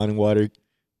water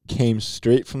came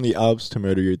straight from the Alps to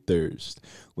murder your thirst.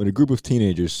 When a group of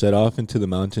teenagers set off into the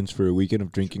mountains for a weekend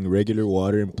of drinking regular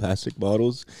water in plastic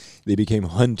bottles, they became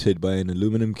hunted by an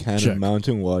aluminum can of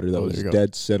mountain water that was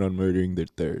dead set on murdering their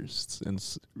thirsts and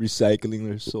recycling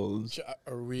their souls.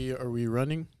 Are we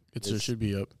running? It should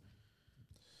be up.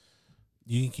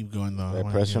 You can keep going though. I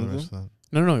press something?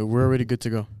 No, we're already good to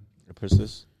go. I press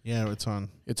this? Yeah, it's on.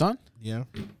 It's on? Yeah.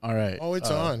 All right. Oh, it's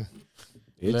on.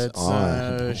 It's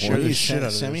on. Share the shit out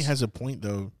of Sammy this. has a point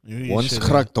though. Once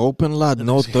cracked open, lad,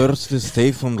 no thirst is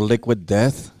safe from liquid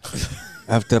death.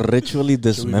 After ritually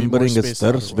dismembering its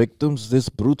thirst victims, this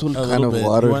brutal kind of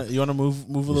water you want to move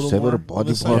a little sever more?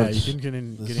 body Yeah, parts. you can get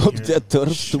in Up here. that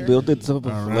thirst to build itself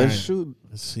a All flesh right. suit.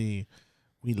 Let's see.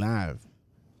 We live.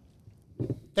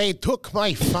 They took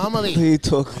my family. They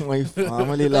took my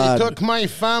family, They lad. took my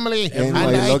family, And and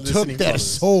my I luck- took their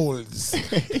souls.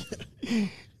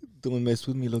 Don't mess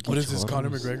with me, Lucky What is this, Conor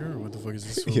Charms. McGregor? Or what the fuck is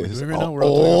this? Yes. We're now, we're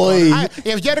Oi.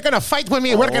 If you're gonna fight with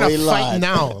me, we're gonna Oi, fight lad.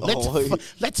 now. Oi.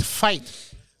 Let's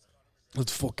fight.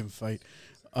 Let's fucking fight.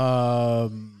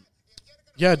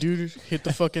 Yeah, dude, hit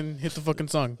the fucking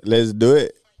song. Let's do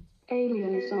it.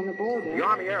 Aliens on the border. The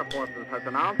Army Air Forces has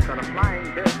announced that a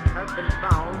flying disc has been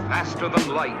found. Faster than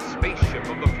light, spaceship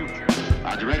of the future.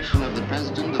 By direction of the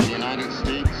President of the United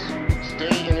States,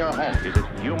 stay in your home. Is it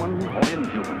human or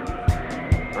inhuman?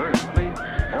 Earthly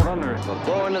or unearthly?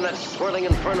 Born in that swirling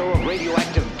inferno of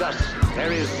radioactive dust,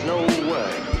 there is no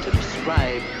word to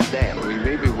describe them. We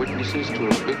may be witnesses to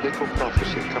a biblical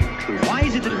prophecy come true. Why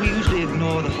is it that we usually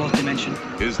ignore the fourth dimension?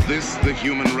 Is this the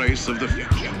human race of the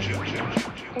future?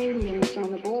 Aliens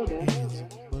on the border.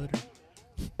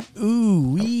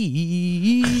 Ooh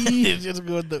wee. Just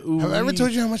go with the ooh. Have I ever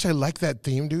told you how much I like that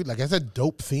theme, dude? Like, that's a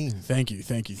dope theme. Thank you.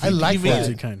 I like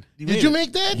that. Did you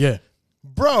make that? Yeah.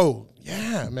 Bro,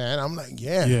 yeah, man. I'm like,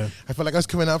 yeah. I felt like I was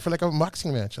coming out for like a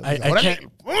boxing match. I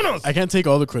can't take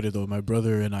all the credit though. My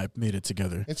brother and I made it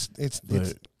together. It's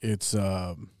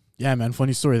yeah, man.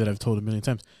 Funny story that I've told a million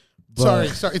times. But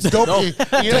sorry. It's dope.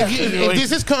 If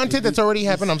this is content that's already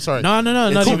happened, I'm sorry. No,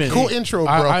 not cool, even. Cool intro,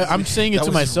 bro. I'm saying it That to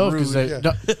was myself rude,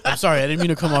 because I'm sorry. I didn't mean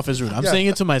to come off as rude. I'm saying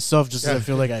it to myself just because I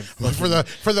feel like I for the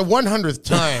 100th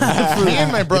time. Me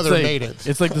and my brother made it.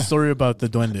 It's like the story about the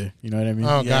duende. You know what I mean?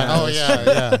 Oh god. Oh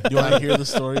yeah. You want to hear the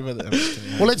story? But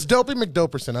well, it's Dopey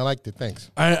McDoperson. I liked it.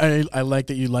 Thanks. I like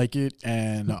that you like it,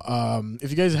 and if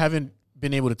you guys haven't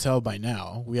been able to tell by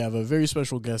now, we have a very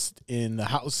special guest in the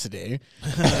house today.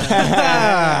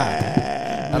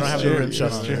 I don't have the rim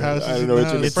shot on. Your house I don't know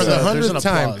what you're For the 100th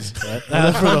time. For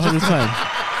the 100th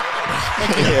time.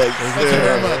 Thank you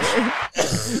very much.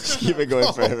 Just keep it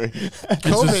going forever.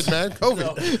 COVID, man.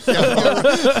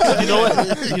 COVID. You know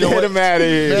what? You know Get what? him out of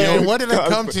here. Man, what did I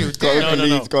come to? Call Damn.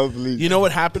 the police. You know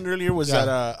what happened earlier was Yeah.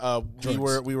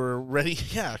 that we were ready.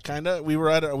 Yeah, kind of. We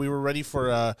were ready for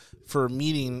a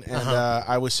meeting, and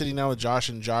I was sitting down with Josh,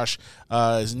 and Josh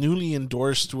is newly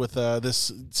endorsed with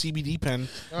this CBD pen.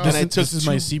 And I took This is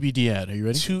my CBD ad. Are you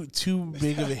ready? too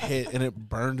big of a hit, and it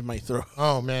burned my throat.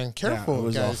 Oh man, careful, it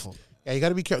was guys. awful. Yeah, you got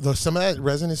to be careful. Though some of that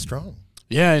resin is strong.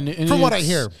 Yeah, and From what I it's-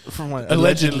 hear. From what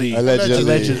Allegedly.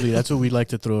 Allegedly. That's what we like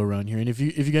to throw around here. And if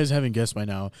you guys haven't guessed by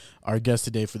now, our guest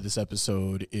today for this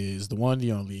episode is the one,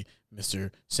 the only,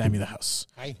 Mr. Sammy the House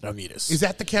Hi. Ramirez. Is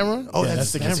that the camera? Oh, Yeah, that's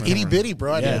that's the that's camera. itty bitty,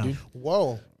 bro. Yeah, Yeah, dude.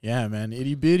 Whoa. Yeah, man,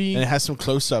 itty bitty. And it has some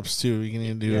close-ups too. You can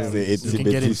even do. It's You a can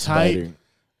bit get in too tight. spider.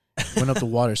 Went up the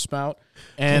water spout.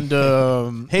 And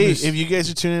Hey, if you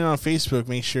guys are tuning in on Facebook,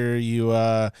 make sure you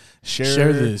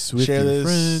Share this with your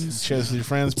friends. Share this with your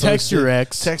friends. text post your it.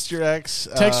 ex. Text your ex.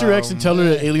 Text your ex and tell her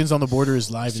that Aliens on the Border is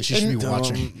live and she should be And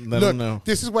watching. Let Look, them know.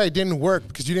 this is why it didn't work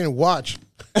because you didn't watch.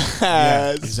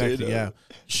 Yeah, exactly. Yeah.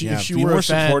 If she be were more a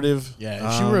fan, supportive. Yeah,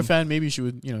 if she were a fan, maybe she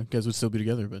would, guys would still be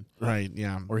together. But Right.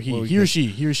 Yeah. or he, Well, we he or could-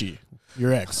 she,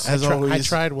 your ex. As I always,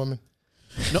 tried, woman.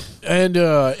 No, and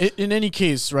in any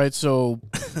case, right? So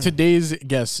today's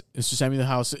guest, Mr. Sammy the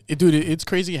House, dude, it's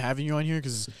crazy having you on here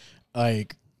because,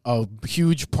 like, a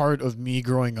huge part of me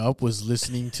growing up was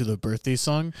listening to the birthday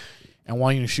song and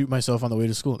wanting to shoot myself on the way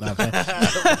to school. Nah,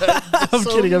 I'm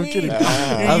kidding. I'm kidding.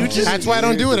 That's why I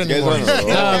don't do it anymore.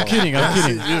 I'm kidding.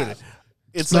 Dude,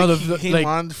 it's No, like the- he came like,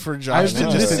 on for I've Josh been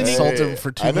to just listening- insult him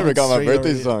for 2 I never minutes got my straight birthday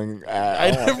already. song.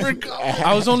 I never got.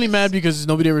 I was only mad because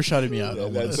nobody ever shouted me out.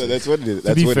 That's what it is.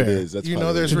 That's be what it fair. is. That's You fine.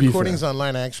 know, there's To be recordings fair.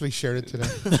 online. I actually shared it to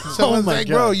them. Someone's my like,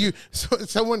 God.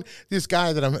 "Bro, this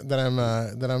guy that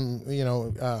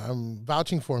I'm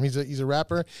vouching for him. He's a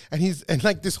rapper, and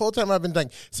like this whole time I've been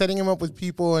like setting him up with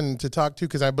people and to talk to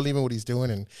because I believe in what he's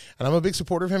doing, and I'm a big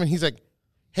supporter of him. And he's like,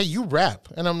 "Hey, you rap?"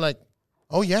 And I'm like,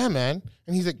 "Oh yeah, man."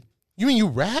 And he's like, "You mean you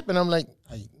rap?" And I'm like,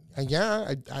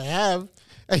 Yeah, I have.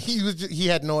 And he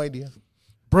had no idea.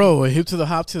 Bro, a hip to the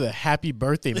hop to the happy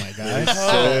birthday, my guy.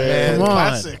 Man, Come on.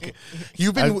 Classic.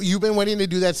 You've been waiting to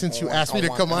do that since you asked me to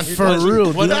come on here. For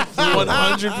real, dude.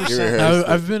 100%.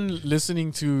 I've been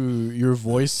listening to your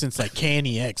voice since like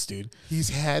KNEX, dude. He's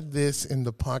had this in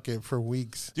the pocket for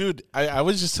weeks. Dude, I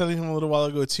was just telling him a little while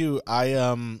ago too.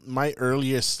 My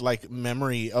earliest like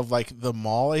memory of like the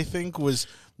mall, I think, was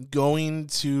going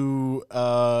to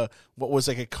what was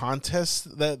like a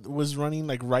contest that was running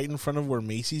like right in front of where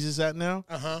Macy's is at now.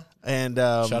 And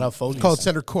Shout out Foley's. Called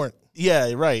Center Court.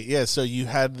 yeah, right. Yeah, so you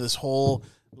had this whole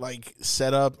like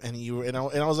setup, and you were and I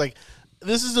was like,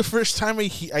 this is the first time I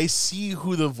see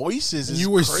who the voice is. You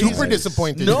were crazy. super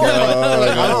disappointed. No,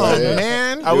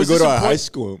 Man. I was go to our disappointed- high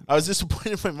school. I was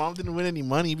disappointed my mom didn't win any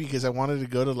money because I wanted to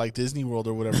go to like Disney World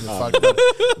or whatever the fuck.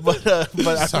 But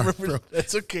I Sorry, remember bro.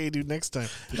 that's okay, dude. Next time.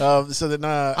 So then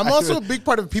I'm also a big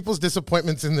part of people's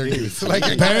disappointments in their youth. Like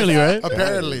Apparently, right?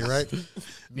 Apparently, right?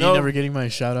 Me No. never getting my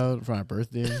shout out for my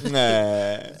birthday.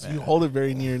 Nah. you hold it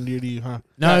very near and dear to you, huh?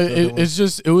 No, it's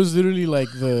just it was literally like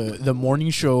the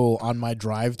morning show on my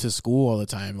drive to school all the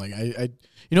time. Like I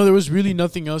there was really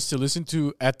nothing else to listen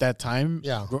to at that time.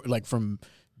 Yeah. Like from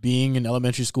being in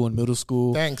elementary school and middle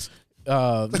school. Thanks.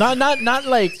 Not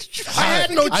like I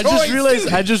had no I choice.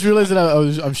 just realized that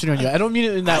I'm shitting on you. I don't mean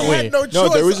it in that I way. had no choice. No,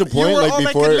 there was a You point were like all I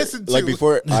before, could listen to. like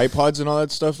before iPods and all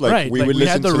that stuff. Like Right, we like, would we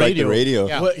had listen the to like the radio.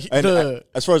 Yeah. Well, And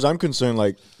as far as I'm concerned,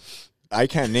 like I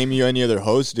can't name you any other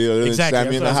host, dude, other Exactly, than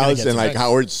Sammy in that's the what I was House gonna and get like to.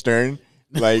 Howard Stern.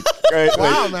 Like, right,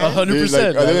 Wow, like, man. 100%. dude,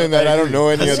 like, other than that, I don't know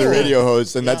any That's other cool. radio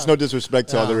hosts, and that's no disrespect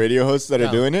to all the radio hosts that Yeah.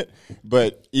 are doing it.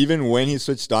 But even when he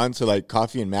switched on to like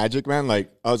Coffee and Magic, man,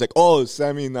 like I was like, oh,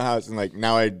 Sammy in the House, and like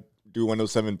now I do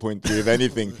 107.3 if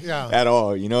anything Yeah. at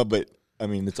all, But I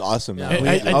mean, it's awesome, man.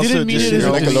 I Also didn't mean just- it as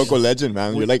You're like a dis- local legend,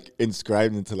 man. You're like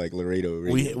inscribed into like Laredo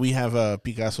radio. We have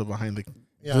Picasso behind the.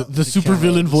 Yeah. the super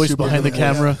villain voice behind the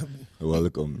camera.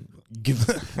 Welcome. Give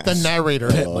The narrator.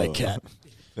 pet my cat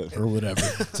or whatever.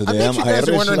 I Today bet you guys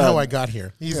are wondering how I Irishland. got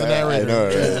here. He's the I narrator.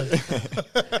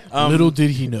 know, right? Little did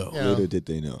he know. Yeah. Little did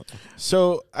they know.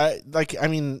 So I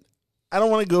don't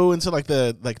want to go into like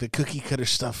the cookie cutter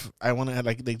stuff. I want to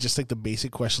like just like the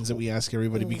basic questions that we ask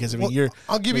everybody because I mean Well,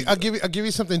 I'll give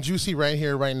you something juicy right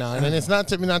here, right now, and it's not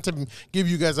to give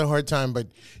you guys a hard time, but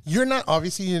you're not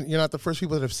the first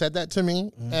people that have said that to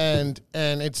me, and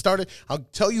it started. I'll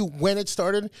tell you when it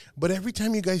started, but every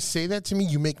time you guys say that to me,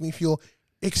 you make me feel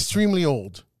extremely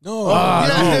old. No.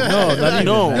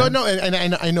 No,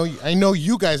 and I know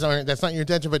you guys aren't. That's not your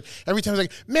intention. But every time it's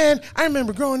like, man, I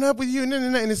remember growing up with you, and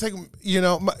it's like,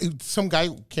 some guy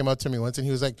came up to me once, and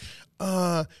he was like,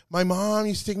 my mom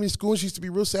used to take me to school, and she used to be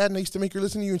real sad, and I used to make her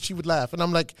listen to you, and she would laugh. And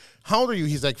I'm like, how old are you?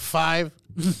 He's like 5.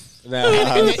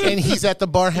 and he's at the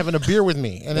bar having a beer with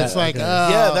me, and it's like,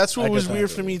 yeah, that's what I was get that.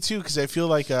 weird for me too because I feel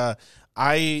like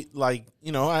I like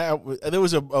there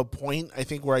was a point I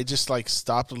think where I just like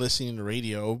stopped listening to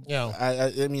radio.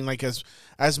 Yeah. I mean like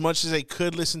as much as I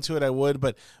could listen to it I would,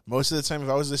 but most of the time if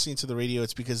I was listening to the radio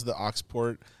it's because the aux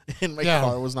port in my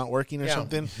car was not working or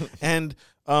something. And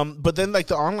but then like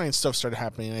the online stuff started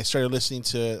happening and I started listening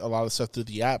to a lot of stuff through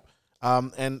the app.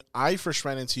 And I first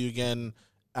ran into you again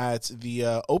at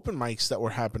the open mics that were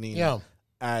happening at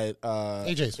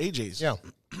AJ's. Yeah.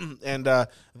 And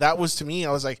that was to me,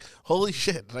 I was like, holy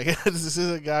shit. Like, this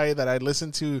is a guy that I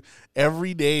listen to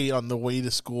every day on the way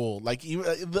to school. Like, even,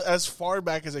 as far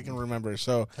back as I can remember.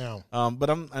 So, but I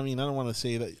don't want to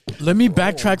say that. Let me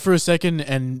backtrack for a second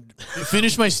and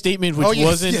finish my statement, which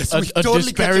wasn't a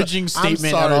disparaging statement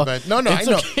I'm sorry, at all. But no, It's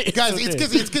I know, okay, guys. okay.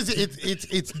 It's because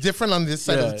it's different on this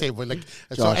side of the table. Like,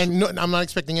 so, and no, I'm not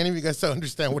expecting any of you guys to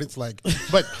understand what it's like.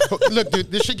 But look,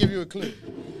 dude, this should give you a clue.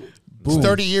 It's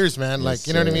 30 years, man. Like,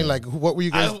 you know what I mean? Like, what were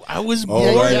you guys? I was born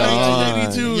in right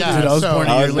 1992. Yeah, Dude, I was born a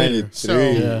I year was later. 93.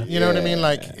 So, you know what I mean?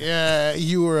 Like,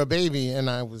 you were a baby, and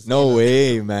I was. No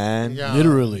way, man. Yeah.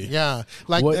 Literally. Yeah.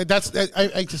 Like, What-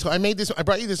 so I made this. I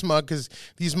brought you this mug because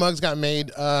these mugs got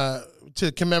made to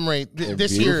commemorate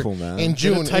this year beautiful, man. in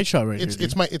June. tight shot right it's, here,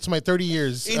 it's my 30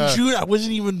 years. In June, I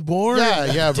wasn't even born.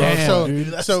 Yeah, bro. Damn, so, dude,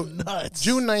 that's so nuts.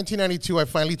 June 1992, I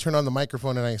finally turned on the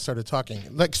microphone and I started talking.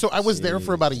 Like, so I was there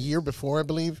for about a year before, I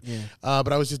believe.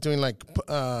 But I was just doing like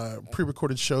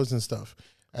pre-recorded shows and stuff.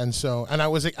 And so, and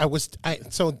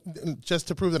so just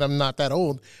to prove that I'm not that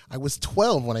old, I was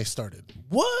 12 when I started.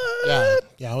 What?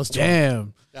 Yeah, I was 12.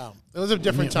 Damn. Yeah, it was a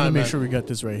different Let me time. make man. sure we got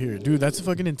this right here, dude. That's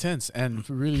fucking intense and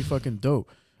really fucking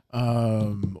dope.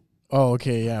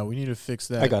 Okay, yeah, we need to fix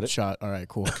that. I got it. Shot. All right,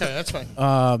 cool. Okay, that's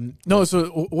fine. No,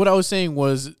 so what I was saying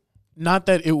was not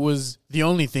that it was the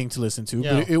only thing to listen to,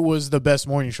 but it was the best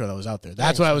morning show that was out there.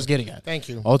 That's what I was getting at. Thank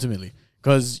you. Ultimately,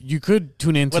 because you could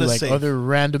tune into What a like save. other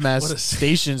random ass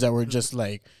stations that were just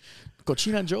like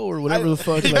Cochina Joe or whatever the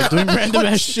fuck, like doing random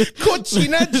ass shit.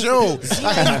 Cochina Joe.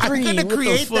 I'm Green, gonna what the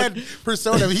create fuck? that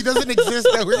persona. He doesn't exist.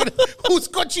 Who's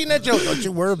Cochina Joe? Don't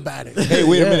you worry about it. Hey,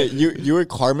 wait a minute. You were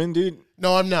Carmen, dude?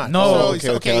 No, I'm not. No.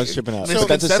 Okay, I was tripping out. So But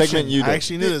that's a segment you do. I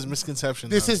actually knew this misconception.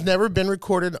 This though. has never been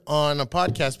recorded on a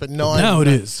podcast, but no, Now it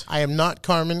is. I am not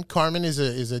Carmen. Carmen is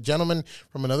a gentleman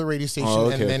from another radio station,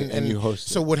 and you host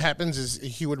So it. what happens is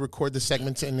he would record the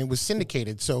segments, and it was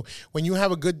syndicated. So when you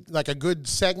have a good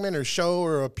segment or show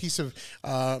or a piece of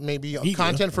maybe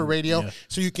content for radio,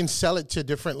 so you can sell it to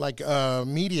different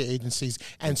media agencies,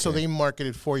 and so they market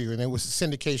it for you, and it was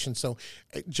syndication. So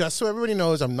just so everybody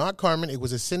knows, I'm not Carmen. It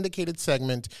was a syndicated segment.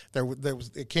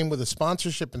 It came with a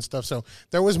sponsorship and stuff. So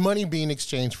there was money being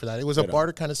exchanged for that. It was a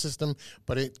barter kind of system,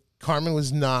 but Carmen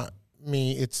was not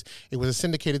me. It was a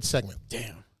syndicated segment.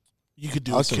 Damn. You could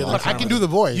do Awesome. a killer But I Carmen. can do the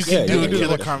voice. You can do you a can do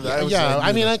killer the- Carmen. Yeah,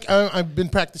 I mean, I've been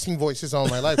practicing voices all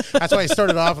my life. That's why I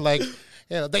started off like,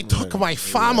 they took my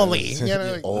family. You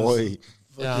know, like, Oi.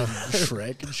 yeah.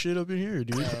 Shrek and shit up in here,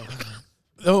 dude.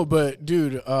 No, but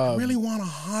dude, I really want a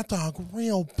hot dog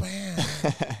real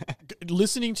bad.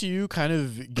 listening to you kind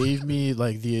of gave me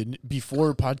like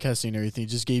before podcasting and everything,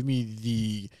 just gave me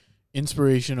the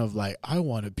inspiration of like, I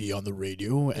want to be on the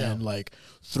radio and like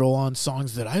throw on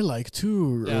songs that I like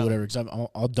too or whatever. Because I'm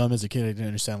all dumb as a kid. I didn't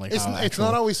understand like It's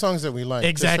not always songs that we like.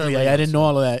 Exactly. I didn't know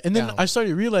all of that. And then I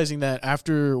started realizing that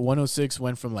after 106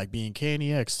 went from like being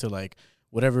KNEX to like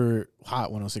whatever Hot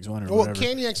 106.1 or whatever.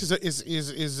 KNEX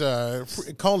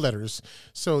is call letters,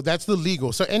 so that's the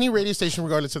legal. So any radio station,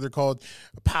 regardless if they're called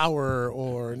Power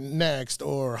or Next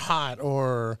or Hot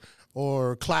or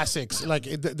Classics, like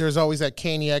there's always that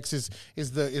KNEX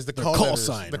is the call letters,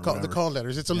 sign the or call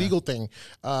letters. It's a legal thing,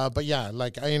 but yeah,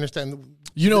 like I understand.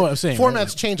 You know what I'm saying? Formats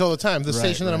right? change all the time. The Right,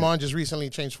 station that I'm right. on just recently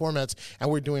changed formats,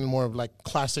 and we're doing more of like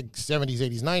classic 70s,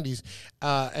 80s,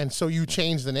 90s. And so you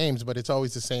change the names, but it's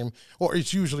always the same, or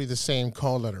it's usually the same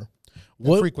call letter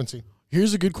and frequency.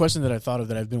 Here's a good question that I thought of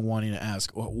that I've been wanting to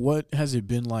ask. What has it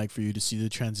been like for you to see the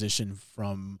transition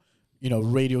from,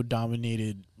 radio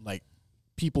dominated, like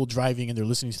people driving and they're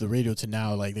listening to the radio to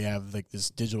now, like they have like this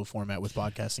digital format with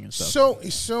podcasting and stuff?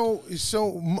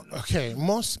 Okay,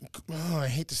 I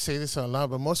hate to say this out loud,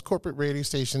 but most corporate radio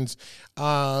stations,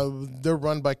 they're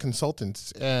run by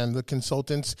consultants, and the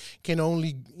consultants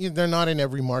they're not in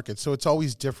every market, so it's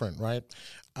always different, right?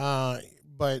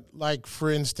 But like,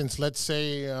 for instance, let's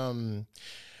say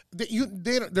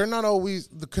they're not always,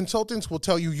 the consultants will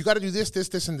tell you got to do this,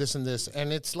 and this, and this,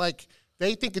 and it's like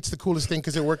they think it's the coolest thing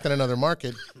because it worked in another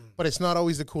market, but it's not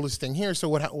always the coolest thing here. So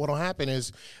what'll happen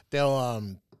is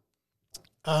they'll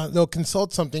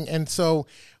consult something, and so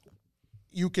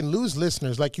you can lose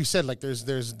listeners, like you said. Like there's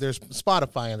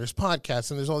Spotify and there's podcasts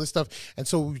and there's all this stuff, and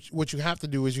so what you have to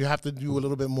do is you have to do a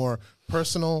little bit more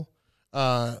personal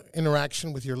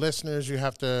interaction with your listeners. You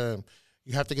have to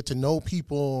get to know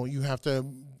people. You have to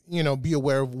be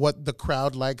aware of what the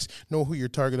crowd likes, know who your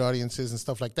target audience is and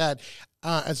stuff like that,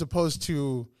 as opposed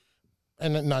to,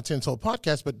 and not to insult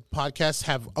podcasts, but podcasts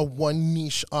have a one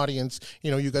niche audience.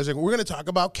 You guys are, we're going to talk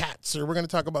about cats, or we're going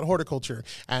to talk about horticulture,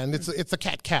 and it's a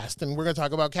cat cast, and we're going to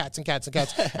talk about cats and cats and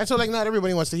cats. And so like not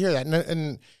everybody wants to hear that.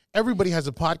 And everybody has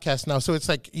a podcast now. So it's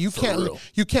like you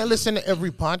can't listen to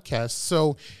every podcast.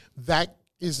 So that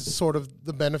is sort of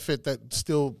the benefit that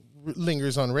still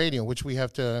lingers on radio, which we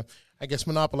have to, I guess,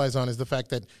 monopolize on, is the fact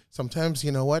that sometimes,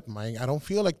 you know what, I don't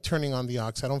feel like turning on the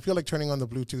aux. I don't feel like turning on the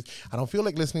Bluetooth. I don't feel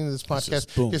like listening to this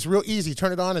podcast. It's real easy.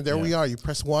 Turn it on, and there we are. You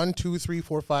press 1, 2, 3,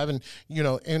 4, 5, and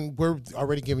and we're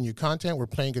already giving you content. We're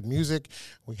playing good music.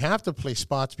 We have to play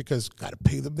spots because got to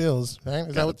pay the bills, right?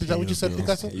 Is that what you said,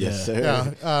 Picasso? Yes,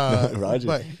 sir. Yeah.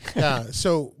 Roger.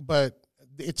 But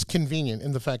it's convenient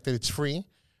in the fact that it's free.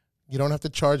 You don't have to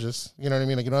charge us. You know what I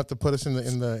mean? Like, you don't have to put us in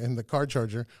the card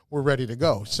charger. We're ready to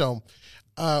go. So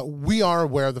we are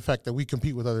aware of the fact that we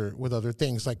compete with other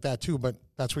things like that too. But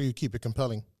that's where you keep it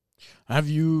compelling. Have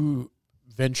you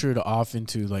ventured off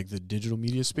into like the digital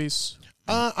media space?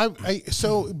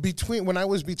 So when I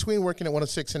was between working at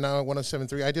 106 and now at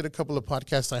 107.3, I did a couple of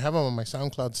podcasts. I have them on my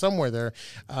SoundCloud somewhere there.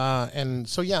 And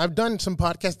so, yeah, I've done some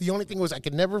podcasts. The only thing was I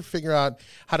could never figure out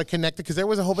how to connect it because there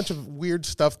was a whole bunch of weird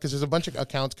stuff because there's a bunch of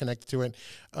accounts connected to it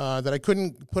that I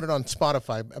couldn't put it on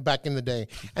Spotify back in the day.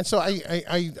 And so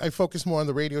I focus more on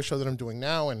the radio show that I'm doing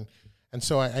now. And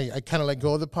so I kind of let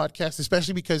go of the podcast,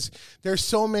 especially because there's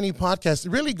so many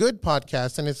podcasts, really good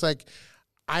podcasts. And it's like,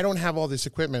 I don't have all this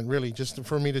equipment really just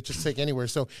for me to just take anywhere.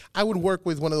 So I would work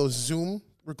with one of those Zoom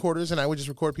recorders, and I would just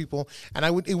record people, and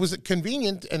it was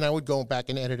convenient, and I would go back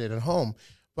and edit it at home.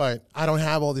 But I don't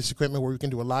have all this equipment where we can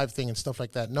do a live thing and stuff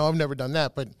like that. No, I've never done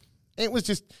that, but it was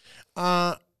just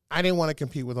I didn't want to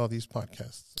compete with all these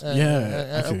podcasts.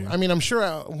 And, I mean, I'm sure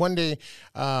one day,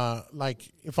 like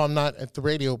if I'm not at the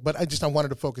radio, but I wanted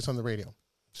to focus on the radio.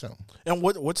 So, and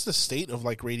what's the state of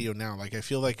like radio now? Like, I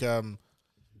feel like I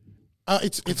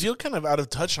feel kind of out of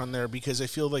touch on there because I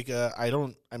feel like I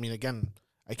mean, again,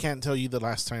 I can't tell you the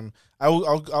last time.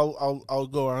 I'll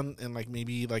go on and like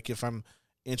maybe like if I'm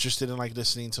interested in like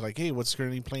listening to like, hey, what's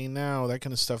currently playing now, that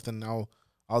kind of stuff, then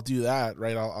I'll do that,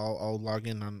 right? I'll log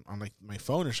in on like my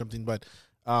phone or something. But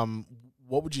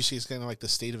what would you say is kind of like the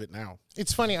state of it now?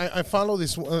 It's funny. I follow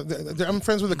this. I'm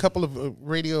friends with a couple of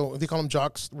radio. They call them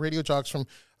jocks, radio jocks from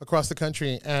across the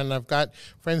country, and I've got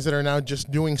friends that are now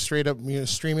just doing straight up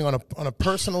streaming on a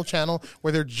personal channel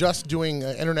where they're just doing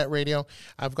internet radio.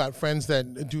 I've got friends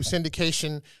that do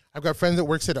syndication. I've got friends that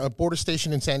works at a border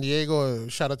station in San Diego.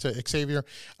 Shout out to Xavier.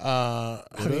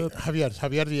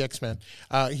 Javier the X-Man.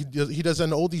 He does an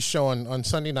oldies show on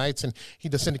Sunday nights, and he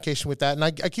does syndication with that. And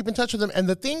I keep in touch with him. And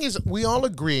the thing is, we all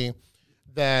agree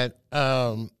that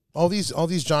all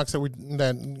these jocks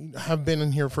that have been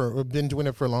in here been doing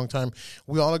it for a long time,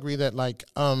 we all agree that like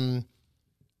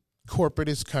corporate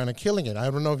is kind of killing it. I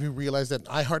don't know if you realize that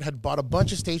iHeart had bought a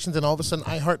bunch of stations, and all of a sudden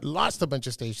iHeart lost a bunch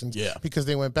of stations because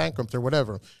they went bankrupt or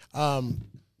whatever.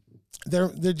 They're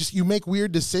just, you make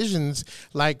weird decisions.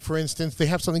 Like, for instance, they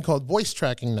have something called voice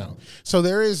tracking now. So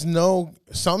there is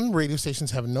some radio stations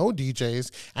have no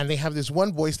DJs, and they have this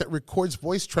one voice that records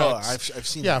voice tracks. Oh, I've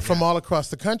seen that. From all across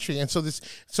the country. And so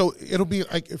it'll be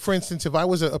like, for instance, if I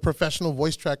was a professional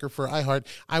voice tracker for iHeart,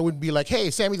 I would be like,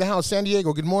 hey, Sammy the House, San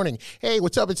Diego, good morning. Hey,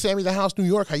 what's up? It's Sammy the House, New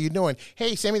York. How you doing?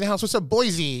 Hey, Sammy the House, what's up,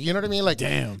 Boise? You know what I mean? Like,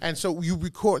 damn. And so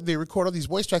they record all these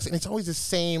voice tracks, and it's always the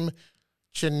same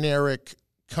generic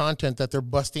content that they're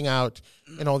busting out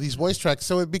in all these voice tracks.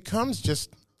 So it becomes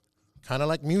just kind of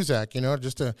like Muzak,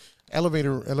 just a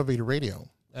elevator radio.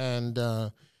 And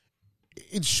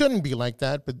it shouldn't be like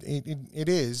that, but it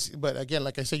is. But again,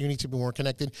 like I said, you need to be more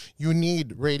connected. You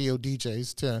need radio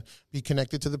DJs to be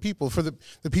connected to the people. For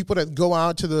the people that go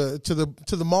out to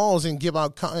the malls and give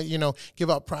out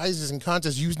prizes and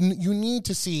contests, you need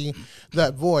to see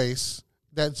that voice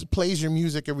that plays your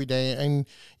music every day and,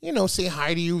 say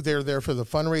hi to you. They're there for the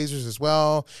fundraisers as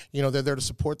well. They're there to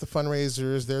support the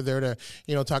fundraisers. They're there to,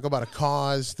 talk about a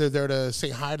cause. They're there to say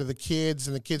hi to the kids,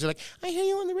 and the kids are like, I hear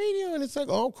you on the radio. And it's like,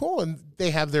 oh, cool. And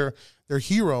they have their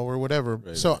hero or whatever.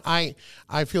 Right. So I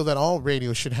feel that all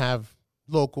radio should have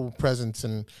local presence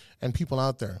and people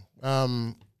out there.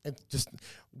 It just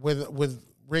with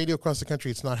radio across the country,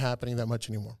 it's not happening that much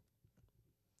anymore.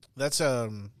 That's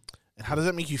how does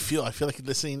that make you feel? I feel like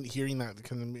hearing that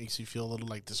kind of makes you feel a little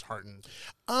like disheartened.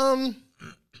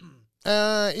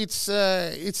 It's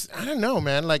I don't know,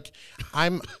 man. Like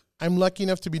I'm lucky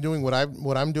enough to be doing what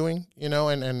I'm doing,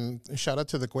 and shout out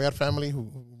to the Cuellar family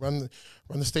who run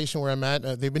the station where I'm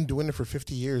at. They've been doing it for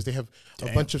 50 years. They have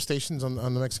a bunch of stations on the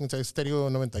Mexican side, Stereo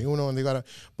 91, and they got a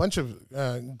bunch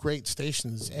of great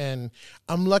stations. And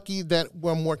I'm lucky that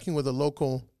I'm working with a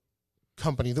local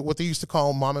company, what they used to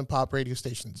call mom and pop radio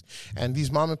stations, and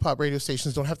these mom and pop radio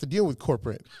stations don't have to deal with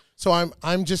corporate. So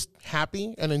I'm just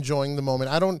happy and enjoying the moment.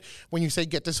 I don't, when you say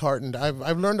get disheartened,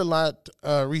 I've learned a lot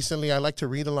recently. I like to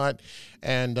read a lot,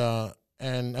 and I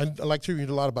like to read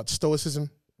a lot about stoicism,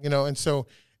 and so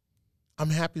I'm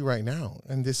happy right now,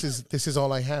 and this is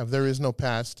all I have. There is no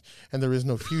past and there is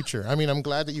no future. I mean, I'm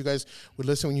glad that you guys would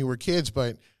listen when you were kids,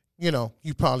 but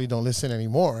you probably don't listen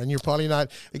anymore, and you're probably not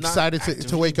excited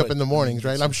to wake up in the mornings,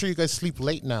 right? I'm sure you guys sleep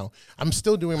late now. I'm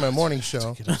still doing my morning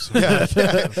show. Yeah.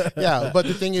 But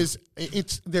the thing is,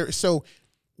 it's there. So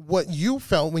what you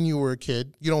felt when you were a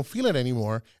kid, you don't feel it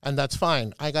anymore, and that's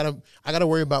fine. I gotta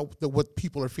worry about what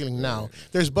people are feeling now.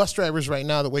 There's bus drivers right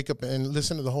now that wake up and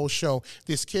listen to the whole show.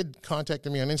 This kid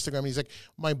contacted me on Instagram. And he's like,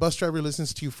 my bus driver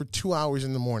listens to you for 2 hours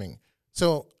in the morning.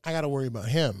 So I gotta worry about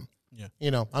him.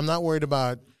 Yeah. I'm not worried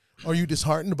about, are you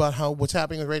disheartened about what's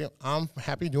happening with radio? I'm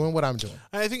happy doing what I'm doing.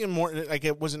 I think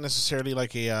it wasn't necessarily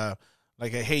like a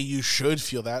hey, you should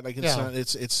feel that. Like it's not.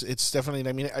 It's definitely.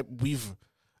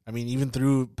 I mean, even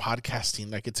through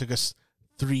podcasting, like it took us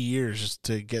 3 years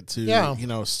to get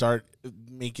to start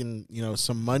making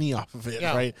some money off of it,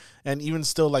 right? And even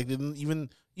still, like even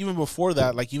before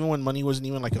that, like even when money wasn't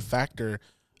even like a factor,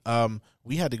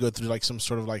 we had to go through like some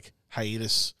sort of like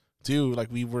hiatus too.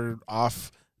 Like we were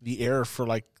off the air for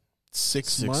like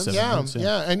 6 months. 7 Yeah, months,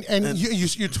 yeah, and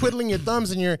you're twiddling your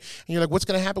thumbs, and you're like, what's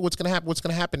gonna happen? What's gonna happen? What's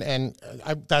gonna happen? And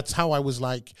that's how I was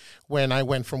like when I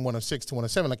went from 106 to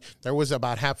 107. Like there was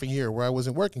about half a year where I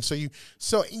wasn't working. So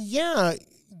yeah,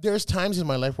 there's times in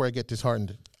my life where I get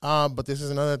disheartened. But this is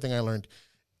another thing I learned.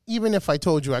 Even if I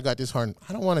told you I got disheartened,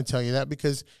 I don't want to tell you that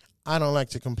because I don't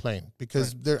like to complain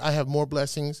because I have more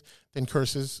blessings than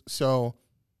curses. So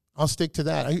I'll stick to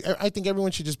that. I think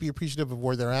everyone should just be appreciative of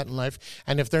where they're at in life.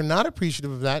 And if they're not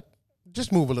appreciative of that,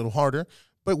 just move a little harder,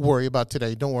 but worry about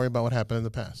today. Don't worry about what happened in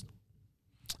the past.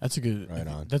 That's a good. Right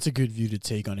on. That's a good view to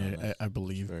take on it. I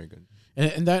believe. Very good.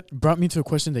 And that brought me to a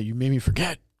question that you made me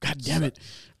forget. God damn it.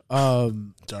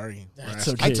 Sorry. That's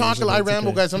okay. I talk a lot. I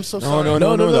ramble, guys. I'm so sorry.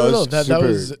 No. That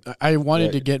was. I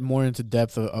wanted to get more into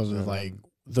depth of like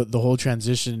the whole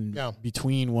transition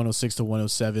between 106 to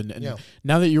 107, and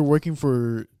now that you're working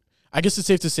for. I guess it's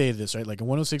safe to say this, right? Like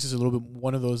 106 is a little bit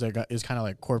one of those that is kind of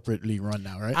like corporately run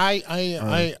now, right?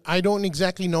 I don't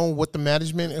exactly know what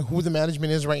who the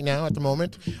management is right now at the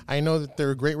moment. I know that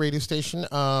they're a great radio station.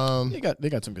 They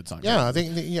got some good songs. Yeah,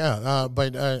 right?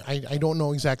 But I don't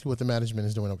know exactly what the management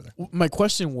is doing over there. My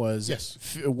question was,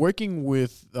 working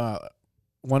with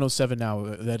 107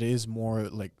 now, that is more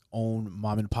like own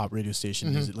mom and pop radio station.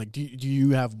 Mm-hmm. Is it like do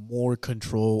you have more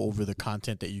control over the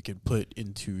content that you can put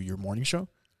into your morning show?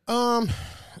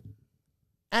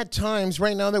 At times,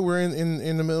 right now that we're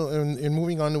in the middle in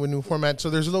moving on to a new format, so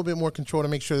there's a little bit more control to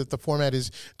make sure that the format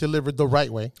is delivered the right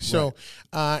way. So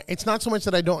it's not so much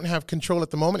that I don't have control at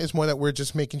the moment. It's more that we're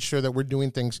just making sure that we're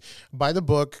doing things by the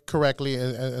book correctly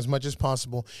as much as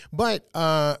possible. But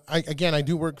I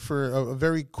do work for a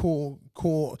very cool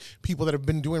people that have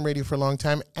been doing radio for a long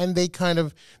time, and they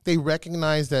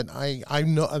recognize that I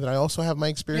know that I also have my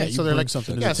experience. So they're like, so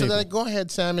they're like, go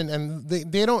ahead, Sam, and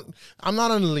they don't. I'm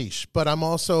not on a leash, but I'm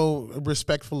also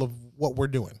respectful of what we're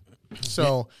doing.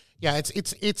 So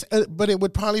but it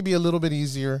would probably be a little bit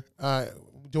easier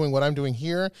doing what I'm doing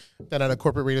here than at a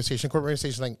corporate radio station. Corporate radio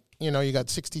station, like, you got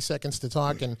 60 seconds to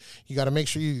talk, and you got to make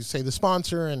sure you say the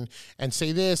sponsor and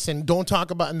say this, and don't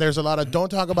talk about, and there's a lot of don't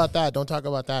talk about that, don't talk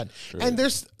about that. Sure. And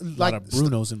there's like a lot of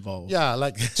Bruno's involved. Yeah,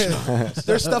 like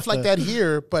there's stuff like that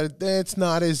here, but it's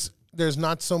not as, there's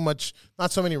not so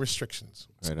many restrictions.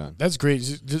 Right on. That's great.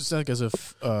 Just like as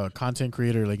a content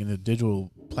creator, like in the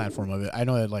digital platform of it, I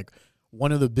know that like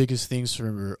one of the biggest things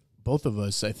for both of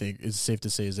us, I think, is safe to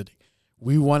say, is that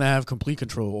we want to have complete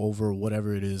control over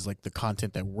whatever it is, like the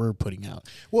content that we're putting out.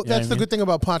 Well, that's the good thing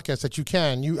about podcasts, that you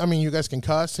guys can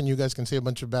cuss, and you guys can say a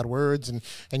bunch of bad words,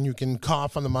 and you can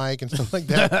cough on the mic and stuff like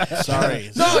that. Sorry.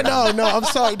 No, I'm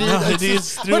sorry, dude.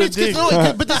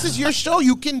 But this is your show.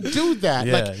 You can do that.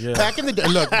 Yeah. Back in the day,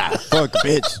 look. Fuck,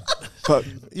 bitch. Fuck.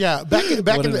 Yeah, back in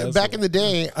the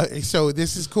day. So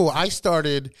this is cool. I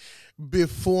started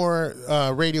before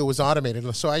radio was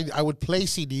automated, so I would play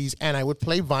CDs and I would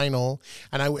play vinyl,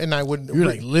 and I would. You're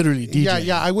like literally DJing.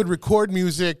 Yeah. I would record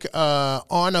music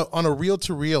on a reel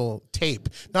to reel tape,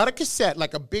 not a cassette,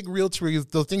 like a big reel to reel,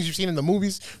 those things you've seen in the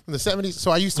movies from the 70s. So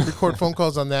I used to record phone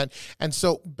calls on that, and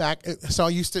I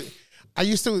used to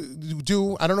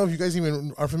do. I don't know if you guys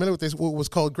even are familiar with this. What was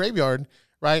called Graveyard,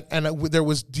 right? And there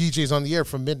was DJs on the air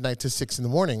from midnight to 6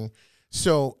 a.m.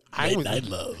 So Night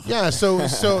Love. Yeah, so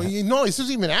this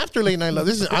was even after Late Night Love.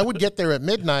 I would get there at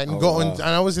midnight and and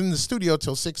I was in the studio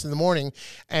till 6 a.m.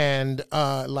 and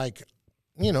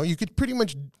you could pretty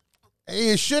much.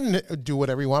 You shouldn't do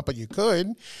whatever you want, but you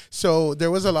could. So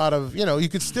there was a lot of, you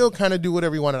could still kind of do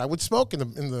whatever you wanted. I would smoke in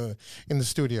the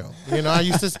studio. I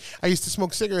used to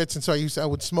smoke cigarettes, and so I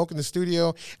would smoke in the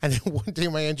studio. And then one day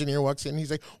my engineer walks in, and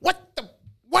he's like, "What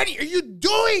are you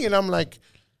doing?" And I'm like,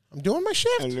 I'm doing my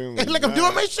shift. I'm doing my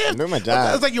shift. I'm doing my job.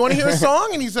 I was like, you want to hear a song?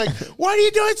 And he's like, what are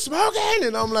you doing smoking?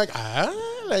 And I'm like,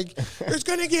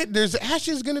 there's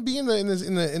ashes gonna be in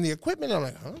the equipment. I'm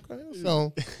like, okay.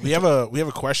 So we have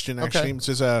a question actually. It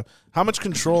says, how much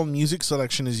control in music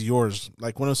selection is yours?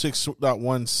 Like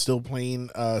 106.1 still playing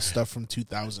stuff from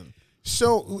 2000.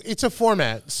 So it's a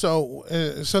format. So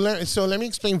let me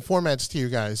explain formats to you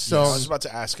guys. So I was about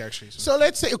to ask actually. So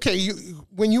let's say,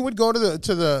 when you would go to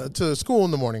the school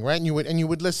in the morning, right? And you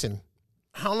would listen.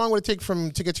 How long would it take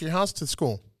to get to your house to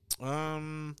school?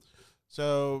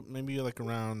 So maybe like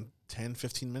around 10,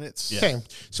 15 minutes. Yeah. Okay.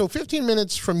 So 15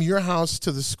 minutes from your house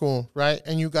to the school, right?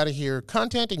 And you got to hear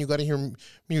content and you got to hear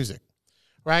music.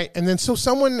 Right. And then so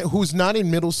someone who's not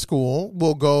in middle school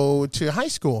will go to high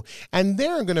school, and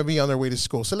they're going to be on their way to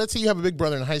school. So let's say you have a big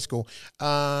brother in high school,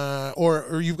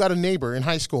 or you've got a neighbor in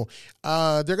high school.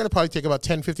 They're going to probably take about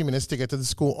 10, 15 minutes to get to the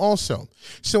school also.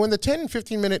 So in the 10,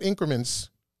 15-minute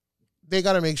increments, they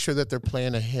got to make sure that they're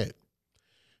playing a hit.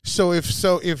 So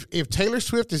if Taylor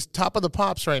Swift is top of the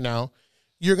pops right now,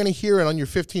 you're going to hear it on your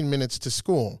 15 minutes to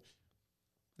school.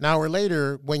 An hour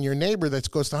later, when your neighbor that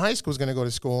goes to high school is going to go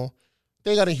to school,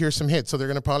 they got to hear some hits. So they're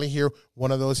going to probably hear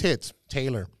one of those hits: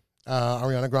 Taylor,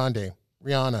 Ariana Grande,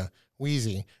 Rihanna,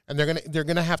 Wheezy, and they're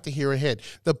gonna have to hear a hit.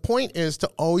 The point is to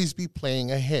always be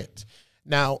playing a hit.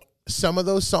 Now, some of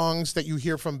those songs that you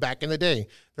hear from back in the day,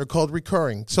 they're called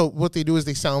recurring. So what they do is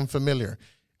they sound familiar.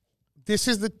 This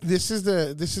is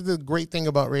the great thing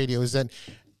about radio is that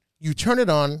you turn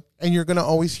it on and you're gonna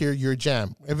always hear your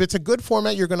jam. If it's a good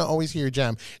format, you're gonna always hear your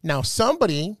jam. Now,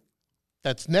 somebody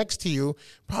that's next to you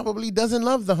probably doesn't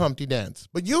love the Humpty Dance,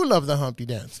 but you love the Humpty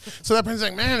Dance. So that person's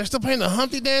like, man, they're still playing the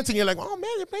Humpty Dance, and you're like, oh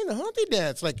man, they're playing the Humpty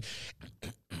Dance. Like,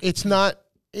 it's not.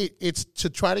 It's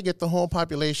to try to get the whole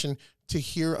population to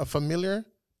hear a familiar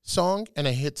song and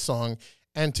a hit song,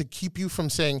 and to keep you from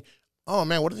saying, oh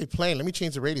man, what are they playing? Let me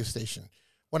change the radio station.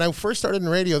 When I first started in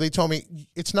radio, they told me,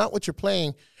 it's not what you're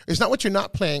playing. It's not what you're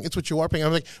not playing. It's what you are playing.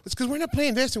 I'm like, it's because we're not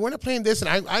playing this and we're not playing this.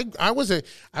 And I was a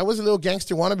little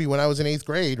gangster wannabe when I was in 8th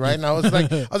grade, right? And I was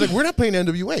like, we're not playing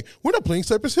NWA. We're not playing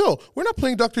Cypress Hill. We're not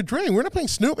playing Dr. Dre. We're not playing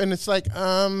Snoop. And it's like,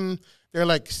 they're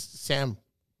like, Sam,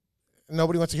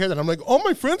 nobody wants to hear that. I'm like, all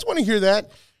my friends want to hear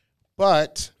that.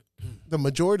 But the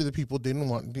majority of the people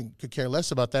could care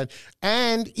less about that.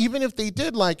 And even if they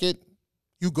did like it,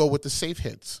 you go with the safe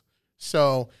hits.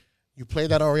 So you play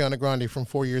that Ariana Grande from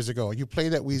 4 years ago. You play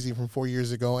that Wheezy from 4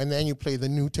 years ago. And then you play the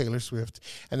new Taylor Swift.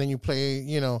 And then you play,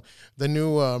 the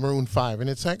new Maroon 5. And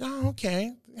it's like, oh,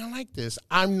 okay, I like this.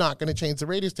 I'm not going to change the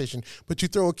radio station. But you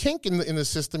throw a kink in the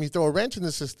system. You throw a wrench in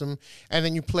the system. And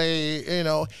then you play,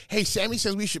 hey, Sammy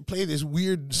says we should play this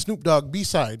weird Snoop Dogg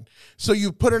B-side. So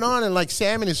you put it on and like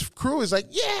Sam and his crew is like,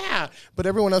 yeah. But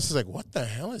everyone else is like, what the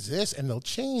hell is this? And they'll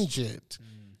change it.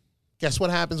 Guess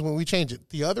what happens when we change it?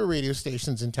 The other radio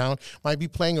stations in town might be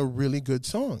playing a really good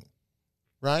song,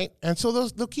 right? And so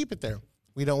they'll keep it there.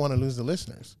 We don't want to lose the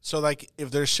listeners. So, like, if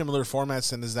there's similar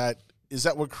formats, then is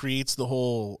that what creates the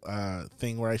whole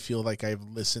thing where I feel like I've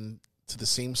listened to the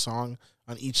same song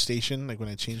on each station, like when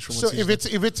I change from one station? So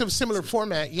if it's a similar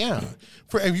format, yeah.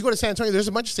 If you go to San Antonio, there's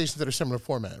a bunch of stations that are similar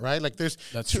format, right? Like there's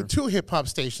two hip hop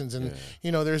stations, and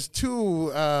there's two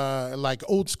like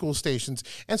old school stations,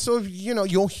 and so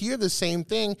you'll hear the same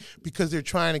thing because they're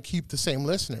trying to keep the same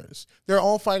listeners. They're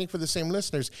all fighting for the same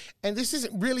listeners, and this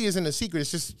isn't a secret.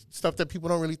 It's just stuff that people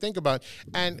don't really think about,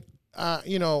 and I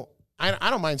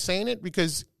don't mind saying it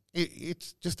because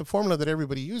it's just a formula that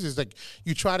everybody uses. Like,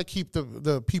 you try to keep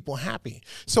the people happy.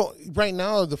 So right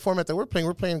now, the format that we're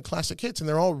playing classic hits, and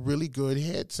they're all really good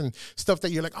hits and stuff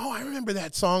that you're like, oh, I remember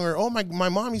that song, or oh, my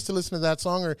mom used to listen to that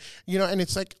song, or and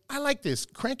it's like, I like this.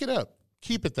 Crank it up.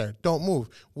 Keep it there. Don't move.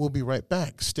 We'll be right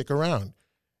back. Stick around.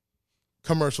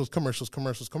 Commercials.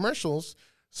 Sponsors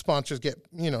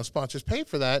sponsors pay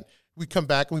for that. We come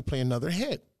back and we play another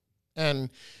hit. And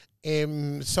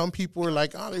some people are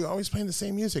like, oh, they're always playing the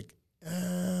same music.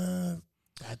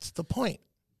 That's the point.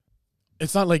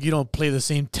 It's not like you don't play the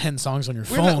same 10 songs on your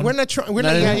phone. We're not trying. We're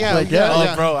not.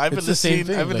 Oh, bro, I've been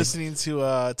listening to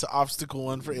Obstacle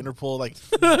One for Interpol like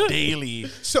daily.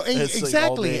 So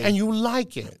exactly, and you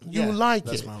like it. You like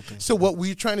it. So what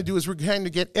we're trying to do is we're trying to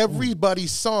get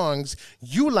everybody's songs.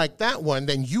 You like that one,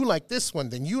 then you like this one,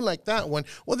 then you like that one.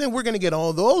 Well, then we're gonna get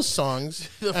all those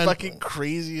songs. The fucking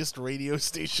craziest radio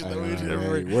station that we've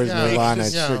ever. Where's Nirvana?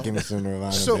 It's freaking some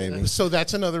Nirvana, baby. So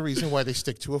that's another reason why they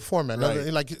stick to a format.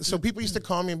 Right. So people used to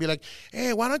call me and be like,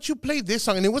 hey, why don't you play this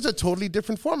song? And it was a totally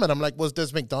different format. I'm like,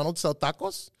 does McDonald's sell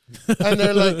tacos? And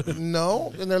they're like,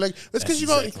 no. And they're like, that's because you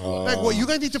you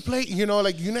guys need to play, you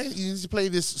need to play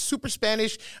this super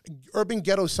Spanish urban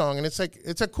ghetto song. And it's like,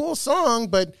 it's a cool song,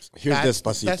 but here's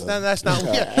Despacito. That's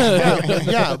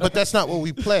not but that's not what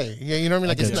we play. You know what I mean?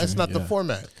 Like, it's not the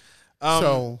format.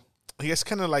 So I guess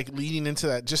kind of like leading into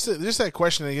that, just that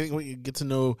question. I get to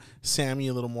know Sammy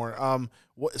a little more.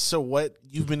 What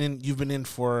you've been in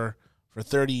for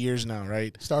 30 years now,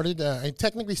 right? I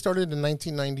technically started in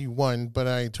 1991, but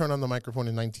I turned on the microphone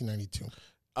in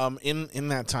 1992. In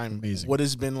that time, amazing. What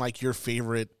has been like your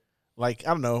favorite? Like,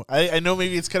 I don't know. I know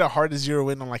maybe it's kind of hard to zero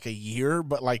in on like a year,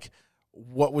 but like,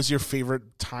 what was your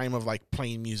favorite time of like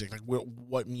playing music? Like,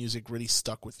 what music really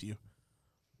stuck with you?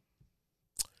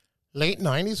 Late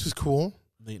 90s was cool.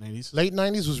 Late 90s? Late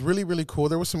 90s was really, really cool.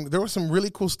 There was some really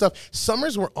cool stuff.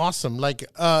 Summers were awesome. Like,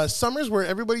 summers where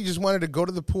everybody just wanted to go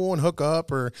to the pool and hook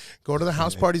up, or go to the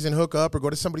house parties and hook up, or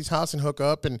go to somebody's house and hook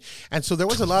up. And so there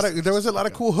was a lot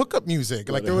of cool hookup music.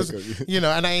 Like, there was,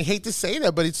 and I hate to say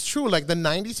that, but it's true. Like, the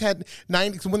 90s had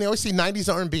when they always say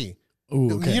 90s R&B.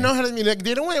 Ooh, okay. You know how I mean? Like,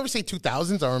 they don't ever say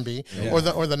 2000s R&B or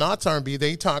the knots R&B.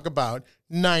 They talk about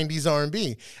 90s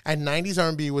R&B, and 90s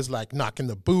R&B was like Knocking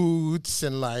the Boots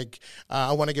and like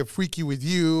I Want to Get Freaky with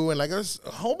You, and like there's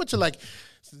a whole bunch of like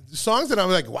songs that I'm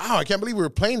like, wow, I can't believe we were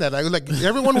playing that. Like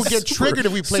everyone would get triggered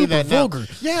if we played that now. Vulgar.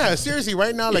 Yeah, seriously,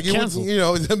 right now, like it was, you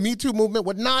know, the Me Too movement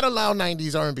would not allow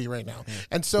 90s R&B right now,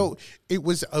 and so it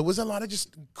was a lot of just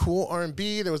cool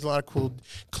R&B. There was a lot of cool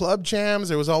club jams.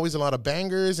 There was always a lot of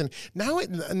bangers, and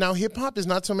now hip hop is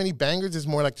not so many bangers. It's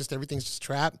more like just everything's just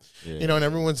trap, you know, and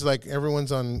everyone's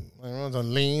on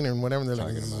lean and whatever. They're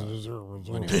like,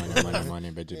 money,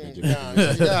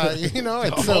 yeah, you know,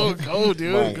 it's so go,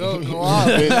 dude, go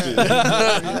off.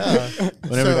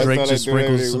 Whenever Drake just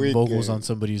sprinkles some vocals weekend. on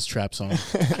somebody's trap song.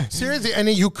 seriously, and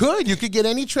you could get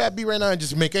any trap beat right now and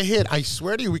just make a hit. I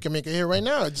swear to you, we can make a hit right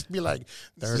now. Just be like,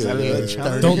 Don't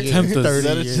tempt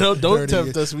us. Don't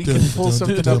tempt us. We can pull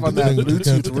something up on that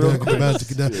Bluetooth real quick.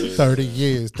 30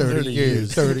 years, 30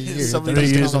 years, 30 years. 30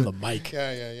 years on the mic.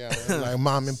 Yeah. Like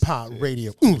mom and pop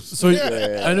radio. So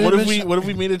I know What if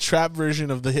we made a trap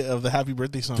version of the Happy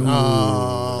Birthday song?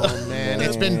 Oh man,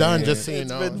 it's been done. Just so you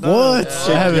know. What?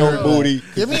 I haven't your heard booty.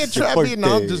 Give me a trap beat and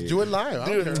I'll just do it live.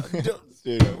 I don't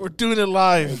care. We're doing it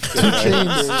live. 2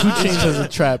 Chainz has a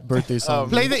trap birthday song.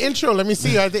 Play the intro. Let me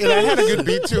see. I had a good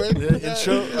beat to it.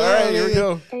 Intro. All right, here we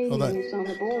go. Aliens on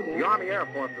the border. The Army Air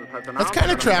Forces has That's announced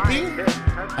kind of that a trappy. flying disc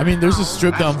has I mean, there's a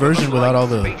stripped down version without all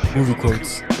the movie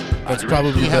quotes. That's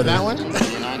probably Do you have better.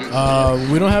 that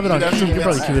one? We don't have it on. You can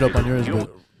probably queue it up on yours, but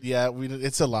Yeah,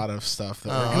 it's a lot of stuff.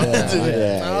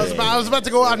 I was about to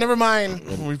go out. Never mind.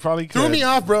 We probably Threw me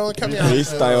off, bro. Cut me off.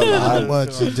 Freestyle.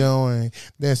 What you doing?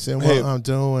 This is what Hey. I'm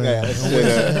doing. Yeah,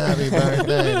 Happy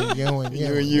birthday to you and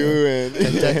you and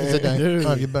Today's the day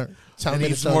of your birthday. Tell I me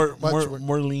think the it's song.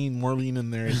 more lean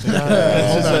in there. I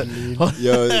think. Hold on.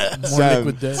 Yo, Sam,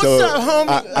 liquid death. so What's up,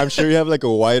 homie? I'm sure you have like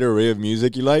a wide array of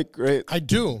music you like, right? I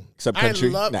do. Except country.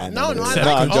 I love, Nah, no, I I'm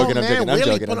like joking. I'm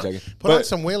joking. Put on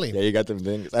some Willie. Yeah, you got them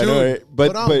things. I Dude, know, right?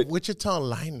 put on But Wichita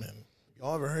Lineman.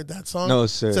 Y'all ever heard that song? No,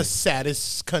 sir. It's the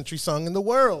saddest country song in the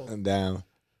world. I'm down.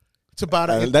 It's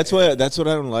about That's what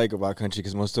I don't like about country,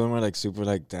 because most of them are like super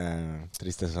like damn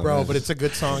triste song. bro, but it's a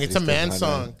good song. It's a man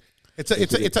song. It's a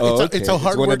It's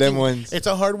one of them ones. It's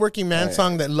a hardworking man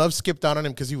song that love skipped out on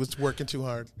him because he was working too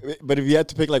hard. But if you had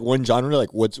to pick like one genre,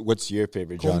 like what's your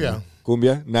favorite genre?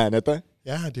 Cumbia. Cumbia? Nah, neta?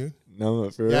 Yeah, dude. No,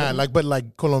 for real? Yeah, like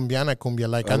colombiana cumbia,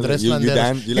 like Oh, Andres you Landeros.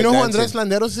 dan- you like know who dancing?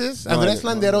 Andres Landeros is? No, Andres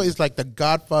I don't. Landero is like the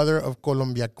godfather of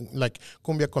Colombia, like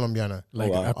cumbia colombiana.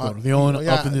 like wow. accordion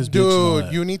Yeah, up in this bitch and all dude,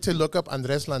 that. you need to look up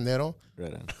Andres Landero.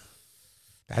 Right on.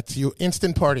 That's you.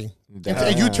 Instant party.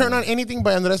 Damn. You turn on anything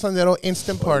by Andres Landero,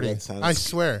 instant party. that sounds- I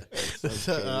swear.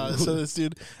 So this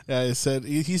dude said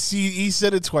he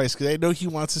said it twice because I know he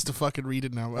wants us to fucking read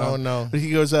it now. Oh, no. But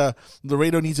he goes,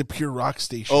 Laredo needs a pure rock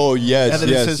station. Oh yes, And then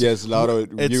it yes, says- yes, Lauro.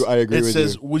 I agree it with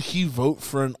says, you. would he vote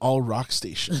for an all rock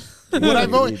station? Would I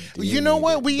vote? Dude, You know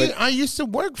what? but- I used to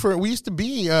work for. We used to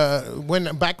be when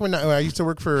I used to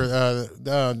work for. Well,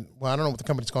 I don't know what the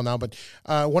company's called now, but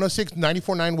 106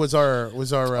 94.9 was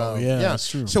our. yeah, that's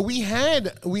true. So we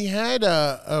had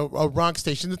a rock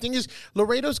station. The thing is,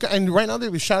 Laredo's got, and right now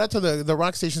they shout out to the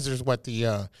rock stations. There's what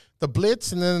the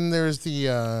Blitz, and then there's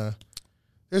the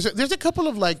there's a couple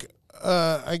of like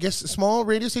I guess small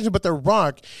radio stations, but they're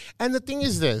rock. And the thing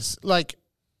is this, like,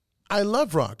 I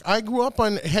love rock. I grew up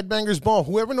on Headbangers Ball.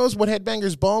 Whoever knows what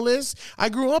Headbangers Ball is, I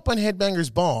grew up on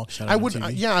Headbangers Ball. I would,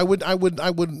 I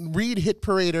would read Hit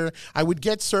Parader. I would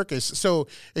get Circus. So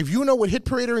if you know what Hit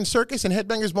Parader and Circus and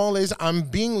Headbangers Ball is, I'm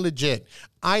being legit.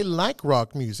 I like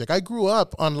rock music. I grew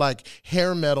up on like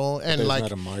hair metal and there's like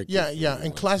not a market yeah,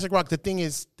 and classic rock. The thing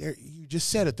is, you just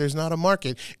said it. There's not a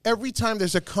market. Every time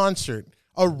there's a concert.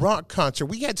 A rock concert.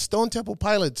 We had Stone Temple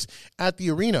Pilots at the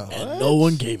arena. And no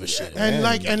one gave a shit. And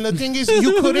and the thing is,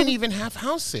 you couldn't even half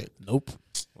house it. Nope.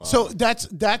 So that's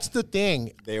the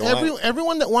thing.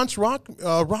 Everyone that wants rock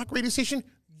radio station,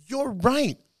 you're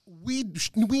right. We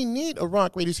need a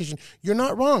rock radio station. You're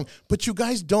not wrong, but you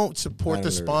guys don't support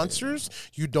the sponsors.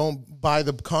 You don't buy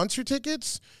the concert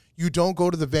tickets. You don't go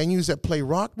to the venues that play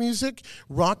rock music.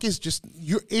 Rock is just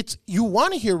you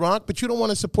want to hear rock, but you don't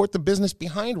want to support the business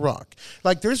behind rock.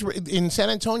 Like there's in San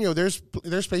Antonio, there's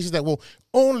places that will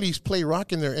only play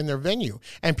rock in their venue,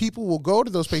 and people will go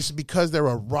to those places because they're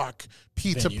a rock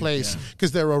pizza place,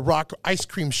 because they're a rock ice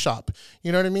cream shop.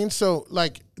 You know what I mean? So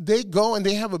like they go and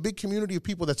they have a big community of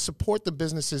people that support the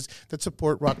businesses that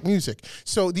support rock music.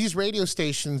 So these radio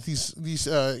stations, these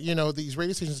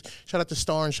radio stations, shout out to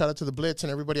Star and shout out to the Blitz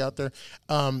and everybody out there.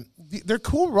 They're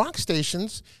cool rock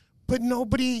stations, but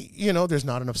nobody, there's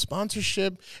not enough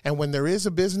sponsorship. And when there is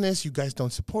a business, you guys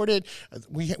don't support it.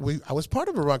 I was part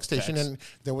of a rock station, and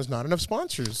there was not enough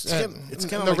sponsors. It's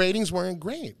kind of the ratings weren't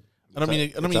great. I don't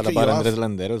mean to cut you about off. Andres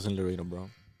Landeros in Laredo, bro.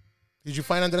 Did you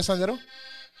find Andres Landero?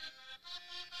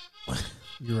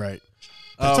 You're right.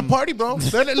 It's a party, bro.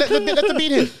 Let the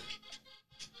beat hit.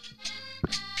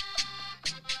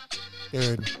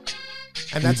 Dude.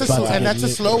 And that's a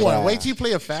slow one. Wait till you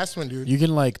play a fast one, dude. You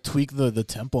can like tweak the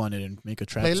tempo on it and make a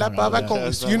track. Play La song Pava out of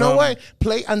that. con. You know what?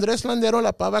 Play Andres Landero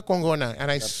La Pava con Gona, and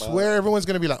I swear everyone's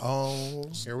gonna be like, "Oh,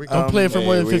 here we go." Don't play it for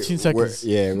more than 15 seconds.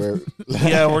 You're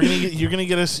gonna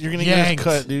get us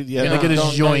cut, dude. Yeah, gonna get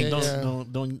us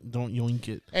yoinked. Don't yoink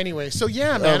it. Anyway, so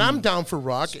yeah, man, I'm down for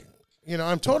rock.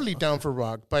 I'm totally down for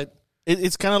rock, but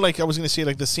it's kind of like I was gonna say,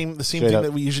 like the same thing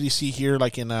that we usually see here,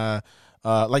 like in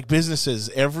like businesses.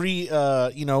 Every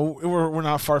we're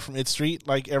not far from It Street.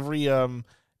 Like every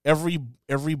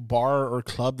bar or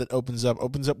club that opens up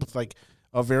with like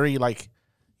a very like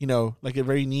a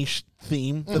very niche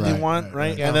theme that they want,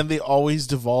 right? Yeah. And then they always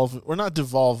devolve, or not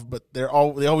devolve, but they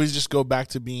always just go back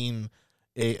to being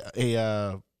a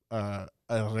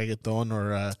reggaeton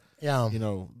or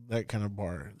that kind of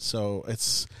bar. So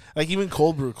it's like even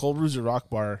Cold Brew's a rock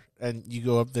bar, and you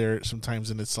go up there sometimes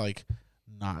and it's like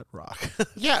not rock.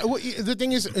 Yeah, well, the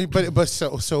thing is, but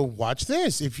so watch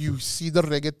this. If you see the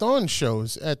reggaeton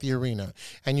shows at the arena,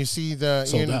 and you see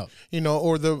the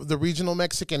or the regional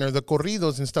Mexican or the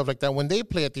corridos and stuff like that, when they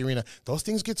play at the arena, those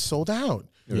things get sold out.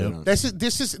 Yeah. This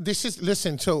is.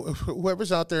 Listen, so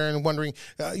whoever's out there and wondering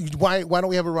why don't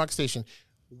we have a rock station?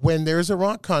 When there's a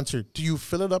rock concert, do you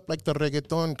fill it up like the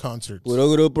reggaeton concerts?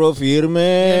 Puro grupo firme.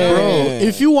 Bro,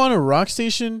 if you want a rock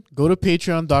station, go to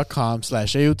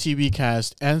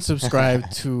patreon.com/AOTBcast and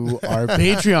subscribe to our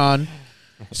Patreon.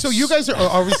 So you guys are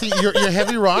obviously you're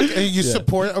heavy rock and you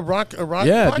support a rock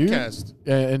podcast. Dude.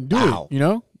 And do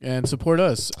it, and support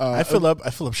us. I fill up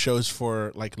shows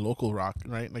for like local rock,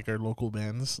 right? Like our local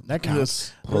bands. That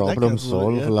counts. Problem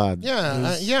solved, Vlad.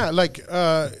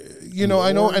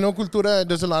 I know Cultura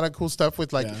does a lot of cool stuff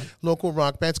with like local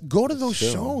rock bands. Go to those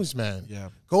shows, man. Yeah.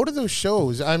 Go to those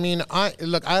shows. I mean, I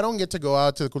don't get to go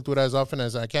out to the Cultura as often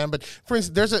as I can, but for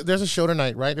instance, there's a show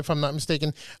tonight, right? If I'm not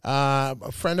mistaken,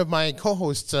 a friend of my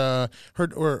co-hosts, my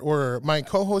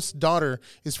co-host's daughter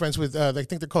is friends with. I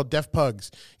think they're called Deaf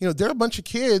Pugs. They're a bunch of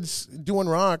kids doing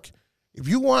rock. If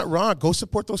you want rock, go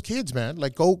support those kids, man.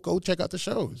 Like, go check out the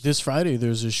shows. This Friday,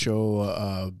 there's a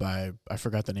show by, I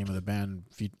forgot the name of the band,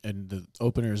 and the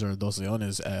openers are Dos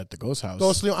Leones at the Ghost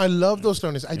House. I love Dos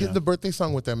Leones. I did the birthday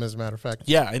song with them, as a matter of fact.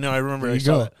 Yeah, I know. I remember. I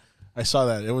saw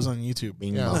that. It was on YouTube.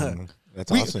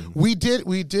 That's awesome. We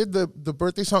did the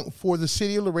birthday song for the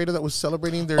city of Laredo that was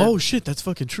celebrating their... Oh, shit, that's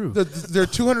fucking true. Their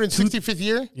 265th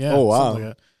year? Yeah. Oh,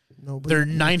 wow. Their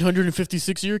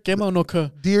 956 year?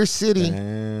 Dear city,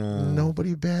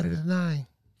 nobody better than I.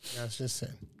 Yeah, it's just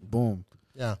saying. Boom.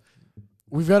 Yeah.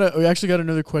 We actually got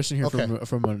another question here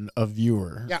from a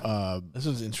viewer. Yeah. This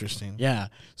was interesting. Yeah.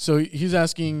 So he's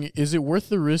asking, is it worth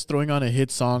the risk throwing on a hit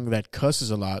song that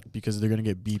cusses a lot because they're going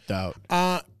to get beeped out?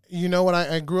 You know what?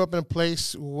 I grew up in a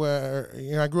place where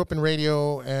I grew up in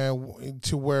radio,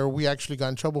 to where we actually got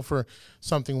in trouble for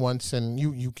something once, and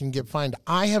you can get fined.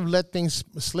 I have let things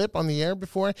slip on the air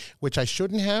before, which I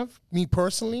shouldn't have. Me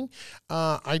personally,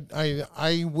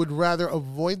 I would rather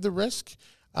avoid the risk.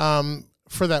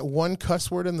 For that one cuss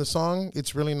word in the song,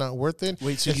 it's really not worth it.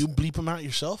 Wait, so you bleep them out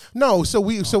yourself? No. So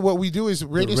what we do is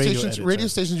radio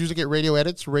stations usually get radio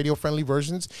edits, radio friendly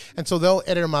versions, and so they'll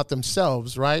edit them out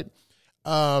themselves, right?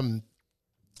 I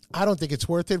don't think it's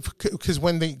worth it because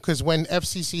when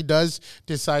FCC does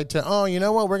decide to, you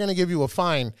know what, we're going to give you a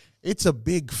fine. It's a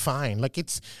big fine. Like you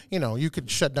could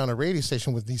shut down a radio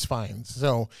station with these fines.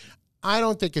 So I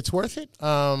don't think it's worth it.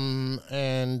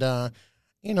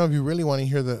 If you really want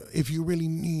to if you really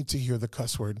need to hear the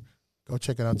cuss word, go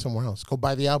check it out somewhere else. Go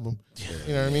buy the album.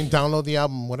 You know what I mean? Download the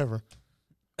album, whatever.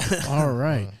 All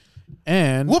right.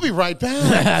 And we'll be right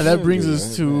back. That brings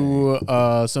us to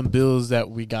some bills that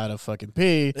we gotta fucking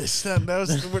pay. That's not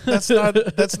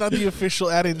the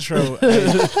official ad intro.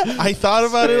 I thought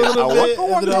about it a little bit,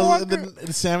 and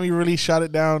then Sammy really shot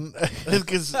it down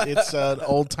because it's an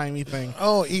old timey thing.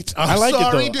 Oh, I like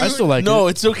it though. Dude. I still like it. No,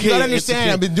 it's okay. You gotta understand.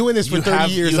 Okay. I've been doing this for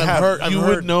 30 years. You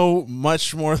would know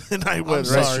much more than I would. I'm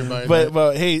sorry, right?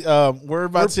 But hey, we're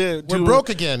about to. We're broke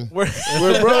again. We're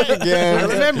broke again. I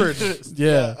remembered.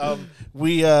 Yeah.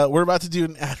 we're about to do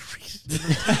an ad read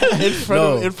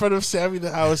in front of Sammy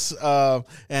the House,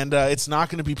 and it's not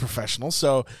going to be professional.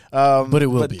 So, but it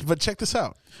will be. But check this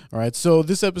out. All right, so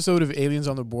this episode of Aliens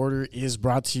on the Border is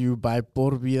brought to you by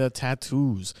Por Vida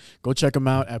Tattoos. Go check them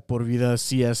out at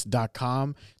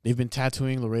porvidacs.com. They've been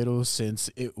tattooing Laredo since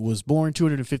it was born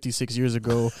 256 years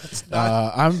ago.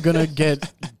 I'm going to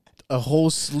get a whole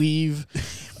sleeve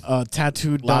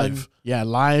tattooed live.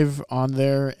 Live on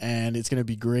there, and it's going to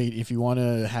be great. If you want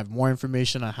to have more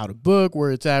information on how to book,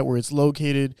 where it's at, where it's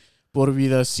located,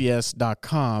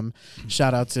 porvidacs.com.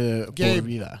 Shout out to Por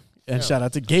Vida. And shout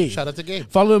out to Gabe. Shout out to Gabe.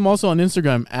 Follow him also on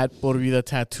Instagram at Por Vida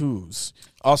Tattoos.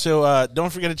 Also,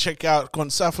 don't forget to check out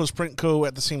Consafos Print Co.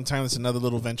 at the same time. It's another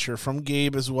little venture from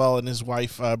Gabe as well and his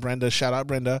wife, Brenda. Shout out,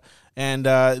 Brenda. And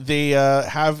they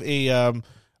have an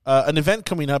event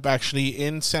coming up, actually,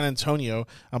 in San Antonio.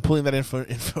 I'm pulling that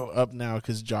info up now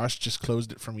because Josh just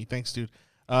closed it for me. Thanks, dude.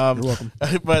 You're welcome.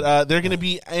 But they're going to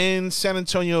be in San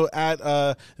Antonio at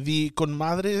the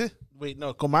Comadres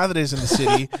in the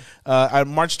city on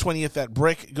March 20th at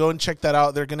Brick. Go and check that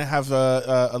out. They're going to have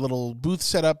a little booth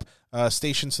set up.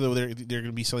 Station, so they're going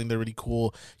to be selling their really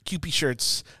cool Kewpie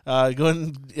shirts. Go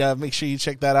and make sure you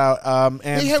check that out.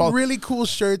 And they have really cool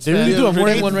shirts. They really do. I'm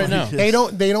wearing one right now. They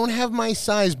don't have my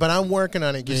size, but I'm working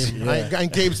on it, Gabe. Yeah.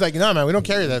 And Gabe's like, no, man, we don't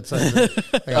carry that size.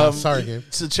 Sorry, Gabe.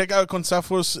 So check out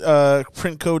Consafos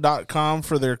printco.com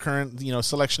for their current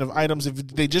selection of items.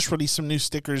 They just released some new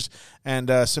stickers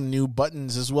and some new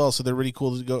buttons as well, so they're really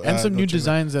cool to go. And some new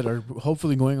designs that are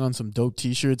hopefully going on some dope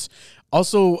T-shirts.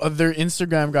 Also, their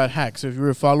Instagram got hacked, so if you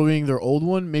were following their old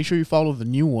one, make sure you follow the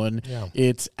new one. Yeah.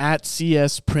 It's at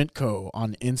CS Printco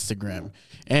on Instagram.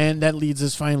 And that leads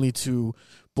us finally to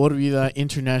Por Vida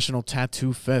International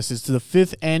Tattoo Fest. It's the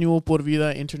 5th annual Por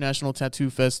Vida International Tattoo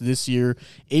Fest this year,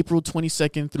 April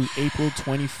 22nd through April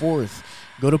 24th.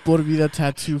 Go to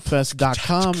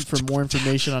porvidatattoofest.com for more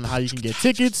information on how you can get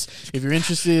tickets. If you're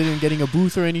interested in getting a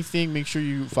booth or anything, make sure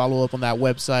you follow up on that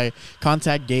website.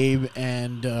 Contact Gabe,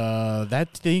 and I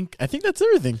think that's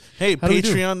everything. Hey,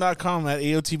 patreon.com at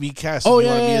AOTBcast. If you want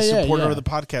to be a supporter of the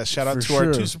podcast. Shout out to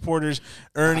our 2 supporters,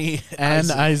 Ernie and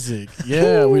Isaac.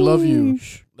 Yeah, we love you.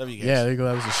 Love you guys. Yeah, there you go.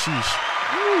 That was a sheesh.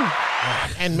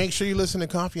 And make sure you listen to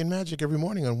Coffee and Magic every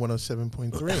morning on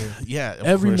 107.3. Yeah,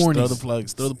 every morning. Throw the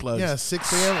plugs. Yeah,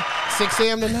 6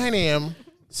 a.m. to 9 a.m.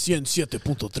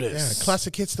 107.3. Yeah,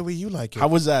 classic hits the way you like it. How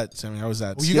was that, Sammy? How was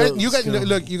that? Well, you guys,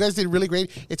 look, you guys did really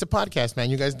great. It's a podcast, man.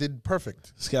 You guys did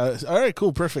perfect. All right,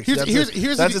 cool, perfect.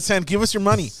 Here's that's a 10. Give us your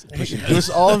money. Give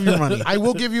us all of your money. I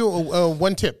will give you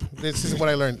one tip. This is what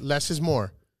I learned. Less is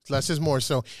more. Less is more.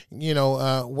 So,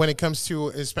 when it comes to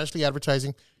especially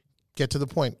advertising, get to the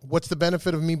point. What's the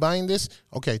benefit of me buying this?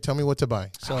 Okay, tell me what to buy.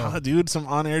 So, dude, some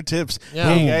on-air tips.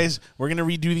 Yeah. Hey, guys, we're going to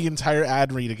redo the entire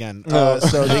ad read again.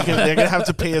 So they're going to have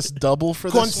to pay us double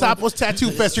for this Consapos Tattoo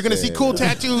Fest. You're going to see cool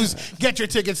tattoos. Get your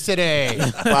tickets today.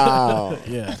 Wow.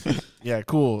 Yeah. Yeah,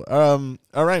 cool.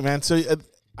 All right, man. So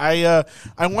I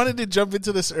wanted to jump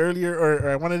into this earlier, or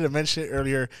I wanted to mention it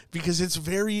earlier because it's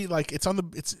very,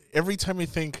 it's every time I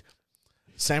think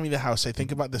Sammy the House, I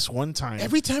think about this one time.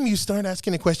 Every time you start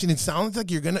asking a question, it sounds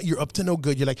like you're up to no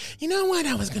good. You're like, you know what?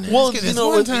 I was gonna ask it this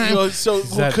one time.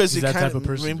 Because it kind of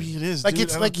person. Maybe it is. Like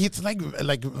dude, it's like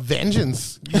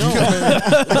vengeance.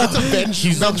 It's a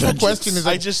vengeful question. Is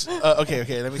like,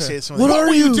 okay. Let me say it. What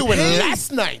were you doing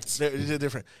last night? They're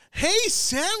different. Hey,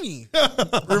 Sammy,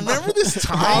 remember this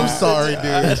time? I'm sorry, dude.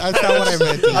 That's not what I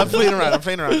meant. I'm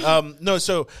playing around. No,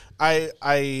 so I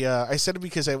said it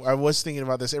because I was thinking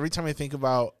about this. Every time I think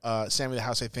about Sammy the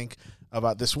House, I think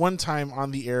about this one time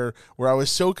on the air where I was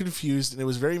so confused and it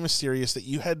was very mysterious that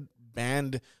you had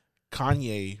banned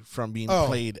Kanye from being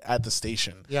played at the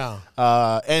station. Yeah.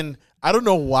 And I don't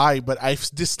know why, but I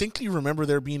distinctly remember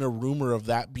there being a rumor of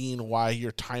that being why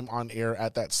your time on air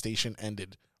at that station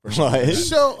ended. So okay, is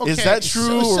that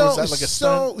true, or is that like a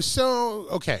stunt? So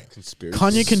okay. Conspiracy.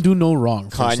 Kanye can do no wrong.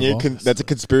 That's a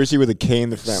conspiracy with a K in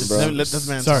the front, bro.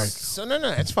 Sorry. So no,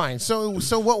 it's fine. So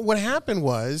what happened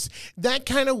was that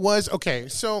kind of was okay.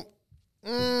 So.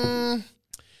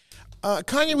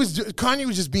 Kanye was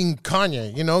just being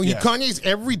Kanye, Kanye's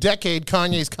every decade.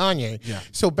 Kanye's Kanye. Yeah.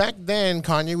 So back then,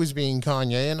 Kanye was being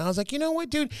Kanye, and I was like, you know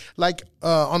what, dude? Like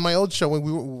on my old show, when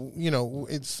we were,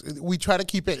 we try to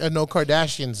keep it a no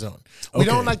Kardashian zone. We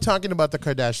don't like talking about the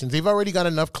Kardashians. They've already got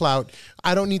enough clout.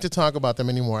 I don't need to talk about them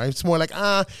anymore. It's more like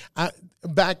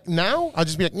back now, I'll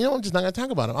just be like, I'm just not going to talk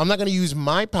about them. I'm not going to use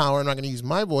my power. I'm not going to use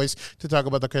my voice to talk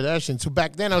about the Kardashians. So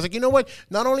back then, I was like, you know what?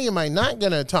 Not only am I not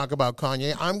going to talk about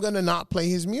Kanye, I'm going to not play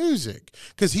his music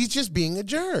because he's just being a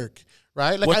jerk.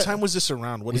 right? Like What time was this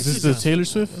around? What Is this the Taylor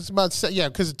Swift? It's about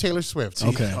because of Taylor Swift.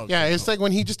 Okay. Yeah, it's like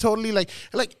when he just totally like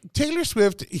Taylor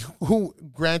Swift, who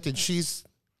granted she's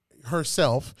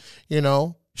herself,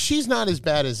 she's not as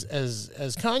bad as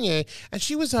Kanye, and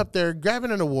she was up there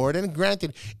grabbing an award. And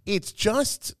granted, it's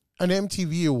just an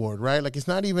MTV award, right? Like it's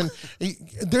not even.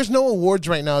 There's no awards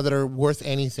right now that are worth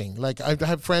anything. Like I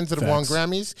have friends that have won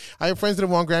Grammys.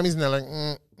 And they're like,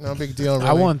 no big deal. Really.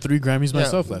 I won 3 Grammys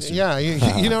myself last year. Yeah,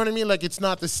 you know what I mean. Like it's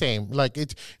not the same. Like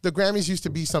the Grammys used to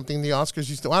be something. The Oscars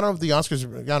used to. I don't know if the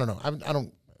Oscars. I don't know. I'm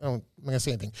not gonna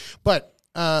say anything. But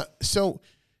so.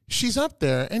 She's up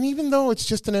there, and even though it's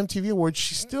just an MTV award,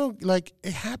 she's still like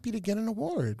happy to get an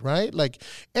award, right? Like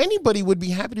anybody would be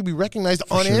happy to be recognized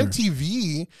on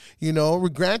MTV,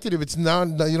 Granted, if it's not,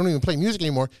 you don't even play music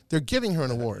anymore, they're giving her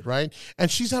an award, right?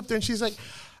 And she's up there, and she's like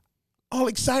all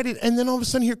excited, and then all of a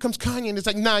sudden here comes Kanye, and it's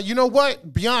like, nah, you know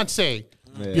what? Beyonce.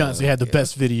 Yeah. Beyonce had the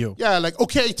best video. Yeah, like,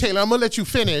 okay, Taylor, I'm gonna let you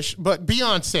finish, but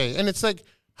Beyonce, and it's like,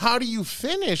 how do you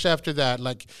finish after that?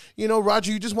 Like,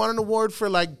 Roger, you just won an award for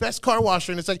like best car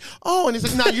washer, and it's like, and it's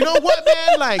like, nah, you know what,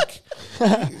 man? Like,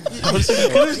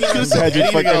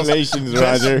 congratulations,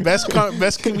 Roger.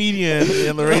 Best comedian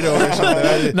in Laredo or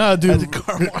something. Nah, dude,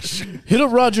 car wash. Hit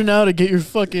up Roger now to get your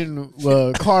fucking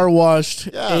car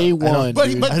washed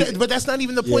A1. But that's not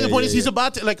even the point. The point is he's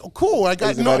about to cool. I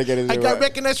got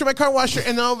recognized for my car washer,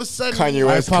 and then all of a sudden Kanye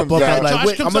West comes up out. like,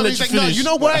 wait, I'm gonna let you finish. No, finish. you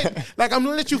know what? Like, I'm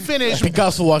gonna let you finish.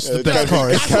 Picasso washes the best car.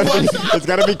 It's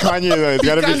gotta be Kanye though. It's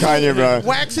gotta be Kanye, bro.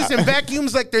 Waxes and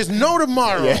vacuums like there's no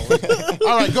tomorrow.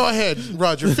 All right, go ahead,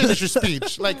 Roger. Finish your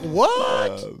speech. Like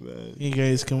what? You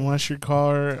guys can wash your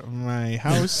car at my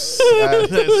house.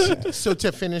 So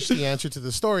to finish the answer to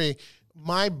the story,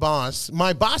 my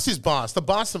boss's boss, the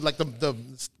boss of like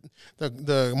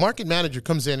the market manager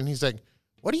comes in and he's like,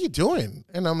 "What are you doing?"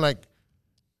 And I'm like,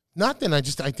 "Nothing. I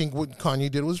think what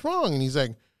Kanye did was wrong." And he's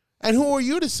like, "And who are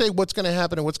you to say what's going to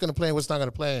happen and what's going to play and what's not going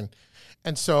to play?"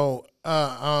 And so,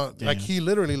 like he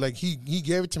literally, like he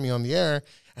gave it to me on the air,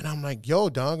 and I'm like, "Yo,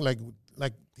 dog, like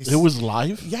it was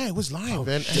live." Yeah, it was live,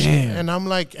 and I'm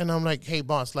like, "Hey,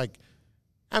 boss, like,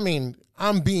 I mean,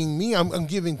 I'm being me. I'm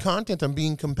giving content. I'm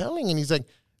being compelling." And he's like,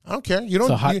 "I don't care. You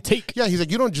don't." It's a hot take. Yeah, he's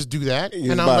like, "You don't just do that." He's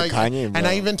and I'm about like, Kanye, bro. and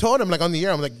I even told him like on the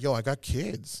air, I'm like, "Yo, I got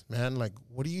kids, man. Like,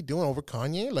 what are you doing over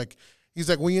Kanye?" Like, he's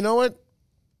like, "Well, you know what?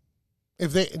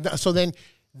 If they so then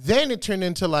it turned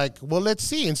into like, well, let's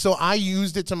see." And so I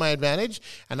used it to my advantage,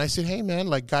 and I said, "Hey, man,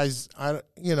 like, guys,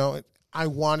 I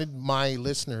wanted my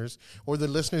listeners or the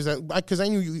listeners because I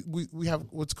knew we have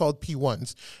what's called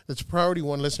P1s. That's priority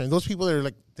one listener. Those people that are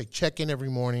like, they check in every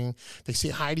morning. They say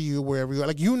hi to you wherever you are.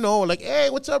 Like, like, hey,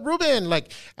 what's up, Ruben?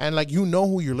 Like, and like,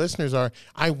 who your listeners are.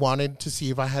 I wanted to see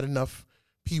if I had enough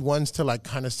P1s to like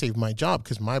kind of save my job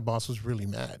because my boss was really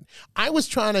mad. I was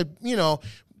trying to,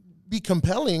 be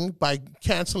compelling by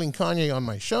canceling Kanye on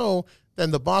my show.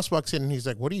 Then the boss walks in and he's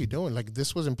like, "What are you doing? Like,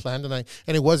 this wasn't planned." And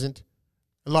it wasn't.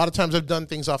 A lot of times I've done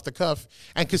things off the cuff,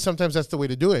 and because sometimes that's the way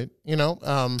to do it,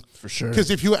 For sure.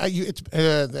 Because if I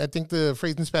think the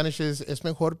phrase in Spanish is "es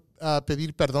mejor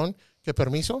pedir perdón que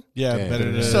permiso." Yeah,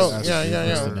 better to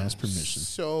ask permission.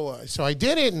 So I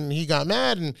did it, and he got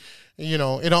mad, and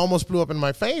it almost blew up in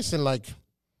my face, and like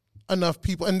enough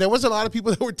people, and there was a lot of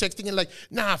people that were texting and like,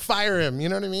 "Nah, fire him." You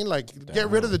know what I mean? Like, get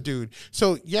rid of the dude.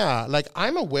 So yeah, like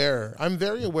I'm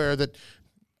very aware that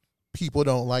people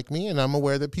don't like me, and I'm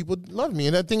aware that people love me.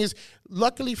 And the thing is,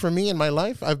 luckily for me in my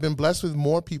life, I've been blessed with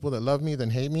more people that love me than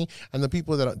hate me. And the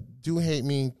people that do hate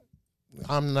me,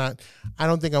 I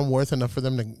don't think I'm worth enough for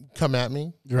them to come at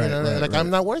me. Right. I'm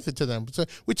not worth it to them. So,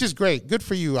 which is great. Good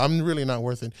for you. I'm really not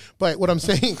worth it. But what I'm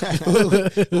saying,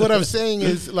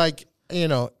 is like,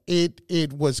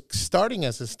 it was starting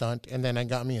as a stunt, and then it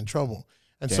got me in trouble.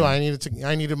 And so I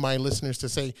needed my listeners to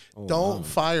say, "Don't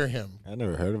fire him." I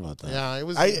never heard about that. Yeah, it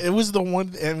was. It was the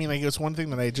one. I mean, it's one thing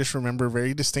that I just remember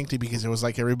very distinctly because it was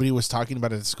like everybody was talking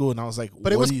about it at school, and I was like,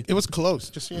 "But it was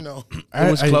close." Just so you know, it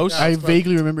was close. I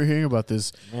vaguely remember hearing about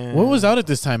this. What was out at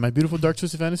this time? My Beautiful Dark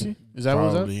Twisted Fantasy. Is that what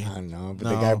was out? I don't know, but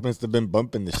the guy must have been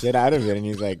bumping the shit out of it, and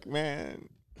he's like, "Man,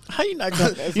 how you not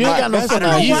gonna? You ain't got no fucking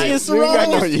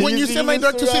Yeezy. When you said my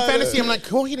Dark Twisted Fantasy, I'm like,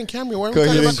 Coheed and Cambria. Where are we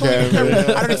talking about Coheed and Cambria?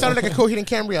 I don't know. It sounded like a Coheed and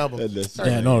Cambria album.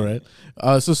 Yeah, I know, right?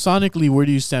 So sonically, where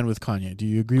do you stand with Kanye? Do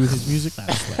you agree with his music?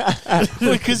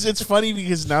 Because it's funny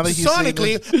because now that he's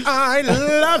sonically, I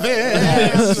love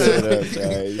it.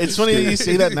 It's funny that you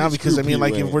say that now because I mean,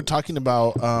 like, if we're talking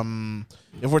about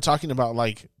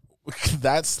like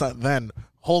that's not then.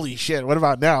 Holy shit! What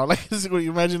about now? Like,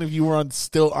 imagine if you were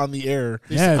still on the air.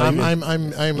 Yeah, I'm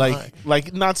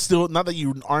like not that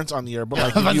you aren't on the air, but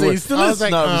like I was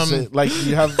like, like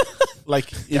you have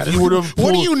Like if you would have,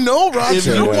 what do you know,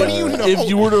 Roger? What do you know? If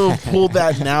you were to have pulled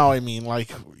that now, I mean,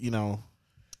 like you know,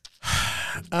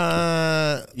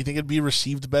 you think it'd be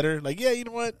received better? Like, yeah, you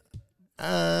know what?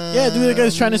 Yeah, dude, the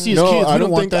guy's trying to see his kids. I We don't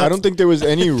want think that. I don't think there was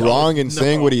any wrong in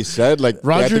saying what he said. Like I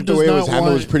Roger think the does way it was not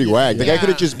handled want- was pretty whack. The guy Yeah. could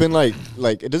have just been like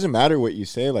it doesn't matter what you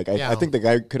say. Like I think the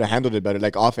guy could have handled it better.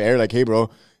 Like off air, like, hey bro,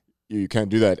 you can't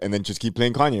do that, and then just keep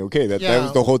playing Kanye. Okay, that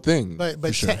was the whole thing. But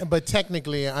but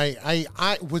technically,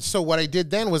 I would. So what I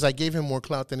did then was I gave him more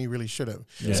clout than he really should have.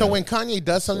 Yeah. So when Kanye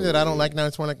does something that I don't like now,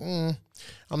 it's more like,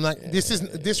 I'm not.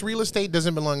 This real estate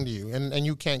doesn't belong to you, and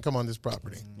you can't come on this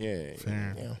property. Yeah.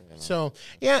 So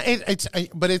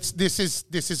this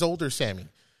is older Sammy.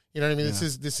 You know what I mean? This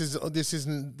is the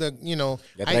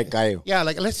that guy. Yeah,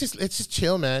 like let's just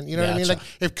chill, man. You know what I mean? Like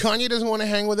if Kanye doesn't want to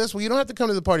hang with us, well, you don't have to come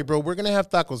to the party, bro. We're gonna have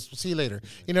tacos. We'll see you later.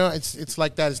 You know, it's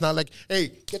like that. It's not like,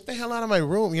 hey, get the hell out of my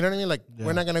room. You know what I mean? Like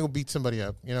we're not gonna go beat somebody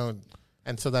up. You know,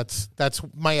 and so that's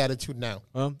my attitude now.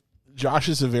 Well, Josh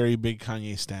is a very big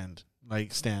Kanye fan.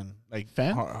 Fan? Big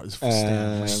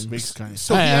Kanye.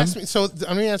 So he asked me. So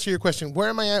I'm gonna answer your question. Where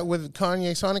am I at with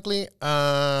Kanye sonically?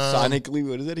 Sonically,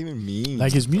 what does that even mean?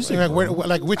 Like his music. How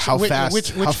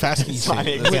fast can you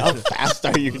Sonic. say? How fast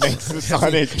are you next to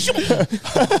Sonic?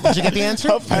 Did you get the answer?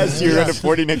 How fast you run a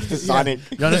 40 next to Sonic?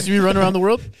 You want to see me run around the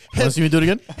world? You want to see me do it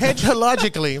again?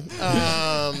 Hedgehologically,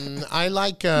 I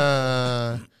like.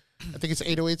 I think it's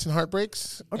 808s and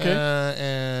Heartbreaks. Okay.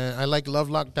 And I like Love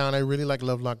Lockdown. I really like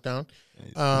Love Lockdown.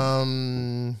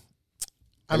 I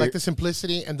like the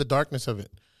simplicity and the darkness of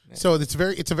it. So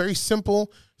it's a very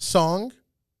simple song,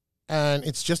 and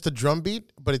it's just a drum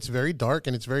beat, but it's very dark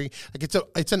and it's very like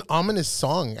it's an ominous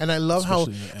song. And I love how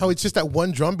it's just that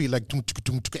one drum beat, like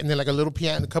and then like a little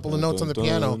piano, a couple of notes on the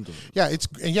piano. Yeah,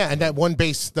 and that one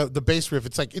bass, the bass riff.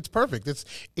 It's like it's perfect.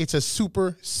 It's a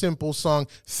super simple song.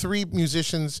 3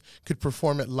 musicians could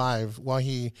perform it live while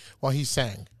he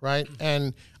sang, right?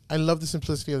 And I love the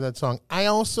simplicity of that song. I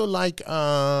also like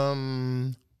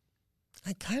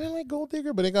I kind of like Gold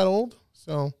Digger, but it got old,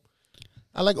 so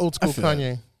I like old school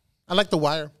Kanye. I like The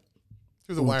Wire.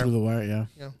 Through the Wire. Through the Wire, yeah.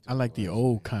 I like the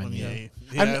old Kanye.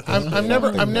 I've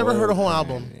never heard a whole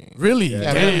album. Really?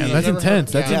 Yeah. Damn, that's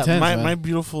intense. That's intense. My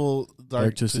beautiful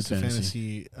Dark Twisted Twisted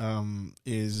Fantasy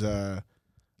is I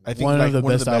think one like of the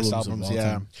one best of the best albums of all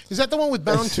Yeah, time. Is that the one with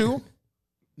Bound 2?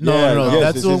 No,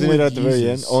 that's the one isn't with it at the very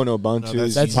end? Yeezus. Oh no, Bound to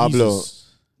that's is Pablo. Yeezus.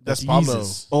 That's Pablo.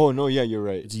 Yeezus. Oh no, yeah, you're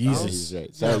right. It's Yeezus. He's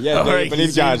right. Sorry, yeah, All right, believe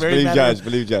he's Josh, very believe matter- Josh,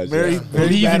 believe Josh. Very, yeah. very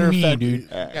Believe in matter of me, fact. dude.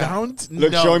 Bound.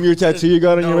 Look, no. show him your tattoo you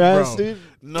got on No, your ass, bro. dude.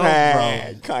 No, bro.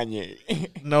 Kanye.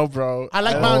 No, bro. I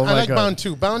like Oh Bound. my I like God. Bound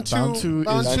 2. Bound 2. Bound 2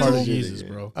 Bound is 2. part of Jesus,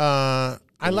 bro. I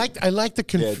like the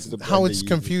it's the how blend it's of Yeezus.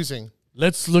 confusing.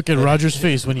 Let's look at Roger's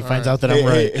face when he finds out that I'm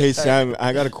right. Hey, Sam,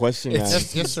 I got a question, man.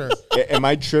 Yes, sir. Am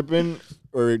I tripping,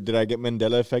 or did I get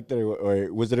Mandela affected,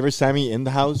 or was it ever Sammy in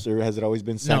the house, or has it always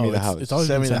been Sammy No, the house? it's always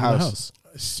Sammy been the Sammy the house. house.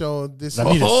 So this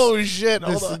Ramirez. Oh shit!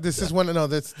 Hold on. this is one. No,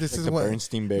 this is the one.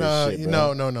 Bernstein Bears shit,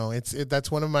 no, bro. no.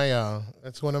 That's one of my.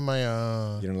 That's one of my.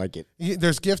 You don't like it?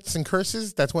 There's gifts and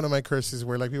curses. That's one of my curses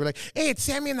where like people are like, "Hey, it's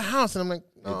Sammy in the house," and I'm like,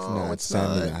 "No, it's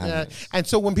Sammy in the Yeah. house. And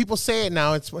so when people say it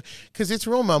now, it's because it's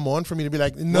real mamon for me to be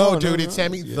like, "No, dude, it's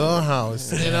Sammy the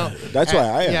house." You know, That's why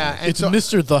I am. Yeah, and It's so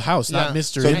Mr. The House, not Yeah.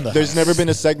 Mr. So in the there's House. never been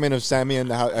a segment of Sammy in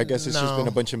the house. I guess it's just No. been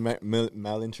a bunch of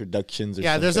malintroductions. Or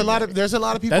yeah, there's a something.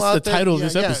 lot of people. That's out the there- title of yeah,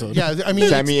 this yeah, episode. Yeah, I mean,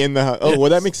 Sammy in the house. Oh, well,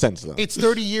 that makes sense though. it's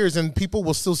 30 years and people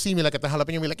will still see me like at the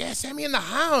jalapeno and be like, "Yeah, Sammy in the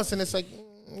house," and it's like,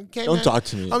 okay, Don't man. talk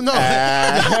to me. Oh no!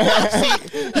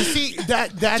 you see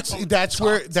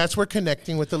that's where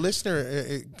connecting with the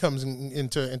listener comes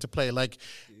into play. Like,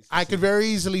 I could very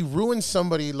easily ruin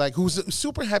somebody like who's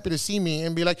super happy to see me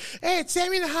and be like, "Hey, it's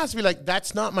Sammy in the house." Be like,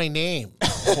 "That's not my name."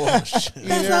 Dude, I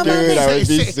would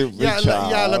be super yeah,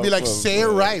 I'll be like, chopped, say it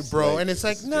bro. right, It's bro. like And it's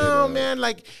like, straight no, up. man,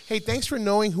 like, hey, thanks for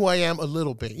knowing who I am a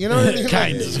little bit. You know what I mean?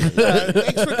 Kind Like, of.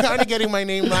 thanks for kind of getting my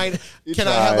name right. You Can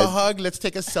I have a tried. hug? Let's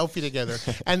take a selfie together.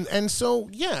 And so,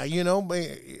 yeah, you know, but,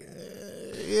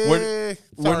 Where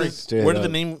Straight did the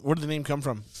up. name come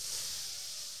from?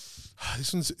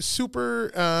 this one's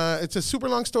super. It's a super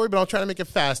long story, but I'll try to make it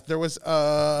fast. There was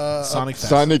Sonic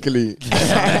Fest. Sonically.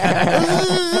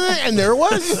 and there it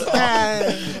was.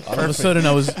 All of a sudden,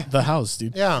 I was the house,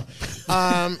 dude. Yeah.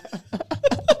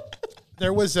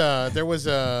 There was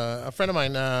a friend of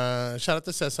mine, shout out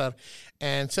to Cesar,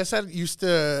 and Cesar used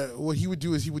to, what he would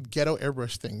do is he would ghetto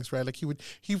airbrush things, right? Like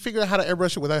he figured out how to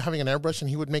airbrush it without having an airbrush, and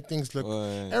he would make things look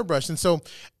airbrushed. And so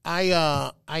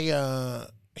I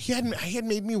he had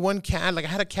made me one cap. Like I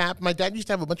had a cap. My dad used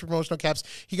to have a bunch of promotional caps.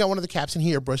 He got one of the caps and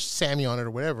he airbrushed Sammy on it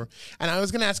or whatever. And I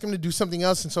was gonna ask him to do something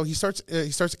else. And so he starts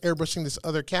airbrushing this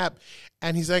other cap.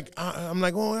 And he's like, I'm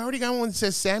like, well, I already got one that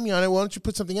says Sammy on it. Why don't you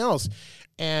put something else?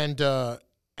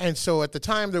 And so at the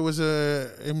time there was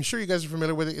I'm sure you guys are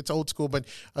familiar with it. It's old school, but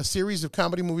a series of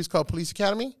comedy movies called Police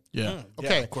Academy. Yeah.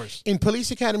 Okay. Yeah, of course. In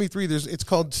Police Academy 3, it's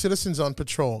called Citizens on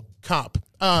Patrol, Cop.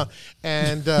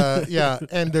 And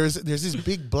there's this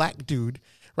big black dude,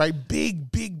 right?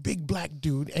 Big black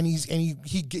dude, and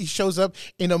he shows up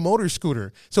in a motor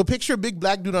scooter. So picture a big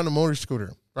black dude on a motor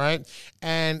scooter, right?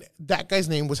 And that guy's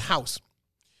name was House.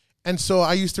 And so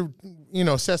I used to,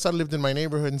 Cesar lived in my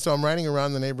neighborhood, and so I'm riding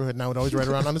around the neighborhood, and I would always ride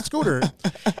around on a scooter.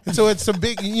 And so it's some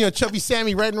big, chubby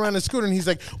Sammy riding around a scooter, and he's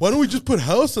like, why don't we just put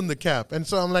House on the cap? And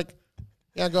so I'm like,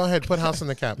 yeah, go ahead, put House on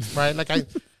the cap, right? Like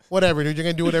whatever, dude, you're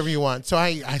going to do whatever you want. So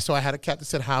I had a cap that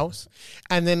said House,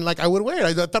 and then I would wear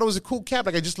it. I thought it was a cool cap.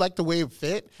 I just liked the way it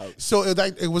fit. So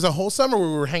it was a whole summer where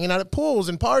we were hanging out at pools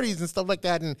and parties and stuff like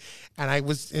that, and I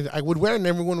would wear it, and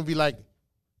everyone would be like,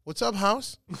 what's up,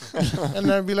 House?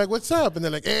 And I'd be like, what's up? And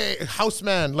they're like, hey, House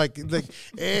man, like,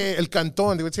 hey, El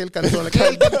Cantón. They would say El Cantón. Like,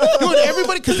 hey, dude,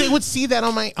 everybody, because they would see that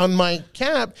on my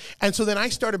cap. And so then I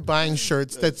started buying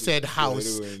shirts that said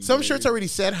House. Some shirts already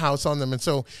said House on them. And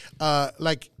so,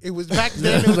 it was back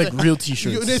then. It was like real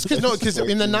T-shirts. Because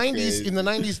in the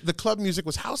 90s, the club music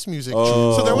was house music.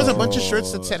 So there was a bunch of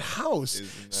shirts that said House.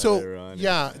 So,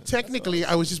 yeah, technically,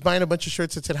 I was just buying a bunch of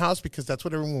shirts that said House because that's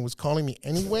what everyone was calling me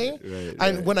anyway.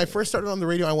 And when I first started on the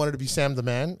radio, I wanted to be Sam the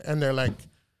Man. And they're like,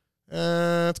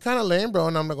 it's kind of lame, bro.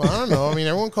 And I'm like, well, I don't know. I mean,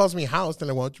 everyone calls me House. They're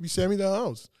like, why don't you be Sammy the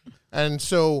House? And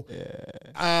so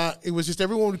it was just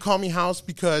everyone would call me House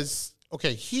because,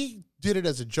 okay, he did it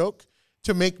as a joke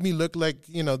to make me look like,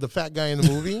 the fat guy in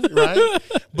the movie, right?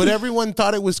 But everyone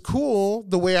thought it was cool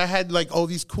the way I had like all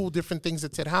these cool different things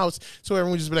that said House. So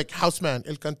everyone would just be like, House man,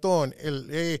 El Cantón,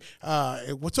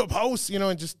 what's up, House?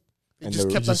 And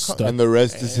just kept on. And the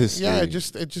rest is history. Yeah, it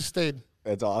just stayed.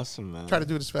 That's awesome, man. Try to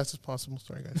do it as fast as possible.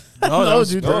 Sorry, guys. No,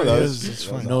 dude. That's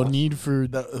funny. No need for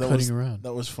cutting around.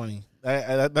 That was funny.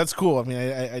 That's cool. I mean,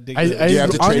 I dig it. Do you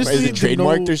have to trademark? Is it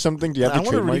trademarked or something? Do you have to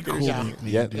trademark? Really cool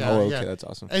yeah. Oh, okay, that's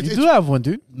awesome. You do have one,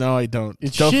 dude. No, I don't.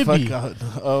 It's don't Shibby.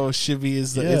 Oh, Shibby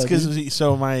is the. It's because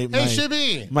my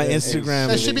Shibby. My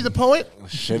Instagram. Is Shibby the poet?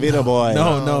 Shibby the boy.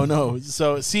 No.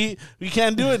 So see, we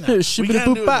can't do it now. Shibby the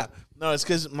poop. No, it's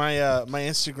because my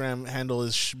Instagram handle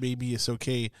is Baby It's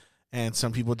Okay. And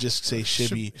some people just say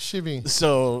Shibby. Shibby.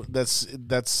 So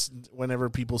that's whenever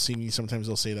people see me, sometimes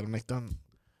they'll say that. I'm like, don't.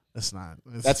 That's not.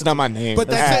 That's not my name. But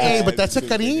that's a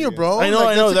cariño, bro. I know. Like,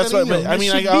 I know. That's what. cariño. But I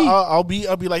mean, like, I'll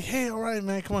be like, hey, all right,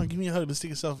 man, come on, give me a hug. Let's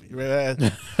take a selfie.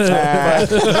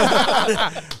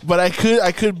 But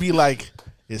I could be like,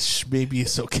 Baby,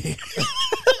 it's okay.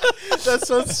 That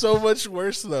sounds so much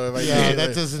worse though.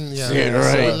 That doesn't. Yeah, right.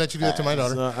 I wouldn't let you do that to my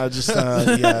daughter. So I just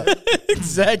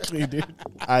Exactly, dude.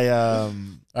 All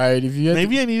right, if you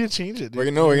maybe I need to change it. Dude.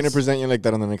 We're gonna present you like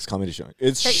that on the next comedy show.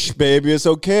 It's Baby, it's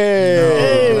okay.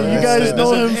 Hey, you guys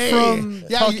know him from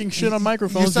talking shit on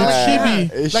microphones. It's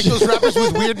Shibby. Like those rappers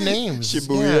with weird names.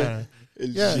 Shibuya.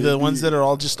 Yeah, the ones that are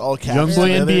all just all caps. Young Boy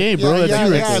NBA, bro. The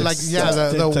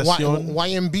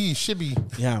YMB Shibby.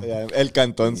 Yeah. El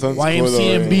Cantón sounds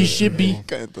YMCMB Shibby.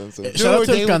 Shout out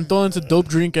to El Cantón. It's a dope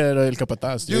drink at El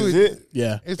Capataz, dude. Is it?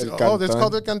 Yeah. It's called El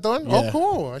Cantón? Yeah. Oh,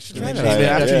 cool. I should try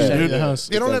that.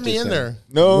 They don't let me in there.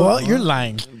 No. What? You're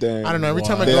lying. Damn. I don't know. Every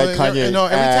time I They go, like Kanye.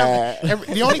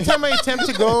 the only time I attempt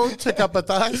to go to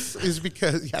Capataz is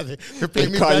because they're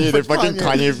paying me back They're for fucking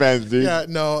Kanye fans, dude. Yeah,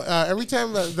 no. Every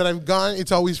time that I've gone,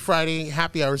 it's always Friday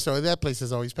happy hour, so that place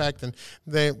is always packed, and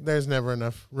there's never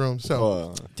enough room.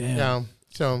 So, damn. Yeah.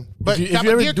 So, but if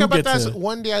you ever do get to,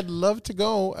 one day I'd love to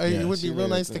go. It would be real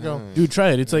nice to go. Dude, try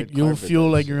it. It's like you'll feel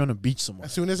like you're on a beach somewhere.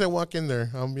 As soon as I walk in there,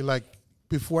 I'll be like,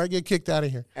 before I get kicked out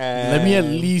of here, let me at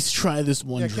least try this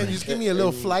one. Can you just give me a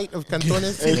little flight of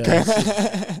cantones?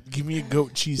 Give me a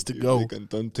goat cheese to go.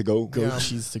 Canton to go. Goat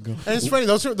cheese to go. And it's funny.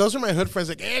 Those are my hood friends.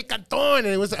 Like, hey, canton.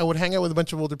 And I would hang out with a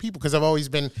bunch of older people because I've always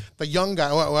been the young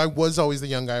guy. Well, I was always the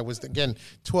young guy. I was again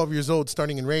 12 years old,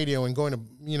 starting in radio and going to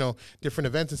different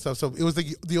events and stuff. So it was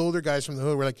the older guys from the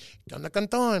hood were like,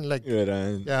 canton, like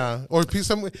yeah. Or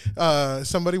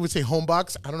somebody would say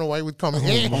homebox. I don't know why he would call me.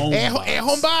 Hey,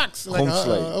 homebox. Like,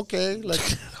 okay, like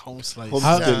home slice.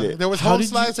 There was home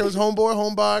slice. There was homeboy,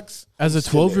 homebox. As a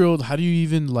 12-year-old, how do you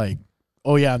even like?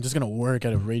 Oh yeah, I'm just gonna work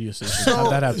at a radio station.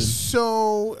 How'd that happen?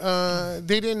 So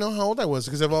they didn't know how old I was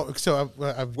because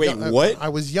what? I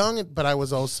was young, but I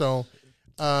was also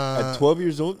at 12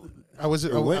 years old. I was.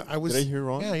 Did I hear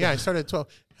wrong? Yeah. I started at 12.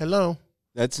 Hello.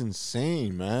 That's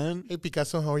insane, man. Hey,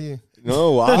 Picasso, how are you?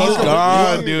 No, wow. He's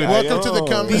gone, dude. Welcome to the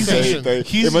conversation.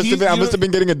 I must have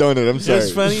been getting a donut. I'm sorry.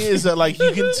 What's funny is that like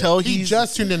you can tell He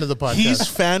just tuned into the podcast. he's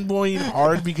fanboying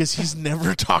hard because he's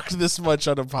never talked this much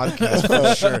on a podcast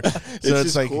for sure. So it's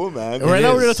just like cool, man. Right It now,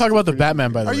 is. we're gonna talk about the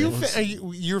Batman. By the Are way,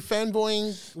 you you're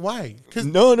fanboying? Why? Because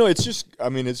No, it's just. I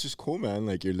mean, it's just cool, man.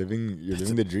 Like you're living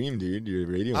the dream, dude. You're a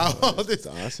radio. Oh, It's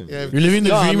awesome. yeah, dude. you're living the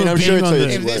No, I dream mean, of I'm being sure it's on a- the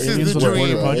if this is Aliens the on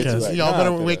dream, Border it's podcast. like- y'all Nah,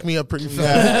 better but- wake me up pretty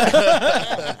fast.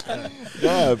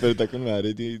 Yeah, but like,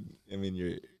 dude. I mean,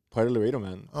 you're part of Laredo,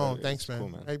 man. Oh, It's thanks, man.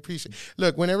 cool, I appreciate.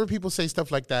 Look, whenever people say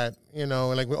stuff like that,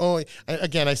 like,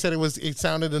 I said it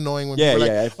sounded annoying when Yeah, people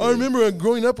were yeah, I like, feel I you. remember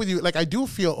growing up with you. Like, I do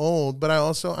feel old, but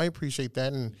I appreciate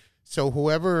that, and so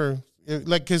whoever.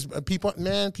 Like, because people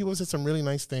said some really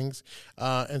nice things,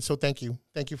 and so thank you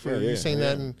for you saying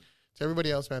that, and to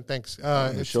everybody else, man, thanks.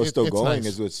 The show's still going.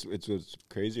 Nice. It's what's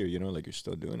crazier, like you're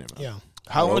still doing it, man. Yeah.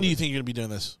 how long do you think you're gonna be doing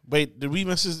this? Wait, did we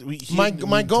miss this?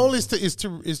 My goal is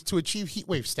to achieve heat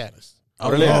wave status.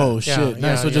 Really? Oh shit! Yeah, Nice.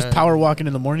 yeah, So just yeah. power walking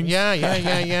in the morning. Yeah.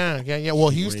 Well,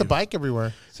 he used to bike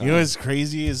everywhere. You know what's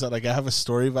crazy is that like I have a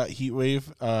story about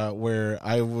Heatwave where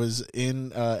I was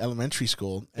in elementary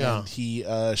school and Yeah. he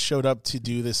showed up to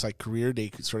do this like career day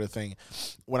sort of thing.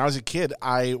 When I was a kid,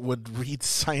 I would read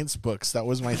science books. That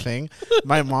was my thing.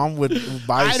 My mom would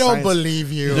buy. I don't science-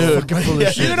 believe you. Dude,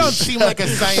 You don't seem like a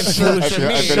science nerd to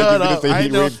me. Shut up! I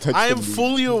know. I am fully.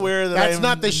 fully aware that That's I'm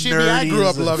not the shitty I grew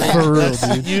up nerdy as- loving. For real,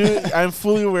 That's- dude. I'm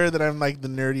fully aware that I'm like the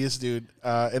nerdiest dude,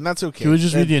 and that's okay. He would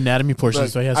just read And the anatomy portion,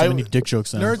 look, so he has so many dick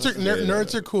jokes now.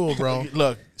 Nerds are cool, bro.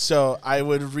 Look, so I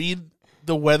would read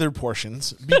the weather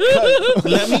portions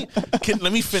because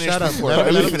let me finish. Shut up, before- bro. let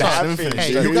me Let him finish. talk. Let me finish.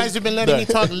 Hey, you guys have been letting me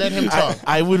talk. Let him talk.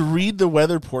 I would read the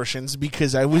weather portions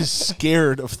because I was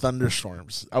scared of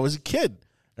thunderstorms. I was a kid,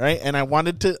 right? And I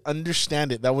wanted to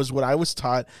understand it. That was what I was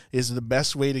taught is the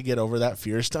best way to get over that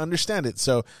fear is to understand it.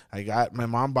 So my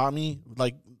mom bought me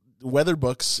like weather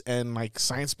books and like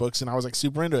science books, and I was like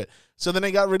super into it. So then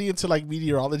I got really into like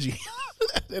meteorology,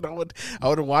 and I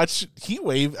would watch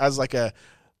Heatwave as like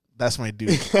that's my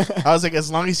dude. I was like,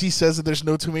 as long as he says that there's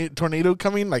no tornado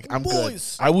coming, like I'm good.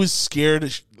 I was scared,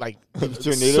 like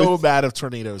so bad of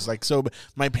tornadoes. Like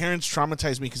my parents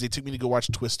traumatized me because they took me to go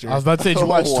watch Twister. I was about to say, did you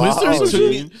watch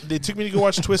Twister? They took me to go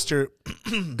watch Twister.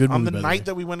 Good on movie, the by night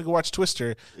that we went to go watch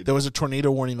Twister, there was a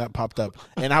tornado warning that popped up,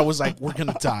 and I was like, "We're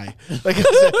gonna die!" Like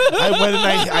I went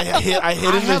and I hit. I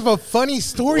have a funny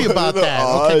story about that.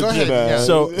 Okay, go ahead.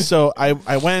 Yeah. So I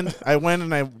went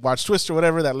and I watched Twister,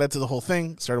 whatever that led to the whole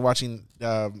thing. Started watching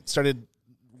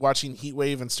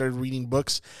Heatwave and started reading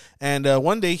books. And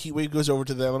one day Heatwave goes over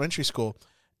to the elementary school,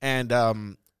 and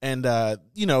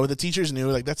the teachers knew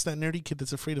like that's that nerdy kid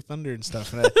that's afraid of thunder and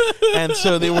stuff. And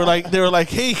so they were like,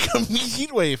 hey, come meet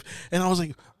Heatwave. And I was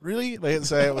like, really? Like,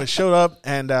 so I showed up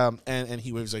and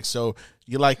Heatwave's like, so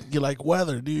you like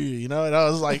weather, do you? You know? And I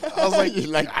was like,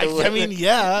 I mean,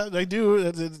 yeah, I do.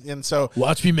 And so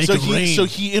watch me make it rain. So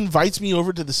he invites me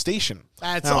over to the station.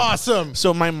 That's awesome.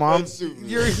 So my mom,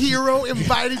 your hero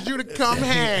invited you to come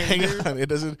hang. Hang on, it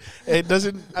doesn't.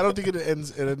 I don't think it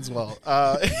ends well.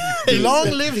 Long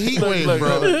live Heatwave,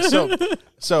 bro.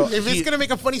 So if it's gonna make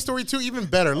a funny story too, even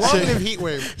better. Long live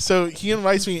Heatwave. So he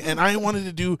invites me, and I wanted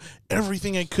to do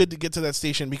everything I could to get to that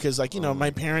station because, like,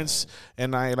 my parents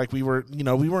and I, like, we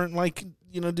weren't like,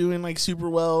 doing like super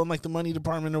well in like the money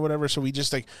department or whatever. So we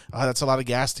just like, that's a lot of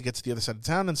gas to get to the other side of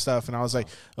town and stuff. And I was like,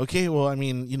 okay, well, I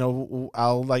mean,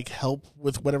 I'll like help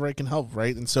with whatever I can help,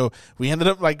 right? And so we ended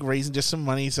up like raising just some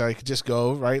money so I could just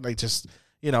go, right? Like just.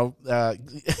 And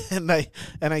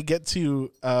I get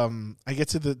to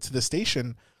the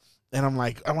station, and I'm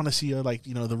like, I want to see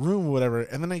the room or whatever.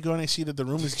 And then I go and I see that the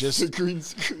room is just a green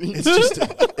screen.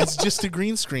 It's just a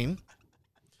green screen.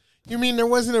 You mean there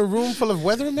wasn't a room full of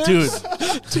weather maps?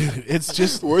 Dude, it's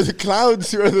just where the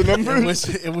clouds, where the numbers.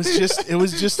 It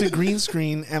was just a green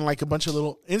screen and like a bunch of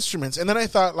little instruments. And then I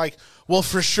thought like, well,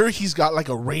 for sure he's got like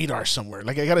a radar somewhere.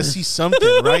 Like I got to see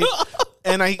something, right?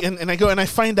 And I go and I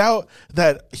find out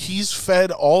that he's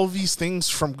fed all these things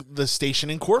from the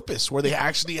station in Corpus, where they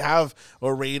actually have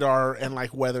a radar and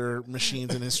like weather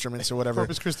machines and instruments or whatever.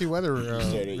 Corpus Christi weather.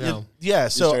 Yeah.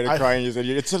 So you started crying. You said,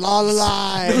 "It's all a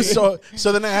lie." So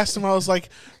then I asked him. I was like,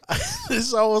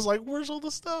 "Where's all the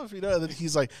stuff?" And then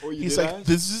he's like,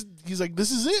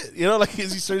 "This is it." Like he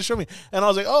started showing me, and I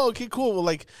was like, "Oh, okay, cool." Well,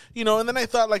 like and then I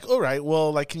thought like, all right,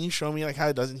 well, like, can you show me like how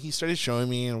it does? And he started showing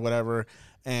me and whatever.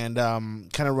 And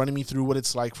kind of running me through what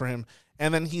it's like for him.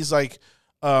 And then he's like,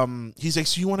 so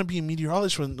you want to be a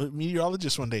meteorologist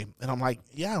one day? And I'm like,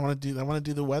 yeah, I want to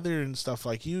do the weather and stuff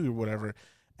like you or whatever.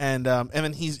 And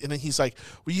then he's like,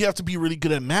 well, you have to be really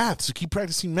good at math, so keep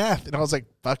practicing math. And I was like,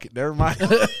 fuck it, never mind.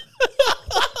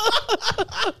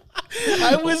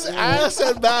 I was ass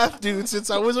at math, dude,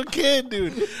 since I was a kid,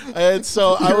 dude. And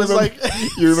so I was like,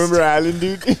 you remember Alan,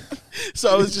 dude? So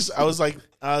I was like,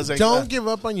 don't give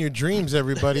up on your dreams,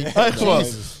 everybody. Well,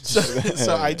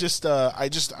 so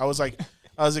I was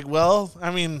like, well, I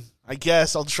mean, I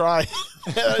guess I'll try.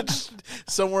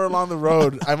 Somewhere along the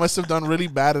road, I must have done really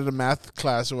bad at a math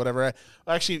class or whatever.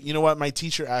 Actually, you know what? My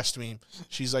teacher asked me.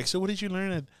 She's like, so what did you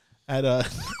learn at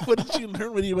what did you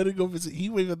learn when you went to go visit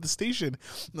Heatwave at the station?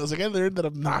 And I was like, I learned that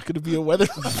I'm not going to be a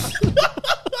weatherman.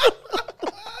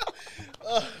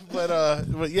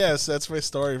 But yes, that's my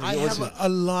story. I have a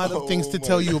lot of things to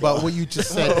tell you about what you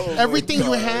just said. Everything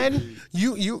you had,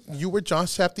 you were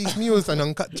Josh Safdie's muse on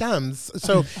Uncut Gems.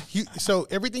 So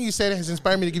everything you said has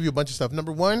inspired me to give you a bunch of stuff.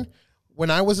 Number one,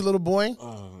 when I was a little boy,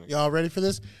 y'all ready for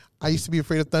this? I used to be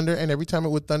afraid of thunder, and every time it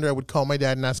would thunder, I would call my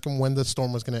dad and ask him when the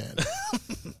storm was going to end.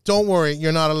 Don't worry,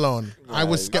 you're not alone. Right. I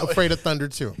was afraid of thunder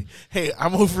too. Hey,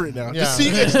 I'm over it now. Yeah. Just so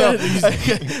you guys know, I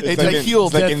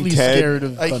healed. Definitely scared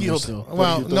of thunder. I healed. Still.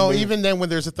 Well, no, even then when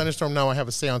there's a thunderstorm, now I have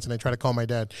a seance and I try to call my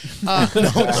dad. No.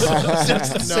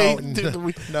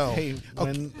 Hey,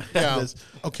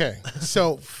 okay.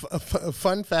 So,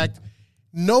 fun fact: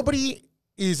 nobody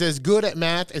is as good at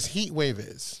math as Heatwave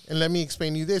is. And let me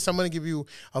explain to you this. I'm going to give you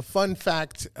a fun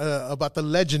fact about the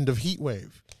legend of Heatwave.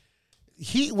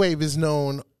 Heatwave is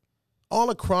known all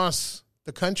across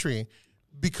the country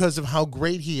because of how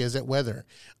great he is at weather.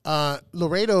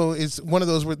 Laredo is one of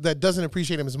those that doesn't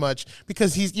appreciate him as much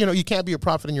because he's, you can't be a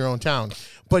prophet in your own town.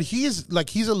 But he's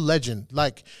a legend.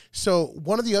 So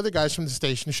one of the other guys from the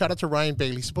station, shout out to Ryan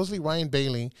Bailey. Supposedly Ryan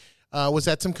Bailey was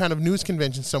at some kind of news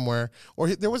convention somewhere, or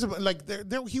there was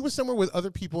he was somewhere with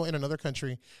other people in another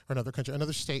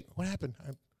state. What happened?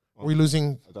 Are we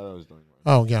losing? I thought I was doing right.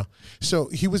 Oh, yeah. So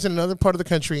he was in another part of the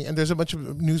country, and there's a bunch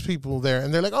of news people there,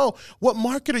 and they're like, oh, what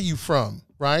market are you from,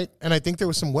 right? And I think there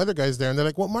was some weather guys there, and they're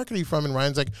like, what market are you from? And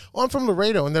Ryan's like, oh, I'm from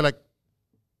Laredo. And they're like,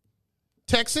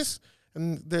 Texas?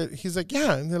 And he's like,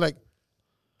 yeah. And they're like,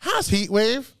 how's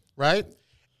Heatwave, right?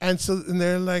 And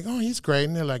they're like, oh, he's great.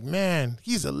 And they're like, man,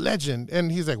 he's a legend.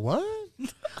 And he's like, what?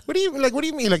 What do you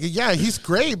mean? Like, yeah, he's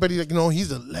great, but he's like, no,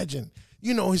 he's a legend.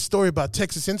 You know his story about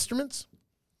Texas Instruments?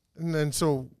 And then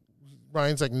so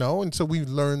Ryan's like, no. And so we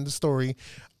learned the story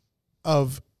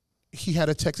of he had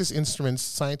a Texas Instruments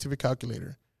scientific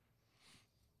calculator.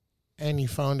 And he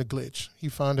found a glitch. He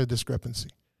found a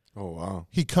discrepancy. Oh, wow.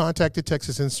 He contacted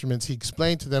Texas Instruments. He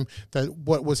explained to them that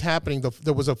what was happening,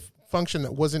 there was a function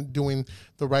that wasn't doing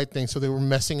the right thing, so they were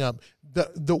messing up.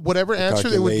 Whatever answer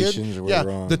they would get,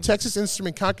 the Texas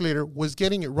Instrument calculator was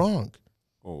getting it wrong.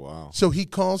 Oh, wow. So he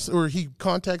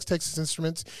contacts Texas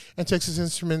Instruments, and Texas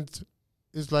Instruments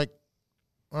is like,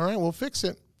 all right, we'll fix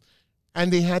it.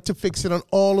 And they had to fix it on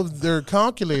all of their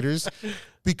calculators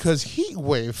because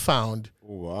Heatwave found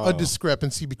a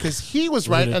discrepancy because he was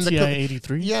right. And the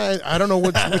TI-83? Yeah, I don't know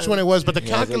which one it was, but the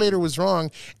calculator was wrong.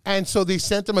 And so they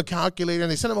sent him a calculator,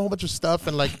 and they sent him a whole bunch of stuff,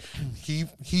 and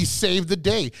he saved the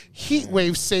day.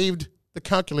 Heatwave saved the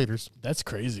calculators. That's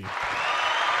crazy.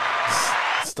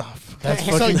 Stuff. That's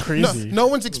fucking crazy. No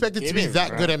one's expected to be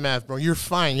that good at math, bro. You're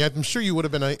fine. I'm sure you would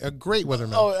have been a great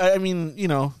weatherman. Oh, I mean,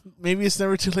 maybe it's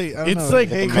never too late. I don't know. Like,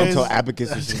 hey, mental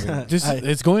abacus.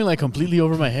 It's going like completely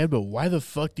over my head, but why the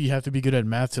fuck do you have to be good at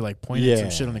math to like point at some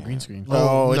shit on the green screen?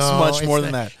 No, it's much more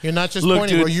than that. You're not just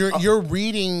pointing, dude, bro. You're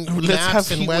reading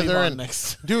maps and weather. And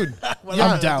dude,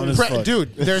 I'm down as fuck.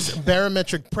 Dude, there's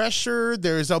barometric pressure.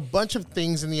 There's a bunch of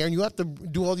things in the air, and you have to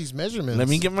do all these measurements. Let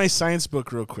me get my science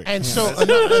book real quick. And so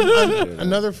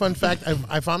another fun fact,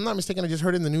 if I'm not mistaken, I just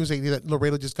heard in the news lately that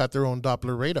Laredo just got their own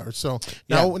Doppler radar. So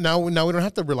now we don't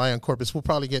have to rely on Corpus. We'll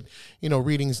probably get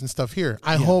readings and stuff here.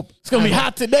 I hope it's gonna be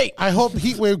hot today. I hope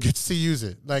Heatwave gets to use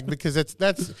it, because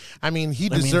that's. I mean, he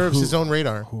deserves his own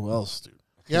radar. Who else, dude?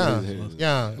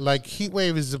 Yeah. Like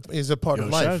Heatwave is a part of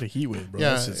life. Shout out to Heatwave, bro.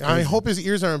 Yeah, I hope his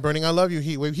ears aren't burning. I love you,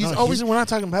 Heatwave. We're not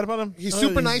talking bad about him. He's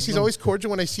super nice. He's always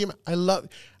cordial when I see him. I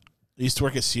used to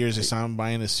work at Sears. I saw him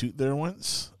buying a suit there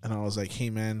once, and I was like, "Hey,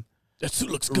 man, that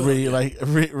suit looks good." Really like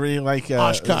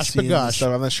Oshkosh Bagosh.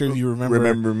 I'm not sure if you remember.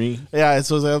 Remember me? Yeah,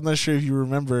 so I'm not sure if you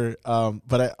remember.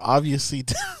 But I obviously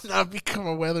did not become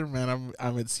a weatherman.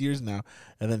 I'm at Sears now,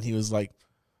 and then he was like,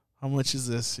 "How much is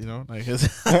this?" Like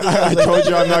I told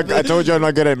you I'm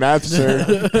not good at math,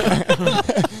 sir.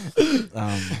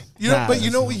 But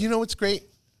you know what's great?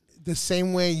 The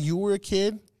same way you were a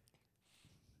kid.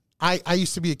 I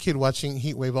used to be a kid watching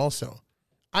Heatwave also.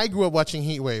 I grew up watching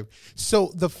Heatwave.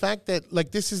 So the fact that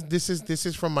this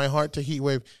is from my heart to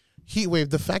Heatwave, Heatwave,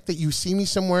 the fact that you see me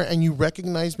somewhere and you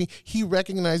recognize me, he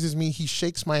recognizes me, he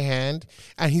shakes my hand,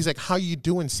 and he's like, "How you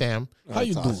doing, Sam?" How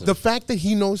you doing? The fact that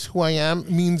he knows who I am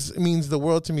means the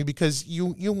world to me, because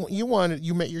you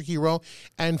met your hero,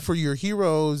 and for your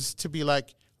heroes to be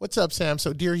like, "What's up, Sam?"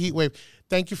 So, dear Heatwave,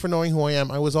 thank you for knowing who I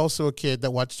am. I was also a kid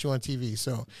that watched you on TV,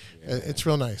 so it's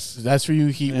real nice. That's for you,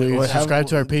 Heatwave. Subscribe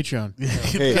to our Patreon.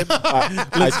 Hey,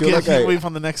 Let's get Heatwave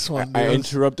on the next one. I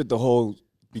interrupted the whole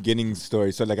beginning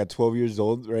story. So like at 12 years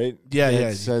old, right? Yeah, It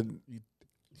yeah. said,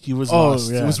 He was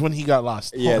lost. yeah. It was when he got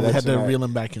lost. Yeah, we that's had to right. reel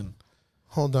him back in.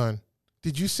 Hold on.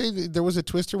 Did you say that there was a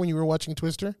Twister when you were watching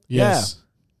Twister? Yes.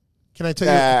 Can I tell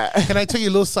you? Can I tell you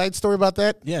a little side story about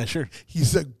that? Yeah, sure. He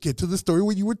said, "Get to the story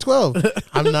when you were 12."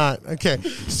 I'm not. Okay.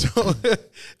 So,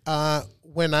 are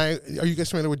you guys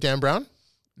familiar with Dan Brown?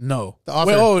 No. The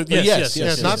author. Wait,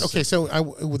 yes. Not okay. So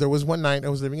there was one night I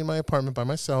was living in my apartment by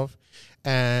myself,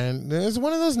 and it was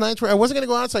one of those nights where I wasn't gonna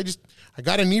go out, so I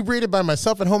got inebriated by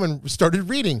myself at home and started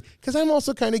reading, because I'm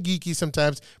also kind of geeky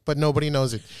sometimes, but nobody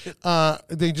knows it.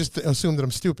 They just assume that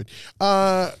I'm stupid,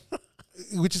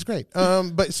 which is great.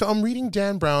 But so I'm reading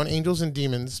Dan Brown, Angels and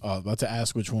Demons. Oh, about to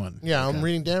ask which one. Yeah, I'm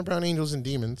reading Dan Brown, Angels and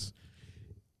Demons,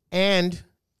 and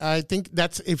I think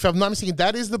that's, if I'm not mistaken,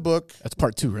 that is the book. That's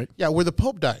part 2, right? Yeah, where the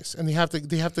Pope dies, and they have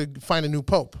to find a new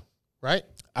Pope, right?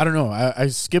 I don't know. I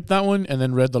skipped that one and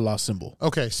then read The Lost Symbol.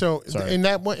 Okay, so Sorry. in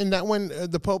that one,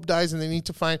 the Pope dies, and they need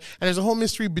to find, and there's a whole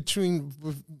mystery between,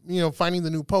 finding the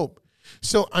new Pope.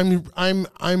 So I'm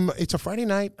it's a Friday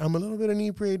night. I'm a little bit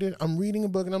inebriated. I'm reading a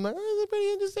book, and I'm like, "Oh, this is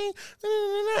pretty interesting."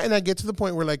 And I get to the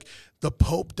point where like the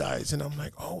Pope dies, and I'm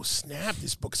like, "Oh snap!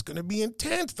 This book's gonna be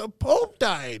intense. The Pope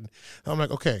died." I'm like,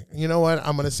 "Okay, you know what?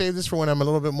 I'm gonna save this for when I'm a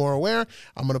little bit more aware.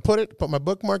 I'm gonna put my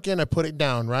bookmark in. I put it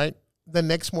down. Right. The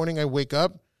next morning, I wake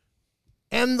up,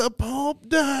 and the Pope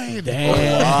died.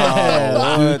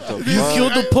 Wow, what the You fuck?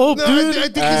 killed the Pope, dude. I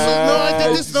think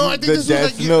this was like, this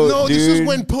was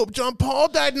when Pope John Paul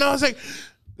died, and I was like,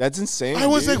 That's insane. I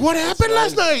was dude. like, what happened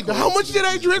last night? How much did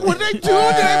I drink? What did I do? Did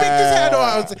I make this happen?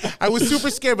 I was super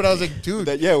scared, but I was like, dude.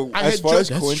 As far as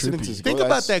That's coincidences go, Think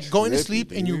about that's that. Going to trippy,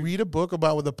 sleep and you dude. read a book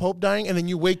about the Pope dying, and then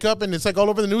you wake up and it's like all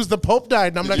over the news, the Pope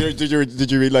died. And I'm like,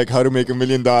 Did you read like How to Make $1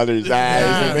 Million?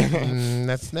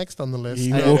 That's next on the list.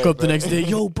 He woke up the next day.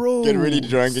 Yo, bro. Get really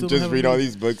drunk Still and just have read a- all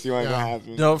these books you want to Yeah. have.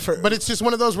 No, But it's just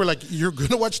one of those where like you're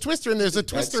gonna watch Twister and there's a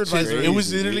Twister advisory. It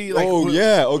was literally like, Oh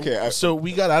yeah, okay. So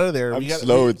we got out of there. I'm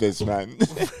slow with this, man.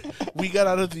 We got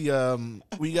out of the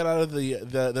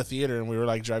theater, and we were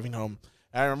like driving home.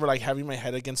 And I remember like having my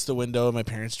head against the window, and my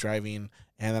parents driving,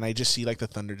 and then I just see like the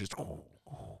thunder just going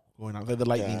off, like the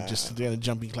lightning just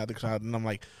jumping cloud to cloud, and I'm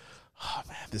like, oh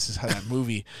man, this is how that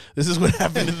movie. This is what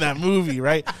happened in that movie,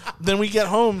 right? Then we get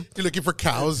home. You're looking for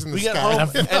cows in the We get sky. home,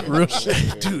 and,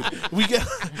 dude.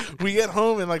 We get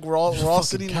home, and like we're all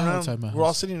sitting cow inside around. my We're all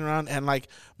house. sitting around, and like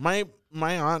my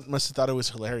aunt must have thought it was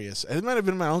hilarious. And it might have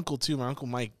been my uncle too, my uncle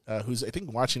Mike, who's I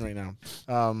think watching right now.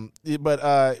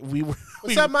 But we were.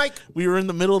 What's up, Mike? We were in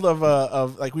the middle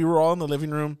of like we were all in the living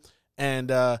room, and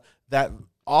that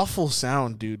awful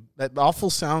sound, dude. That awful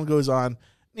sound goes on.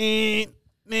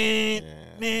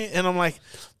 And I'm like,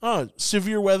 oh,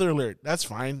 severe weather alert. That's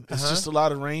fine. It's just a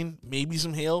lot of rain, maybe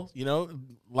some hail, a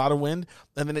lot of wind.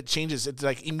 And then it changes. It's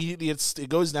like immediately it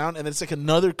goes down, and it's like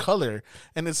another color.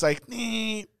 And it's like,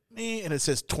 and it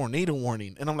says tornado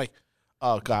warning. And I'm like,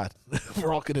 oh God,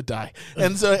 we're all going to die.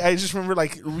 And so I just remember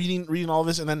like reading all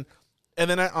this. And then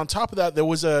on top of that, there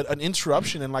was an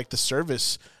interruption in like the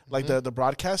service, like the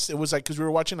broadcast. It was like, because we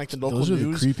were watching like the local Those are the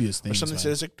news creepiest or things, something. man.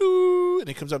 Says like, doo, and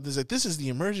it comes up. There's like, this is the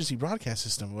emergency broadcast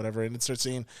system, or whatever, and it starts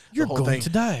saying You're the whole going thing. to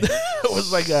die. It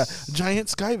was like a giant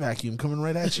sky vacuum coming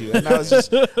right at you, and I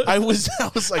was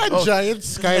like, A giant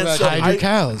sky And so vacuum. Hide your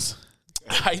cows.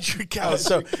 hide your cows.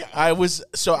 So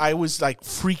I was like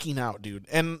freaking out, dude.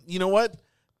 And you know what?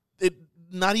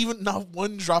 Not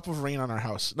one drop of rain on our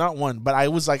house, not one. But I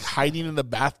was like hiding in the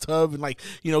bathtub and like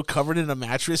covered in a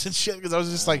mattress and shit, because I was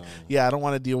just like, yeah, I don't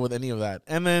want to deal with any of that.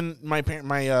 And then my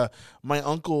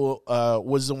uncle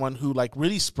was the one who like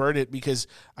really spurred it, because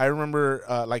I remember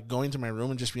like going to my room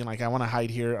and just being like, I want to hide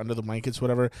here under the blankets,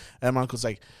 whatever. And my uncle's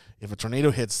like, if a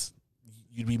tornado hits,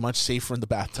 you'd be much safer in the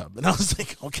bathtub. And I was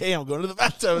like, okay, I'm going to the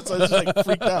bathtub. So I was just like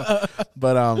freaked out.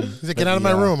 But He's like, get out of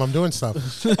my room. I'm doing stuff.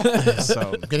 So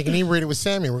I'm getting inebriated with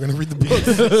Sammy. We're going to read the book.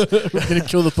 We're going to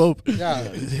kill the Pope. Yeah.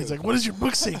 he's like, what does your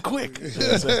book say? Quick.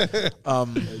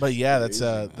 But yeah,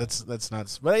 that's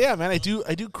nuts. But yeah, man, I do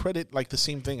credit like the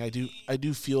same thing. I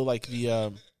do feel like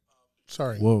the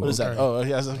Sorry. Whoa. what is that? Sorry. Oh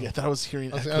yeah, I thought I was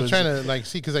hearing. I was trying to like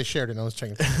see, because I shared it and I was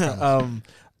checking.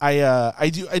 I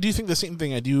do think the same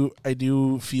thing. I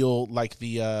do feel like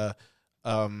the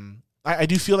I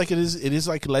do feel like it is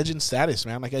like legend status,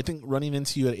 man. Like I think running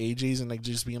into you at AJ's and like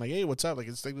just being like, hey, what's up? Like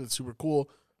it's super cool.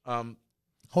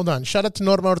 Hold on. Shout out to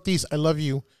Norma Ortiz. I love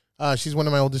you. She's one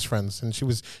of my oldest friends, and she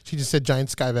just said giant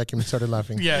sky vacuum and started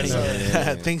laughing.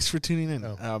 Yeah. Thanks for tuning in.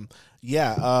 Oh.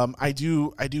 I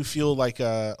do feel like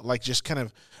just kind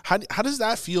of how does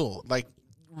that feel? Like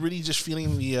really just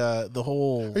feeling the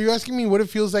whole. Are you asking me what it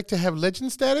feels like to have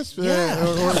legend status? Yeah.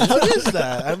 What is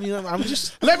that? I mean, I'm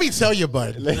just. Let me tell you,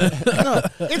 bud. No,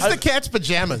 it's the cat's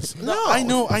pajamas. No, I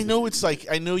know. It's like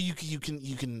I know you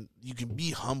can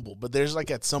be humble, but there's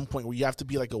like at some point where you have to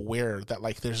be like aware that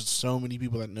like there's so many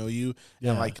people that know you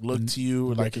and like look to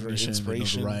you like for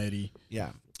inspiration, variety.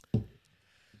 Yeah,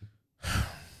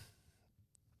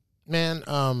 man.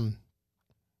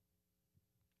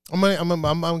 I'm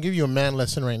gonna give you a man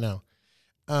lesson right now.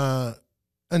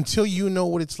 Until you know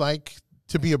what it's like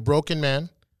to be a broken man,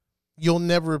 you'll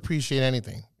never appreciate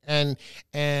anything. And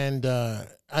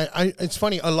it's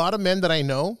funny. A lot of men that I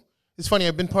know. It's funny.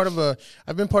 I've been part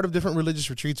of different religious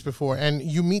retreats before, and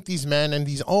you meet these men,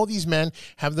 and all these men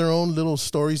have their own little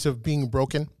stories of being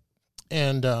broken.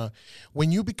 And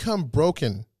when you become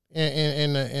broken,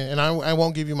 and I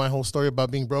won't give you my whole story about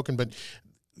being broken, but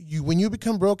when you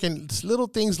become broken, it's little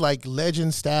things like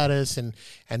legend status and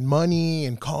money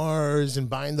and cars and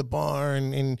buying the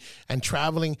barn and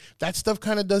traveling, that stuff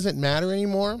kind of doesn't matter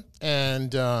anymore.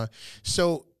 And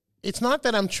so it's not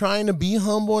that I'm trying to be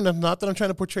humble, and it's not that I'm trying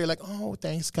to portray like, oh,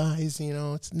 thanks, guys,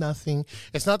 it's nothing.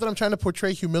 It's not that I'm trying to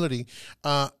portray humility.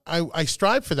 I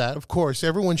strive for that, of course.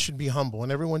 Everyone should be humble,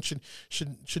 and everyone should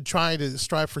try to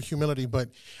strive for humility. But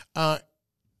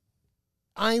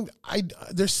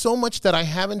there's so much that I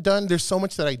haven't done. There's so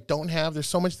much that I don't have. There's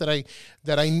so much that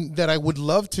I would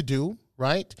love to do,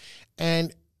 right?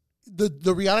 And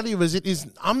the reality of it is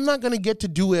I'm not going to get to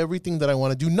do everything that I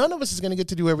want to do. None of us is going to get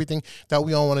to do everything that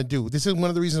we all want to do. This is one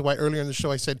of the reasons why earlier in the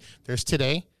show I said there's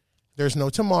today, there's no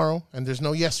tomorrow, and there's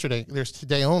no yesterday. There's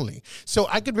today only. So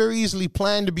I could very easily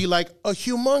plan to be like a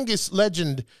humongous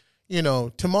legend,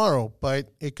 tomorrow,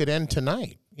 but it could end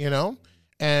tonight,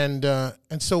 And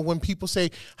so when people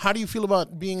say, how do you feel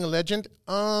about being a legend?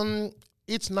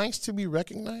 It's nice to be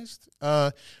recognized.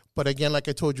 But again, like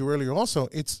I told you earlier also,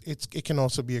 it can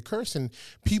also be a curse. And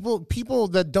people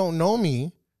that don't know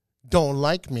me don't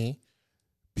like me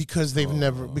because they've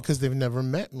never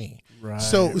met me. Right.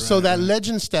 So that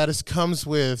legend status comes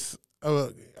with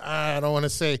I don't want to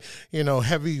say,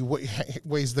 heavy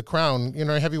weighs the crown,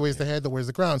 heavy weighs the head that wears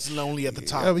the crown. It's lonely at the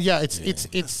top.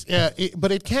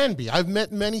 But it can be. I've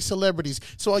met many celebrities,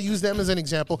 so I'll use them as an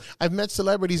example. I've met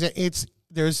celebrities, and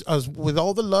there's with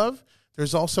all the love,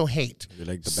 there's also hate. You're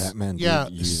like the Batman. Yeah.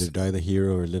 You either die the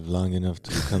hero or live long enough to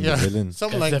become the villain.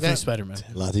 Something like that. Spider-Man.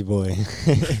 Lottie boy.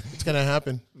 It's gonna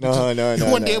happen. No.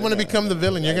 One day I'm gonna become the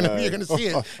villain. You're gonna see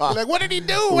it. You're like, what did he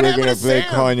do? What We're happened gonna to play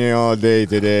Sam? Kanye all day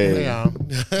today. Yeah.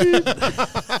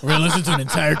 We're gonna listen to an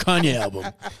entire Kanye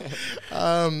album.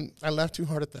 I laughed too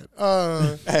hard at that.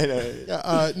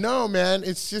 No, man.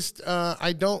 It's just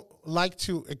I don't like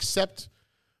to accept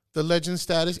the legend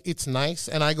status. It's nice,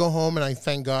 and I go home and I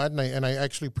thank God, and I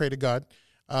actually pray to God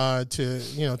to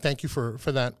thank you for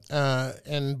that.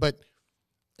 But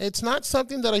it's not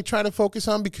something that I try to focus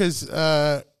on because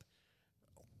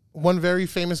one very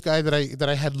famous guy that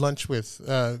I had lunch with,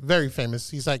 very famous.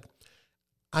 He's like,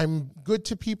 I'm good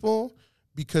to people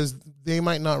because they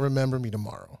might not remember me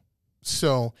tomorrow.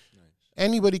 So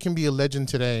anybody can be a legend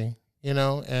today,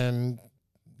 and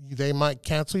they might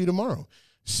cancel you tomorrow.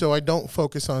 So I don't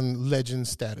focus on legend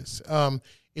status.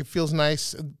 It feels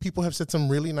nice. People have said some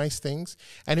really nice things,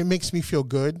 and it makes me feel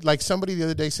good. Like somebody the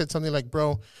other day said something like,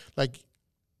 bro, like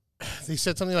they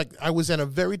said something like, I was in a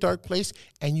very dark place,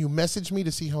 and you messaged me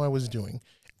to see how I was doing.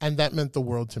 And that meant the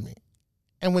world to me.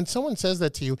 And when someone says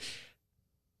that to you,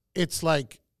 it's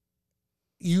like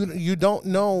you don't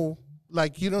know. I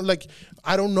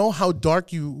don't know how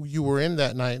dark you were in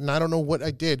that night, and I don't know what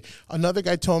I did. Another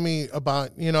guy told me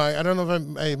about, I don't know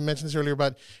if I mentioned this earlier,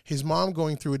 about his mom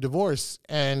going through a divorce,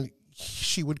 and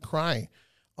she would cry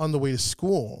on the way to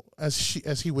school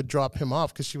as he would drop him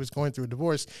off because she was going through a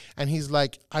divorce. And he's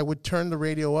like, I would turn the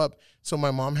radio up so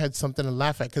my mom had something to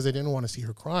laugh at because I didn't want to see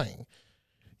her crying.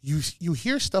 You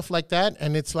hear stuff like that,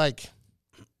 and it's like,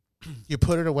 you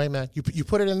put it away, man. You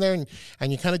put it in there, and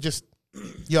you kind of just,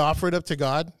 you offer it up to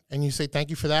God, and you say thank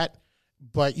you for that,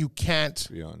 but you can't.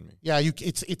 Beyond me. Yeah,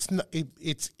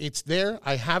 it's there.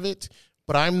 I have it,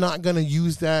 but I'm not gonna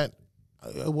use that.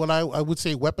 What I would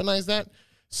say, weaponize that.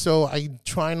 So I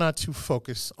try not to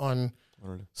focus on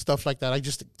stuff like that. I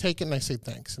just take it and I say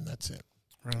thanks, and that's it.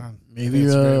 Right on. Maybe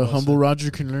That's very well humble said.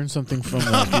 Roger can learn something from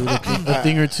that, dude. A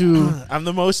thing or two. I'm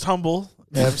the most humble.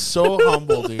 I'm so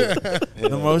humble, dude. The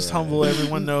most humble.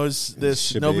 Everyone knows this.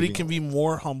 Shit, Nobody baby. can be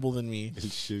more humble than me.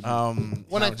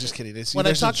 When I just kidding. When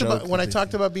I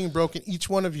talked about being broken, each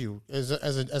one of you as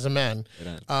a man,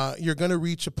 you're gonna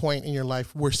reach a point in your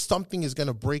life where something is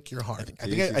gonna break your heart. I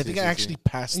think I actually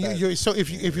passed that. So if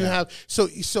you have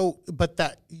but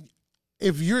that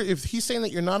if he's saying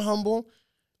that you're not humble,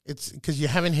 it's because you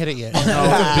haven't hit it yet.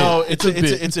 No, it's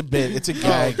a bit. It's a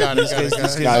gag. Got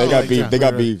it. They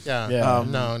got beef. Yeah.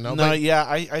 No. Yeah.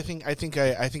 I think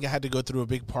I had to go through a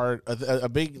big part, a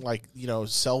big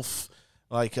self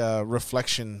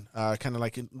reflection, kind of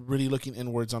like really looking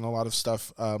inwards on a lot of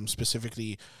stuff,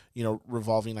 specifically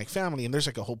revolving like family. And there's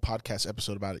like a whole podcast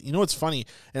episode about it. You know what's funny?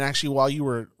 And actually, while you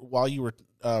were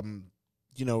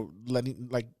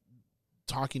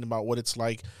talking about what it's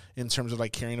like in terms of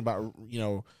like caring about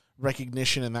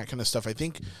recognition and that kind of stuff, I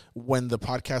think when the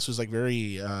podcast was like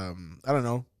very I don't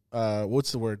know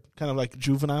what's the word, kind of like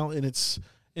juvenile in its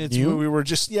new? we were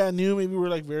just new, maybe we were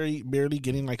like very barely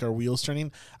getting like our wheels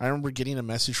turning. I remember getting a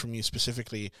message from you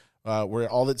specifically where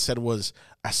all it said was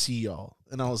 "I see y'all,"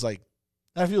 and I was like,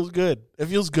 that feels good. It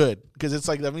feels good because it's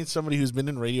like that means somebody who's been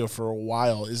in radio for a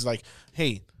while is like,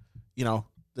 hey,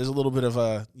 there's a little bit of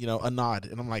a nod,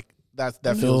 and I'm like,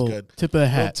 that feels good. Tip of the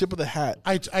hat. Tip of the hat.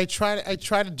 I try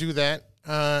to do that,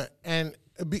 and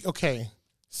okay.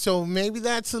 So maybe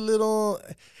that's a little.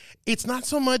 It's not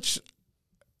so much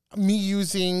me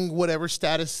using whatever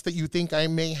status that you think I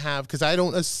may have, because I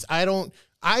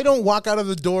don't walk out of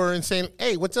the door and saying,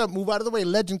 "Hey, what's up? Move out of the way,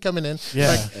 legend coming in."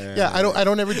 Yeah, I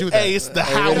don't ever do that. Hey, it's the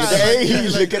house.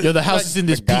 The house is in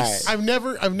this piece.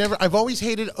 I've always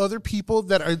hated other people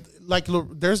that are like,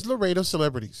 there's Laredo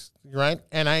celebrities, right?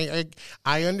 And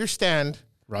I understand.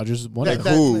 Roger's one Like of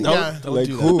them. who? Don't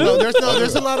do who? No,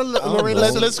 there's a lot of Laredo.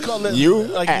 Let's call it You?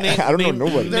 Like I don't know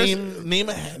nobody.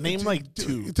 Name like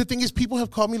two. The thing is, people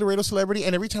have called me Laredo celebrity,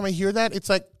 and every time I hear that, it's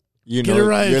like, You Get know, it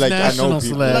right, you're it's like, I know national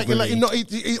people.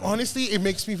 celeb. Honestly, it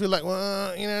makes me feel like,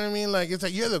 well, you know what I mean? Like, it's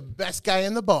like, you're the best guy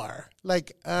in the bar.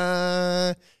 Like,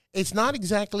 it's not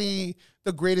exactly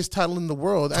the greatest title in the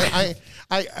world.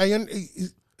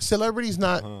 Celebrity is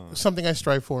not something I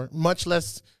strive for, much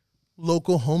less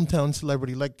local hometown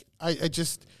celebrity. Like,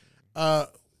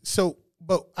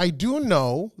 but I do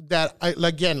know that,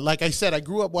 like I said, I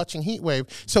grew up watching Heatwave.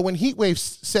 So when Heatwave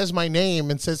says my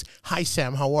name and says, "Hi,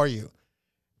 Sam, how are you?"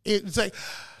 It's like,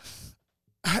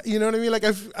 you know what I mean? Like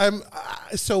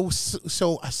so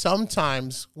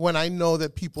sometimes when I know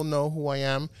that people know who I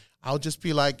am, I'll just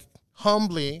be like,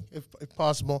 humbly, if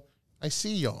possible, "I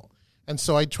see y'all." And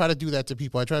so I try to do that to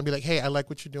people. I try to be like, "Hey, I like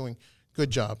what you're doing. Good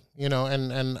job."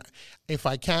 And if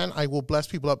I can, I will bless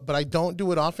people up, but I don't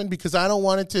do it often because I don't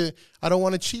want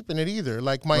to cheapen it either.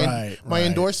 Like my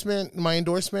endorsement,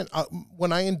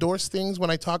 when I endorse things, when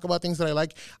I talk about things that I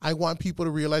like, I want people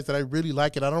to realize that I really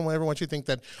like it. I don't ever want you to think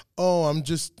that, oh, I'm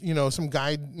just, some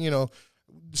guy,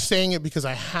 saying it because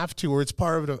I have to, or it's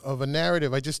part of a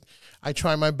narrative. I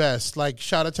try my best. Like,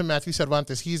 shout out to Matthew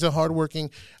Cervantes. He's a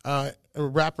hardworking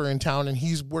rapper in town, and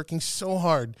he's working so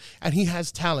hard, and he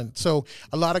has talent. So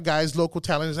a lot of guys, local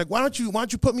talent, is like, why don't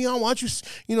you put me on? Why don't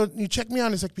you, you check me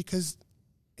on? It's like, because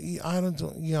I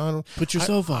don't put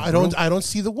yourself on. I don't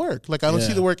see the work. Like, I don't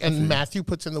see the work, and Matthew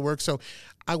puts in the work. So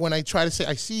when I try to say,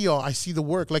 I see y'all, I see the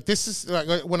work. Like, this is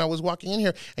like, when I was walking in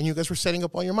here and you guys were setting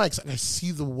up all your mics, I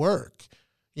see the work.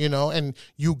 And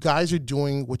you guys are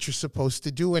doing what you're supposed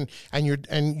to do, and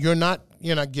you're not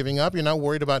giving up. You're not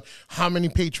worried about how many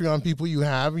Patreon people you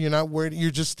have. You're not worried.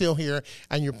 You're just still here,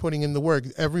 and you're putting in the work.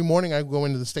 Every morning I go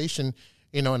into the station,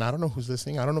 and I don't know who's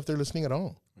listening. I don't know if they're listening at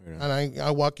all. Yeah. And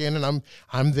I walk in, and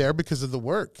I'm there because of the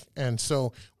work. And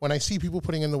so when I see people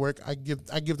putting in the work, I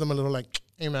give them a little like,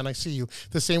 "Hey man, I see you."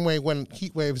 The same way when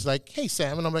Heatwave's like, "Hey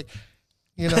Sam," and I'm like,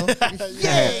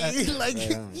 yay! Like,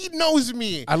 he knows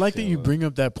me. I like that you bring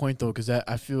up that point, though, because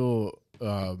I feel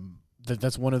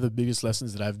that's one of the biggest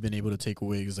lessons that I've been able to take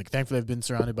away. Is like, thankfully, I've been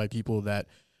surrounded by people that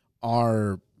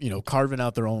are, carving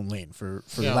out their own lane, for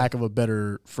lack of a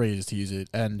better phrase to use it.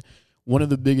 And one of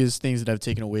the biggest things that I've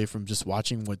taken away from just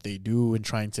watching what they do and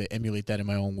trying to emulate that in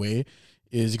my own way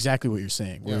is exactly what you're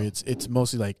saying, where it's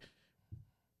mostly like,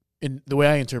 in the way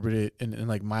I interpret it, in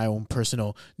like my own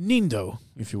personal Nindo,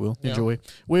 if you will, ninja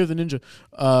way of the ninja,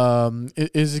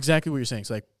 is exactly what you're saying.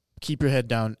 It's like, keep your head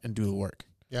down and do the work.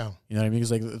 Yeah. You know what I mean?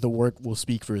 Because like the work will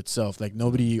speak for itself. Like,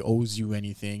 nobody owes you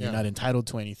anything. Yeah. You're not entitled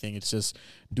to anything. It's just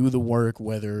do the work,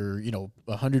 whether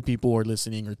 100 people are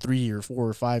listening, or 3 or 4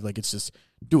 or 5. Like, it's just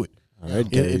do it. All right,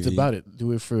 it's about it.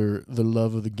 Do it for the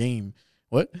love of the game.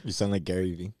 What? You sound like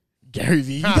Gary Vee. Gary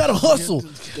Vee, you gotta hustle.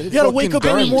 You gotta wake up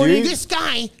every morning. This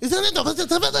guy is. You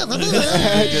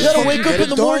gotta wake up in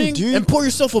the morning and pour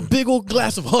yourself a big old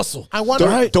glass of hustle.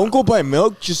 Don't go buy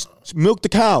milk. Just milk the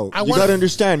cow. You gotta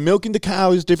understand, milking the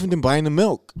cow is different than buying the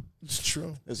milk. It's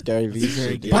true. That's Gary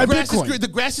Vee. The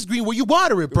grass is green where you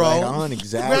water it, bro. Right on,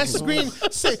 exactly. The grass is green.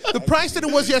 The price that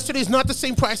it was yesterday is not the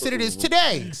same price that it is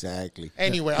today. Exactly.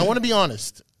 Anyway, I want to be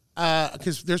honest,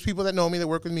 because there's people that know me that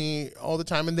work with me all the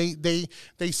time, and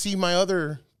they see my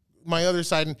other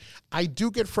side, and I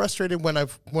do get frustrated when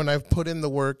I've put in the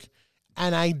work,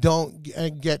 and I don't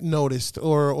get noticed,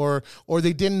 or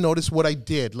they didn't notice what I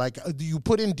did. Like, you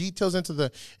put in details into the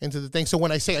thing. So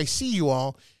when I say I see you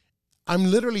all, I'm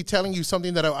literally telling you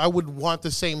something that I would want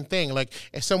the same thing. Like,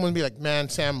 if someone be like, man,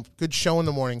 Sam, good show in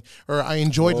the morning, or I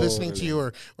enjoyed listening to you,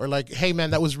 or like, hey,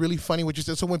 man, that was really funny what you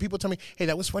said. So when people tell me, hey,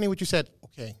 that was funny what you said,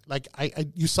 okay, like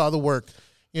you saw the work,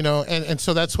 you know, and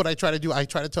so that's what I try to do. I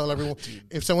try to tell everyone,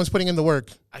 if someone's putting in the work.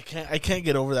 I can't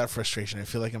get over that frustration. I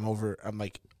feel like I'm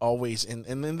like always, and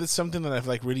then it's something that I've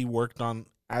like really worked on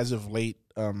as of late,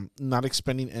 not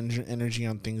expending energy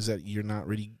on things that you're not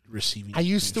really receiving. I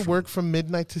used to work from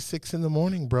midnight to 6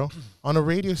 a.m, bro, on a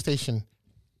radio station.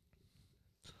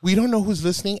 We don't know who's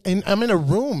listening, and I'm in a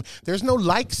room. There's no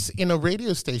likes in a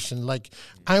radio station. Like,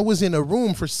 I was in a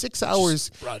room for 6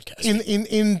 hours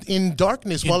in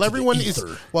darkness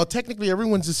while technically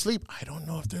everyone's asleep. I don't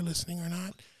know if they're listening or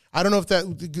not. I don't know if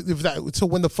that. So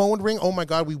when the phone would ring, oh my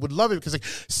God, we would love it because like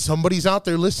somebody's out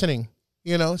there listening.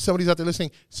 You know, somebody's out there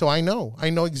listening. So I know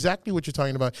exactly what you're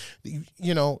talking about.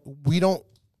 You know, we don't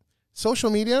social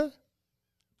media.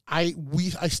 I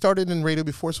started in radio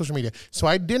before social media, so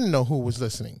I didn't know who was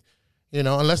listening. You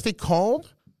know, unless they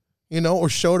called, you know, or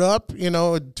showed up, you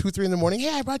know, at 2, 3 in the morning.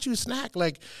 Hey, I brought you a snack.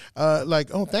 Like,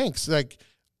 oh, thanks. Like,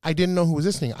 I didn't know who was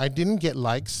listening. I didn't get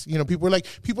likes. You know,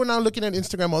 people are now looking at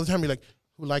Instagram all the time. You're like,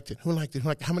 who liked it? Who liked it?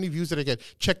 How many views did I get?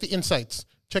 Check the insights.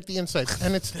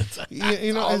 And it's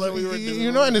you know,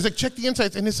 and it's like, check the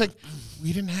insights, and it's like,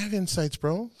 we didn't have insights,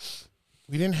 bro.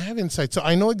 We didn't have insights. So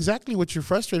I know exactly what you're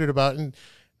frustrated about, and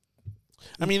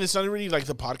I mean, it's not really like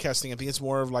the podcasting. I think it's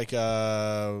more of like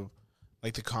the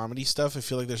comedy stuff. I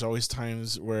feel like there's always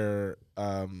times where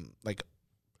like,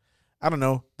 I don't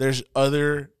know, there's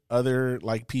other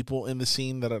like people in the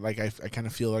scene that are like I kind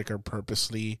of feel like are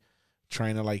purposely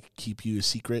trying to like keep you a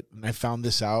secret. And I found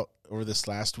this out over this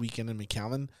last weekend in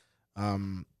McAllen.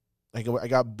 Like, I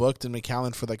got booked in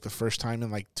McAllen for like the first time in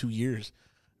like 2 years,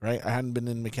 right? I hadn't been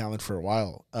in McAllen for a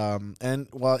while. And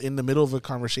while in the middle of a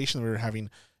conversation we were having,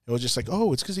 it was just like,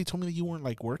 oh, it's because they told me that you weren't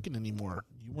like working anymore.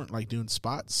 You weren't like doing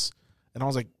spots. And I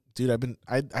was like, dude,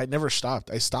 I never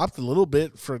stopped. I stopped a little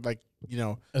bit for like, you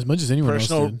know, as much as anyone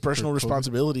personal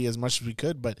responsibility as much as we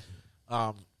could. But,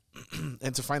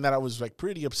 and to find that out was like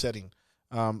pretty upsetting.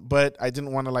 But I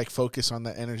didn't want to like focus on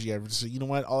that energy. I was just like, you know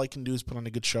what? All I can do is put on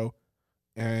a good show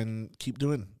and keep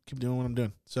doing what I'm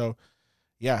doing. So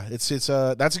yeah, it's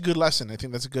that's a good lesson. I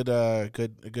think that's a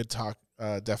good talk.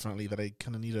 Definitely that I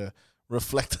kind of need to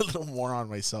reflect a little more on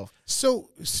myself. So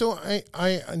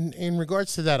I in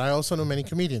regards to that, I also know many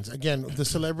comedians. Again, the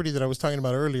celebrity that I was talking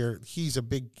about earlier, he's a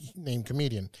big name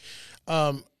comedian.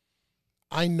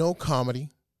 I know comedy.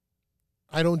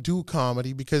 I don't do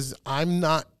comedy because I'm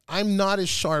not as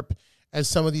sharp as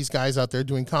some of these guys out there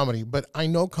doing comedy, but I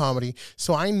know comedy.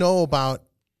 So I know about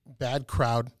bad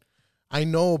crowd. I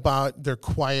know about they're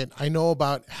quiet. I know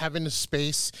about having a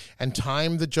space and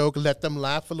time the joke, let them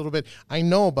laugh a little bit. I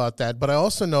know about that, but I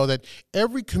also know that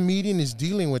every comedian is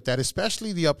dealing with that,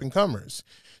 especially the up-and-comers.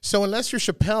 So unless you're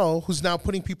Chappelle, who's now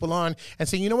putting people on and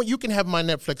saying, you know what, you can have my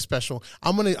Netflix special.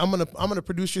 I'm gonna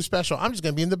produce your special. I'm just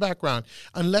gonna be in the background.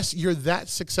 Unless you're that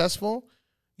successful,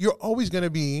 you're always gonna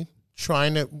be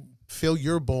trying to fill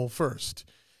your bowl first.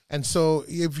 And so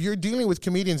if you're dealing with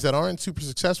comedians that aren't super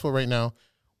successful right now,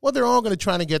 well, they're all going to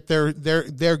try to get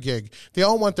their gig. They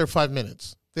all want their 5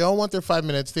 minutes. They all want their 5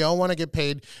 minutes. They all want to get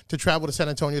paid to travel to San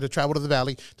Antonio, to travel to the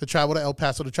Valley, to travel to El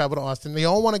Paso, to travel to Austin. They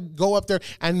all want to go up there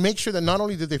and make sure that not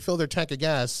only did they fill their tank of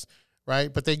gas,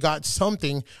 right, but they got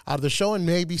something out of the show and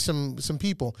maybe some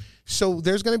people. So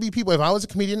there's going to be people. If I was a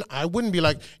comedian, I wouldn't be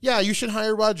like, yeah, you should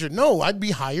hire Roger. No, I'd be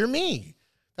hire me.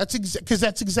 Because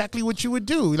that's exactly what you would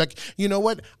do. Like, you know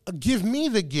what? Give me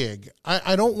the gig.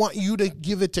 I don't want you to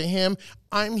give it to him.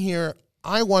 I'm here.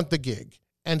 I want the gig.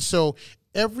 And so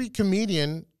every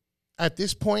comedian at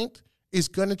this point is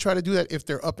going to try to do that if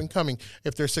they're up and coming.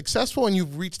 If they're successful and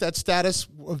you've reached that status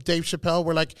of Dave Chappelle,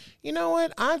 we're like, you know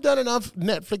what? I've done enough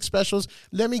Netflix specials.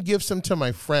 Let me give some to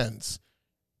my friends.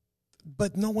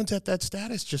 But no one's at that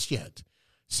status just yet.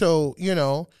 So, you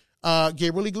know,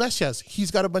 Gabriel Iglesias,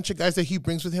 he's got a bunch of guys that he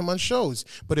brings with him on shows.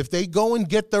 But if they go and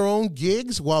get their own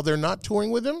gigs while they're not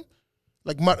touring with him,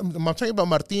 like I'm talking about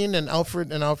Martin and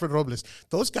Alfred Robles,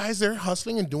 those guys, they're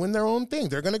hustling and doing their own thing.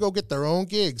 They're gonna go get their own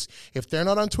gigs. If they're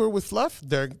not on tour with Fluff,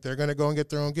 they're gonna go and get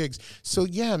their own gigs. So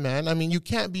yeah, man. I mean, you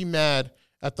can't be mad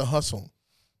at the hustle.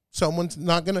 Someone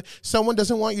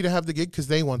doesn't want you to have the gig because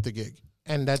they want the gig,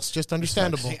 and that's just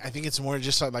understandable. I think it's more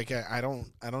just like I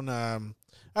don't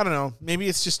know. Maybe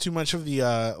it's just too much of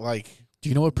the like. Do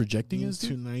you know what projecting is?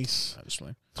 Too nice. I just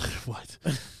like what?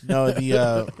 No,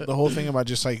 the whole thing about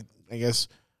just like, I guess,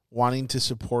 wanting to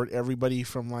support everybody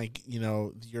from like, you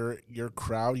know, your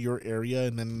crowd, your area,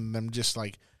 and then them just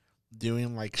like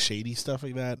doing like shady stuff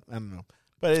like that. I don't know,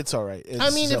 but it's all right. I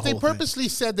mean, if they purposely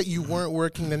said that you weren't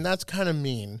working, then that's kind of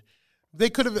mean. They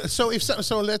could have. So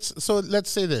let's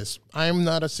say this: I'm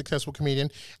not a successful comedian,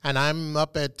 and I'm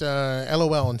up at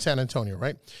LOL in San Antonio,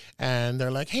 right? And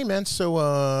they're like, "Hey, man,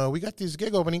 so we got this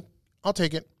gig opening. I'll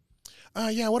take it."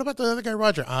 Yeah. What about the other guy,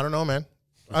 Roger? I don't know, man.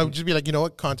 I would just be like, you know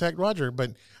what? Contact Roger,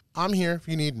 but I'm here if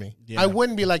you need me. Yeah. I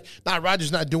wouldn't be like, nah,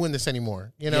 Roger's not doing this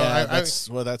anymore. You know, yeah, that's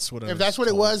what. If that's what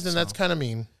it was, then that's kind of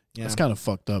mean. Yeah. That's kind of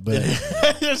fucked up. But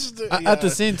at the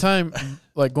same time,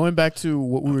 like going back to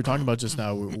what we were talking about just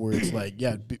now, where it's like,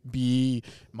 yeah, be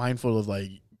mindful of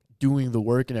like doing the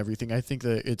work and everything. I think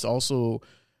that it's also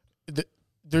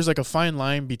there's like a fine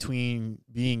line between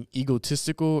being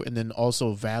egotistical and then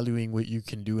also valuing what you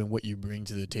can do and what you bring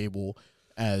to the table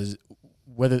as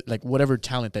whether like whatever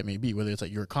talent that may be, whether it's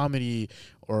like your comedy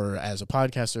or as a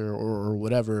podcaster or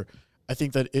whatever. I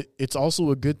think that it's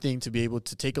also a good thing to be able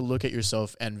to take a look at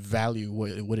yourself and value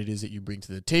what it is that you bring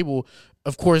to the table.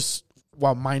 Of course,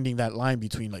 while minding that line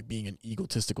between like being an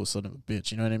egotistical son of a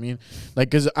bitch, you know what I mean? Like,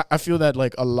 because I feel that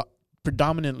like a lot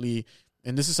predominantly,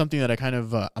 and this is something that I kind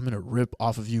of I'm gonna rip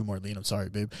off of you, Marlene. I'm sorry,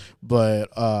 babe, but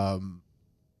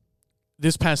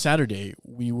this past Saturday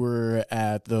we were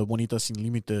at the Bonitas Sin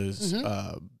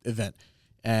Límites event.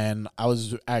 And I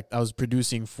was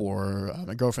producing for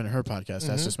my girlfriend and her podcast.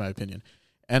 That's just my opinion.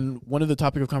 And one of the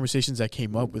topic of conversations that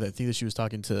came up with, I think that she was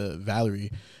talking to Valerie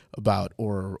about,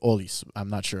 or Olis, I'm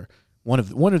not sure. One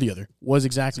or the other was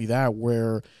exactly that,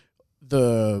 where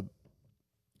the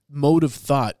mode of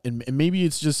thought, and maybe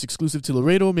it's just exclusive to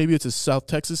Laredo, maybe it's a South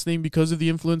Texas thing because of the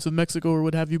influence of Mexico or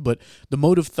what have you, but the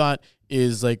mode of thought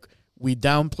is like we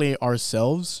downplay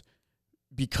ourselves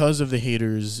because of the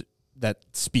haters that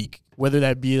speak, whether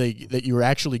that be like that you're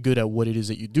actually good at what it is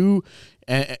that you do,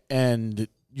 and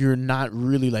you're not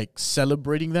really like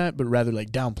celebrating that, but rather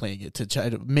like downplaying it to try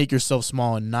to make yourself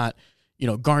small and not, you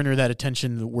know, garner that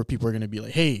attention where people are going to be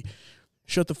like, hey,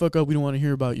 shut the fuck up, we don't want to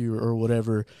hear about you or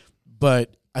whatever.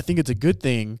 But I think it's a good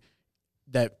thing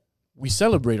that we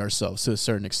celebrate ourselves to a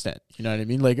certain extent. You know what I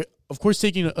mean? Like, of course,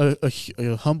 taking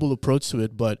a humble approach to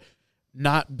it, but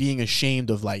not being ashamed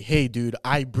of like, hey, dude,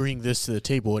 I bring this to the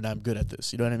table and I'm good at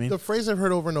this. You know what I mean? The phrase I've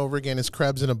heard over and over again is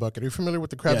crabs in a bucket. Are you familiar with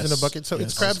the crabs in a bucket? So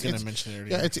it's crabs.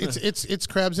 It's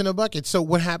crabs in a bucket. So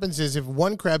what happens is if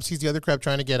one crab sees the other crab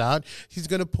trying to get out, he's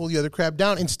going to pull the other crab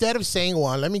down instead of saying,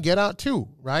 well, let me get out too,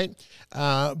 right?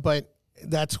 But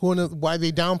that's one of why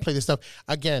they downplay this stuff.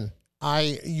 Again,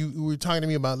 you were talking to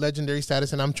me about legendary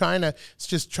status, and I'm trying to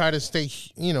just try to stay,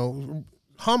 you know,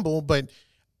 humble, but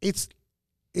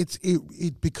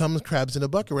it becomes crabs in a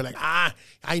bucket. We're like, I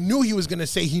knew he was going to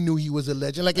say he knew he was a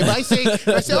legend. Like if I say,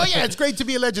 oh yeah, it's great to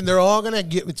be a legend, they're all going to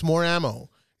get, it's more ammo.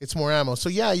 So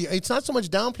yeah, it's not so much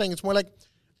downplaying. It's more like,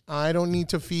 I don't need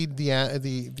to feed the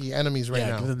enemies right now.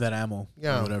 Yeah, give them that ammo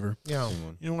or whatever. Yeah.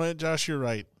 You know what, Josh, you're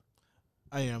right.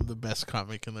 I am the best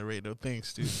comic in Laredo.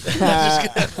 Thanks, dude.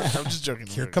 I'm just joking.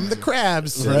 Here come the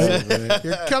crabs. Right?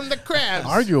 Here come the crabs.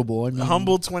 Arguable. I mean,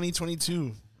 Humble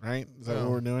 2022, right? Is that what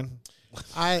we're doing?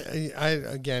 I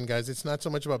again, guys, it's not so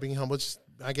much about being humble. It's,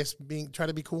 I guess, try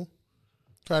to be cool.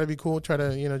 Try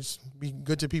to, you know, just be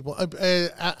good to people.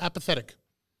 Apathetic.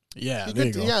 Yeah,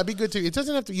 be good to. It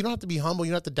doesn't have to. You don't have to be humble.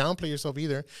 You don't have to downplay yourself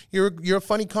either. You're a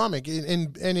funny comic,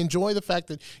 and enjoy the fact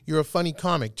that you're a funny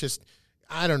comic. Just,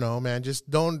 I don't know, man. Just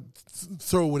don't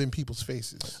throw it in people's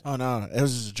faces. Oh no, it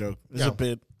was just a joke. It's a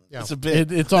bit. Yeah. It's a bit.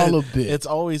 It's all a bit. It's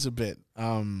always a bit.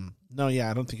 No,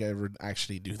 yeah, I don't think I ever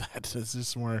actually do that. It's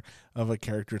just more of a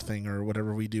character thing or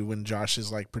whatever we do when Josh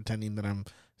is like pretending that I'm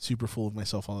super full of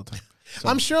myself all the time. So.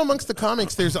 I'm sure amongst the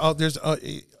comics, there's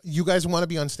you guys want to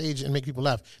be on stage and make people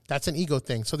laugh. That's an ego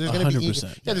thing. So there's going to be ego.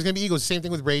 Yeah, there's going to be egos. Same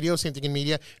thing with radio. Same thing in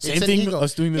media. Same thing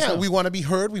us doing this. Yeah, we want to be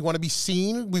heard. We want to be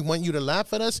seen. We want you to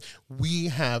laugh at us. We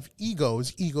have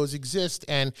egos. Egos exist,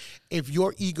 and if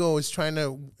your ego is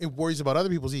it worries about other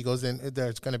people's egos, then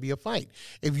there's going to be a fight.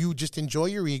 If you just enjoy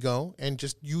your ego and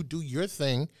just you do your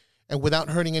thing, and without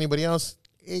hurting anybody else,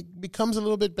 it becomes a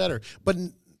little bit better. But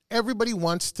everybody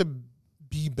wants to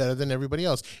be better than everybody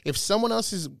else. If someone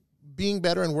else is being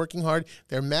better and working hard,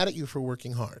 they're mad at you for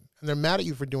working hard, and they're mad at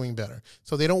you for doing better.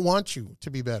 So they don't want you to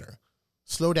be better.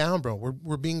 Slow down, bro.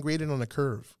 We're being graded on a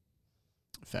curve.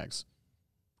 Facts.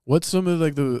 What's some of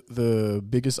like the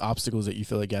biggest obstacles that you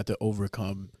feel like you have to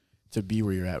overcome to be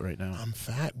where you're at right now? I'm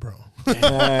fat, bro.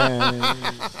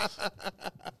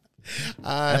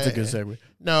 That's a good segue.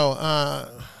 No,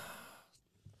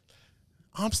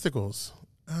 obstacles.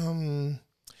 I'm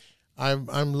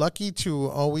lucky to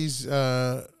always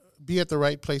be at the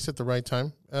right place at the right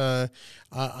time.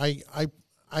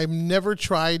 I've never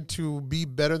tried to be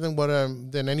better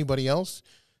than anybody else.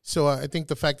 So I think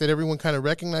the fact that everyone kind of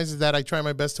recognizes that, I try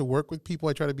my best to work with people.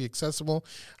 I try to be accessible.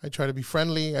 I try to be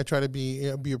friendly. I try to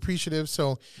be appreciative.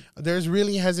 So there's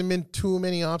really hasn't been too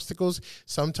many obstacles.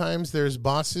 Sometimes there's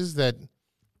bosses that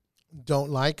don't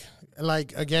like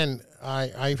again,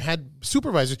 I've had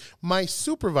supervisors. My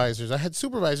supervisors, I had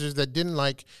supervisors that didn't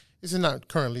like, this is not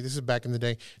currently, this is back in the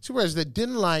day, supervisors that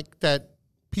didn't like that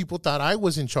people thought I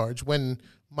was in charge when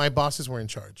my bosses were in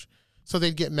charge. So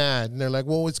they'd get mad, and they're like,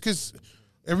 well, it's because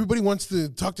everybody wants to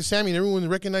talk to Sammy, and everyone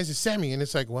recognizes Sammy. And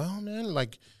it's like, well, man,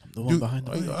 like, the one behind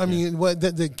the mic, I mean, what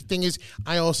the thing is,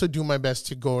 I also do my best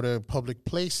to go to public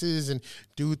places and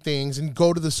do things and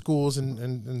go to the schools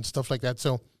and stuff like that.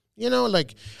 So, you know,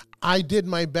 like, I did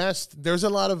my best. There's a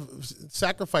lot of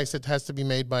sacrifice that has to be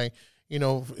made by, you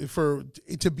know, for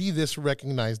to be this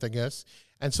recognized, I guess.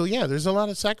 And so, yeah, there's a lot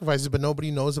of sacrifices, but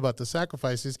nobody knows about the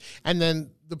sacrifices. And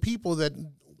then the people that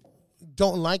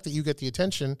don't like that you get the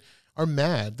attention are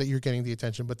mad that you're getting the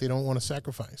attention, but they don't want to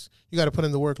sacrifice. You got to put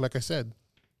in the work, like I said.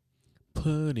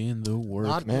 Put in the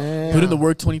work, man. Put in the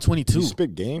work 2022. You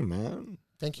spit game, man.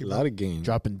 Thank you. A lot of game.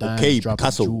 Dropping dimes, okay, dropping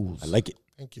Picasso. jewels. I like it.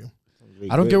 Thank you.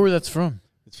 I don't get where that's from.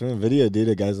 It's from a video, dude.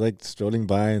 A guy's like strolling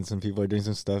by and some people are doing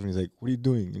some stuff and he's like, what are you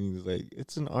doing? And he was like,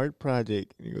 it's an art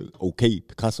project. And he goes, okay,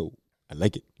 Picasso. I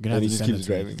like it. You're gonna and have he to just send keeps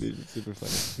it to me. driving, dude. It's super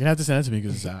funny. You're going to have to send it to me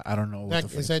because I don't know.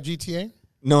 What Is that GTA?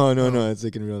 No. It's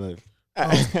like in real life.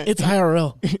 It's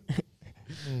IRL.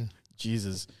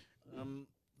 Jesus.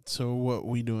 So what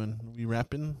we doing? We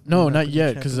rapping? No, We not rapping,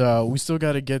 yet, because camping? we still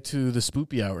got to get to the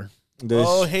spoopy hour.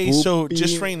 Oh, hey, so Spoopy-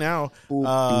 just right now,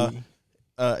 Spoopy.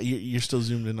 you're still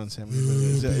zoomed in on Sammy.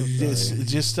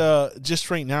 Just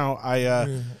right now,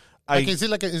 Like, is it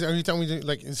like? Are you talking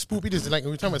like spoopy? Is it like? Are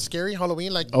we talking about scary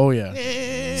Halloween? Like, Oh, yeah.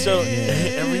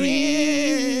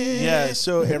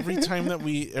 So every time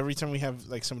we have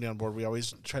like somebody on board, we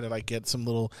always try to like get some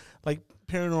little like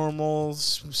paranormal,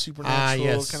 supernatural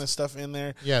yes. kind of stuff in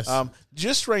there. Yes.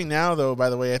 Just right now, though, by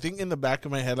the way, I think in the back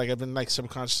of my head, like I've been like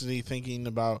subconsciously thinking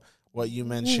about what you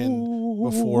mentioned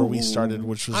before we started,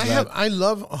 which was I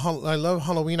love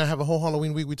Halloween. I have a whole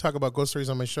Halloween week. We talk about ghost stories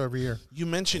on my show every year. You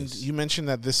mentioned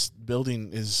that this building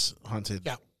is haunted.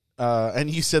 Yeah. And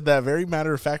you said that very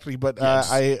matter of factly, but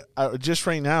Yes. I just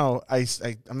right now I'm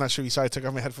not sure you saw. I took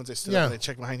off my headphones. I stood up Yeah. and I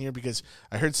checked behind here because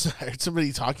I heard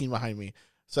somebody talking behind me.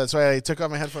 So that's why I took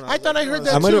off my headphones. I thought I heard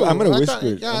that I'm too. gonna I whisper thought-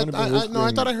 it. Yeah, I'm gonna be no, I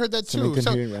whispering thought I heard that so too. they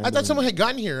can hear it I thought randomly. someone had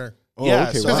gotten here. Oh, Yeah,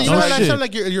 okay. so Because Wow. you know, Oh, last shit. time,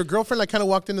 like your girlfriend, like kind of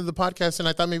walked into the podcast, and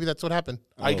I thought maybe that's what happened.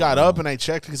 I got up and I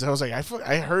checked because I was like,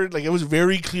 I heard like it was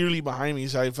very clearly behind me,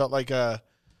 so I felt like No,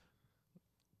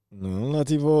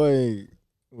 naughty boy.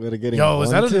 We're getting Yo,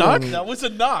 is that a haunted knock? on- that was a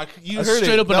knock. You A heard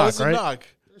straight it. up a That knock, was a right? knock.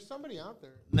 There's somebody out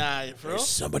there. Nah, for real?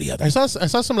 Somebody out I saw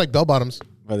some like bell bottoms.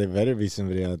 But there better be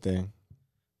somebody out there.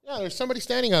 Yeah, there's somebody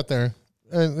standing out there.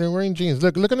 They're wearing jeans.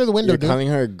 Look under the window, You're dude. calling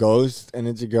her a ghost and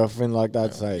it's your girlfriend locked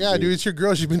outside. Yeah, dude, it's your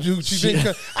girl. She's been.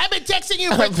 I've been texting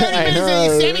you for 30 I minutes, know,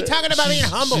 and you see right? me talking about being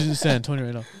humble. She's in San Antonio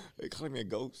right now. You're calling me a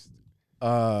ghost.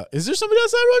 Is there somebody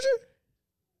outside, Roger?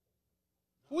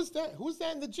 Who's that? Who's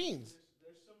that in the jeans?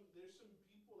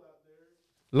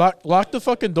 Lock the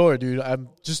fucking door, dude. I'm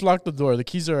just lock the door. The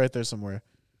keys are right there somewhere.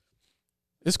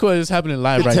 It's cool. It's happening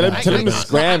live right Tell now. him to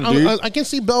scram, dude. I can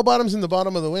see bell bottoms in the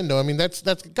bottom of the window. I mean, that's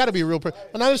got to be a real person.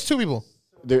 But now there's two people.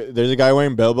 There's a guy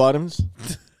wearing bell bottoms.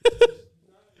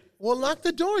 Well, lock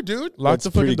the door, dude. Lock That's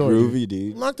the fucking pretty door. groovy, Dude.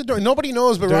 dude. Lock the door. Nobody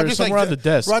knows, but They're Roger's like somewhere on the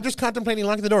desk. Roger's contemplating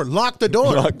locking the door. Lock the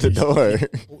door. Lock the door.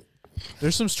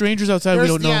 There's some strangers outside we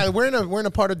don't know. Yeah, we're in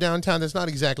a part of downtown that's not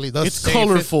exactly the It's safest.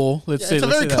 colorful. Let's Yeah, say it's a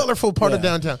let's very say that. colorful part of Yeah.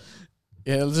 downtown.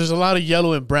 Yeah, there's a lot of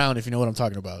yellow and brown, if you know what I'm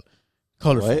talking about.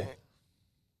 Colorful. What?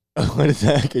 What is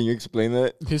that? Can you explain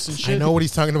that? Piss and shit. I know what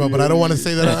he's talking about, but I don't want to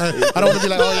say that. I don't want to be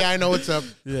like, oh yeah, I know what's up.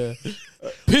 Yeah.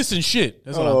 Piss and shit.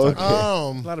 That's what Oh, I'm talking about.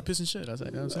 okay. A lot of piss and shit. I was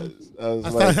like, you know what I'm saying? I was I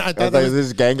like, thought I that thought was- was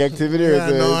this gang activity? Yeah,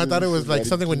 or no, I thought it was like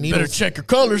something with Better needles. check your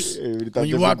colors Yeah, we thought when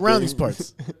you walk different around these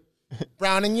things. parts.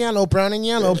 Brown and yellow, brown and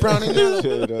yellow, brown and yellow.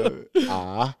 Shut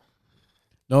up.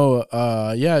 No,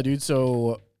 yeah, dude.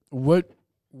 So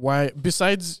why,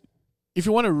 besides, if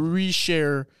you want to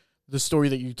reshare the story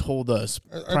that you told us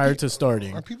prior to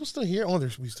starting. Are people still here? Oh,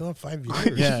 we still have 5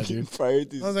 viewers. Yeah, dude. I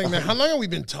was like, man, how long have we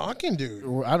been talking, dude?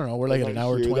 I don't know. We're like at an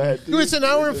hour 20. Dude, it's an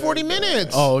hour and 40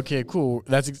 minutes. Oh, okay, cool.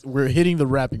 We're hitting the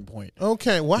wrapping point.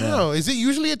 Okay, wow. Yeah. Is it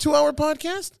usually a 2-hour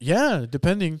podcast? Yeah,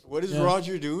 depending. What is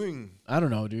Roger doing? I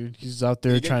don't know, dude. He's out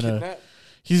there trying to.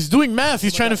 He's doing math.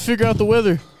 He's trying to figure out the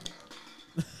weather.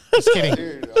 Just kidding.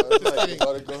 Dude, I was like,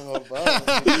 about to go help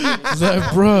out. He's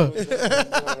like, bro.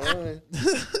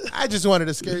 I just wanted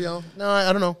to scare y'all. No,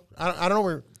 I don't know. I don't know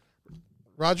where.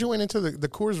 Roger went into the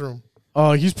Coors room.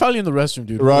 Oh, he's probably in the restroom,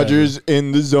 dude. Roger's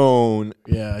in the zone.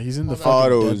 Yeah, he's in the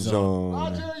auto zone.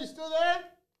 Roger, are you still there?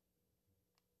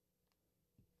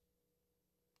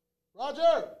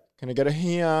 Roger! Can I get a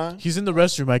here? He's in the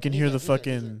restroom. I can hear the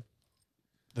fucking...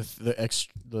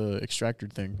 The extractor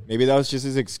thing. Maybe that was just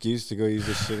his excuse to go use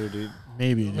the shitter, dude.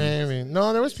 Maybe.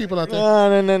 No, there was people out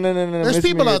there. No. There's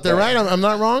people out there, right? I'm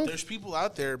not wrong. There's people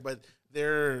out there, but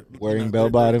they're wearing bell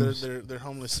bottoms. They're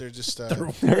homeless. They're just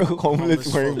they're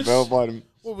homeless wearing bell bottoms.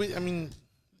 Well, I mean,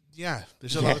 yeah.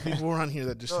 There's a lot of people around here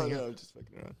that just hang out. Just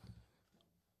fucking around.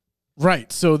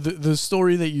 Right. So the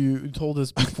story that you told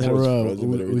us before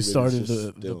we started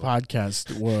the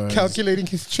podcast was calculating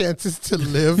his chances to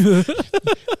live.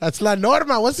 That's La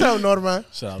Norma. What's up, Norma?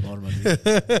 Shout out, Norma.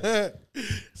 Dude.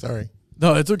 Sorry.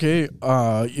 No, it's okay.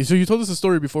 So you told us a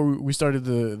story before we started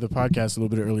the podcast a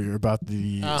little bit earlier about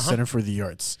the Center for the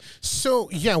Arts. So,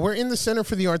 yeah, we're in the Center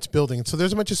for the Arts building. So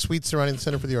there's a bunch of suites surrounding the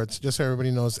Center for the Arts, just so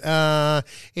everybody knows.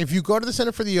 If you go to the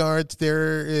Center for the Arts,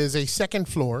 there is a second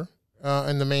floor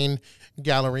in the main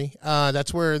gallery.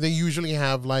 That's where they usually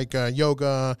have like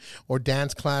yoga or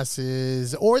dance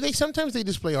classes, or sometimes they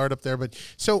display art up there. But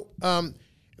so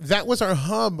that was our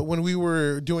hub when we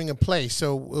were doing a play.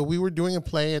 So we were doing a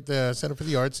play at the Center for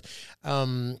the Arts.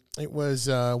 It was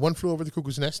One Flew Over the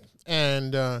Cuckoo's Nest,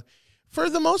 and for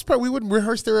the most part, we would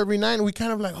rehearse there every night, and we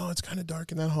kind of like, oh, it's kind of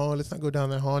dark in that hall. Let's not go down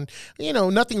that hall. And,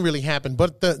 nothing really happened.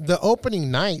 But the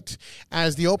opening night,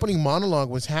 as the opening monologue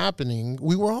was happening,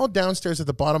 we were all downstairs at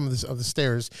the bottom of the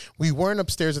stairs. We weren't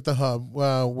upstairs at the hub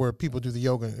where people do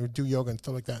yoga and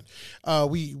stuff like that.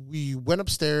 We went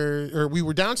upstairs, or we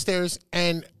were downstairs,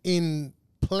 and in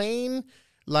plain,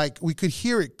 like we could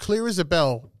hear it clear as a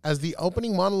bell. As the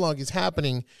opening monologue is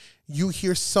happening, you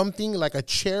hear something like a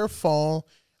chair fall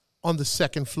on the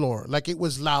second floor. Like it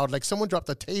was loud, like someone dropped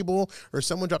a table or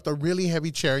someone dropped a really heavy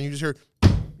chair, and you just heard,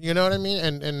 you know what I mean?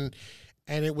 And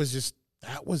it was just,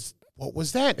 what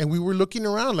was that? And we were looking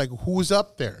around like, who's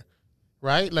up there,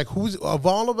 right? Like who's, of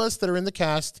all of us that are in the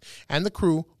cast and the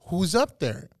crew, who's up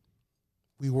there?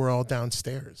 We were all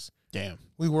downstairs. Damn.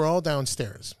 We were all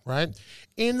downstairs, right?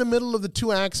 In the middle of the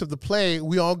 2 acts of the play,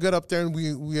 we all get up there and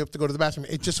we have to go to the bathroom.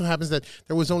 It just so happens that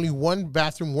there was only one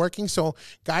bathroom working, so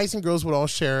guys and girls would all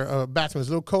share a bathroom. It was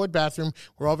a little co-ed bathroom.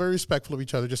 We're all very respectful of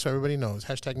each other, just so everybody knows.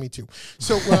 #MeToo.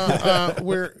 So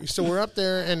we're up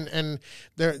there and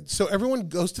there. So everyone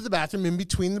goes to the bathroom in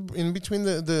between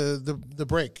the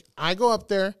break. I go up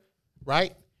there,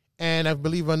 right? And I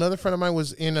believe another friend of mine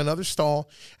was in another stall,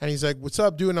 and he's like, "What's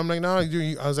up, dude?" And I'm like, "No."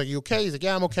 I was like, "You okay?" He's like,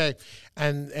 "Yeah, I'm okay."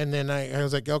 And then I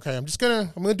was like, "Okay, I'm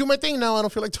gonna do my thing now. I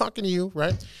don't feel like talking to you,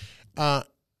 right?" And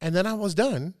then I was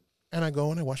done, and I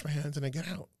go and I wash my hands and I get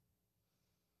out,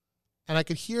 and I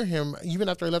could hear him even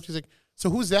after I left. He's like, "So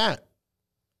who's that?"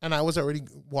 And I was already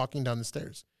walking down the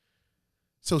stairs.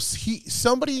 So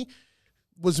somebody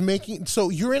was making, so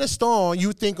you're in a stall,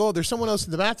 you think, oh, there's someone else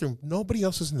in the bathroom. Nobody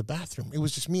else was in the bathroom. It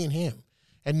was just me and him.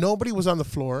 And nobody was on the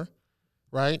floor,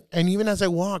 right? And even as I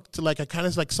walked, like I kind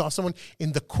of like saw someone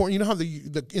in the corner. You know how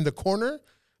in the corner,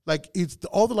 like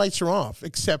all the lights are off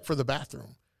except for the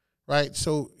bathroom, right?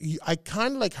 So I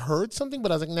kind of like heard something,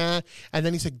 but I was like, nah. And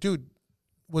then he's like, dude,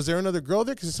 was there another girl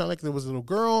there? Because it sounded like there was a little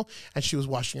girl, and she was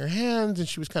washing her hands, and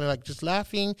she was kind of like just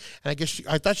laughing. And I guess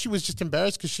I thought she was just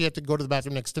embarrassed because she had to go to the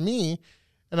bathroom next to me.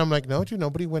 And I'm like, no, dude,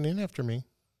 nobody went in after me.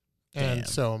 Damn. And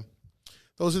so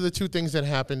those are the two things that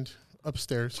happened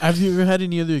upstairs. Have you ever had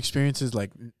any other experiences,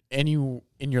 like any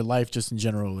in your life, just in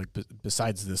general, like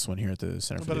besides this one here at the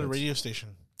Center for the Arts? What about a radio station?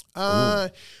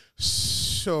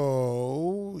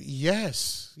 So,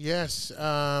 yes.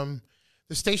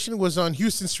 The station was on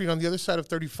Houston Street on the other side of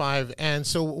 35. And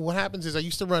so what happens is I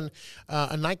used to run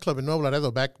a nightclub in Nuevo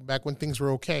Laredo back when things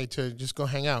were okay to just go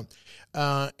hang out.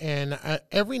 And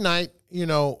every night,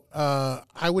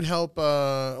 I would help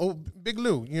Big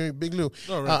Lou. Big Lou.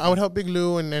 Oh, right. I would help Big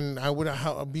Lou, and I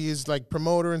would be his like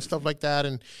promoter and stuff like that.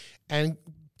 And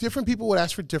different people would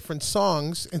ask for different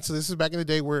songs. And so this is back in the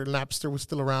day where Napster was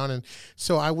still around. And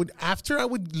so after I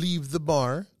would leave the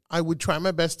bar, I would try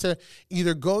my best to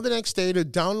either go the next day to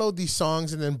download these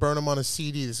songs and then burn them on a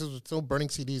CD. This is still burning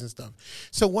CDs and stuff.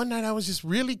 So one night I was just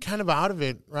really kind of out of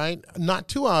it, right? Not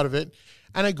too out of it.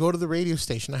 And I go to the radio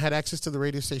station. I had access to the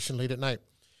radio station late at night.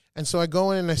 And so I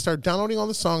go in and I start downloading all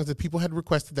the songs that people had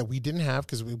requested that we didn't have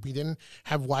because we didn't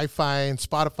have Wi-Fi and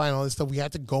Spotify and all this stuff. We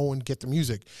had to go and get the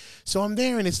music. So I'm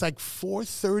there, and it's like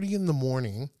 4:30 in the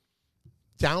morning,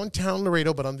 downtown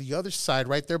Laredo, but on the other side,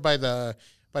 right there by the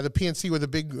PNC where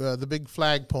the big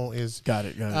flagpole is. Got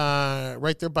it.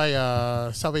 Right there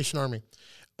by Salvation Army.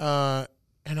 And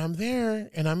I'm there,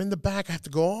 and I'm in the back. I have to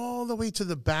go all the way to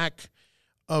the back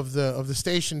of the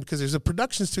station because there's a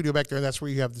production studio back there, and that's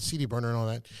where you have the CD burner and all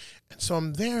that. And so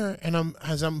I'm there, and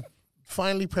as I'm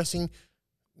finally pressing,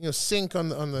 sync on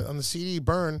the CD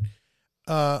burn,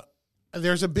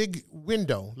 there's a big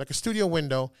window, like a studio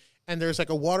window, and there's like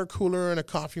a water cooler and a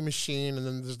coffee machine, and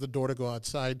then there's the door to go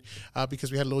outside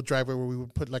because we had a little driveway where we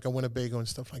would put like a Winnebago and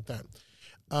stuff like that.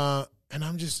 And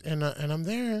I'm just and I'm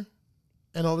there,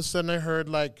 and all of a sudden I heard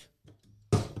like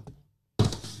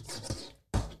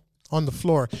on the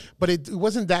floor, but it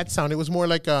wasn't that sound. It was more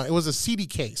like it was a CD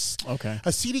case. Okay.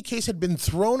 A CD case had been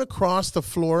thrown across the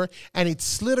floor, and it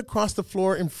slid across the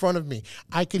floor in front of me.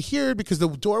 I could hear it because the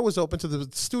door was open to the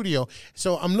studio.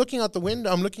 So I'm looking out the window.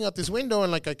 I'm looking out this window,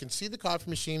 and like I can see the coffee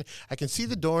machine. I can see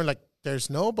the door, and like there's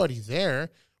nobody there,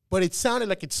 but it sounded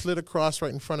like it slid across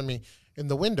right in front of me in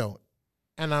the window,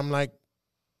 and I'm like,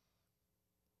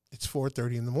 it's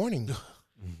 4:30 in the morning.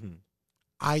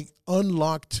 I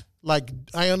unlocked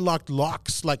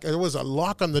locks. Like there was a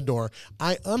lock on the door.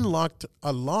 I unlocked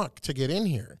a lock to get in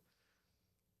here.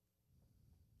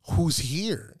 Who's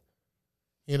here?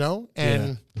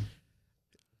 And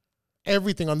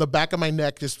everything on the back of my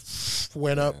neck just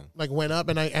went up,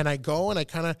 and I go and I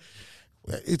kind of.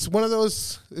 It's one of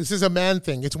those. This is a man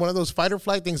thing. It's one of those fight or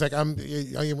flight things. Like I'm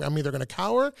either going to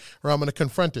cower or I'm going to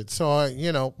confront it. So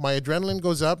my adrenaline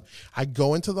goes up. I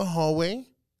go into the hallway.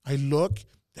 I look.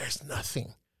 There's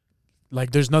nothing.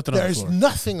 Like there's nothing on the floor. There's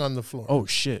nothing on the floor. Oh,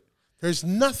 shit. There's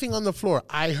nothing on the floor.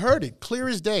 I heard it clear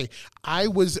as day. I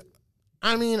know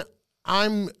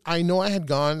I had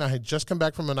gone. I had just come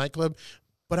back from a nightclub,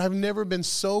 but I've never been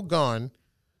so gone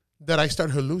that I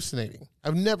start hallucinating.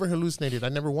 I've never hallucinated. I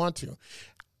never want to.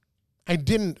 I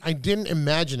didn't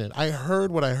imagine it. I heard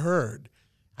what I heard.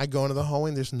 I go into the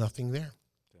hallway and there's nothing there.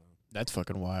 That's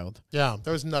fucking wild. Yeah,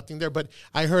 there was nothing there, but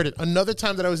I heard it. Another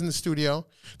time that I was in the studio,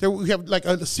 we have like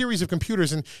a series of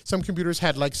computers, and some computers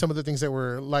had like some of the things that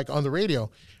were like on the radio.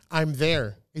 I'm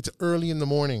there. It's early in the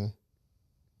morning.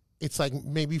 It's like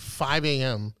maybe 5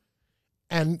 a.m.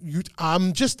 And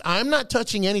I'm not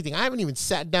touching anything. I haven't even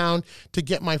sat down to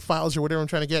get my files or whatever I'm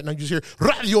trying to get, and I just hear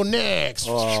Radio Next,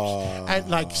 and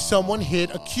like someone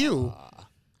hit a cue.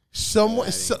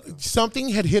 Something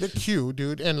had hit a cue,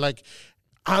 dude, and like.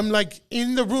 I'm like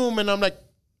in the room and I'm like,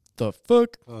 the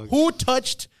fuck? Who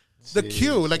touched the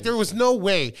cue? Like there was no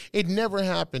way. It never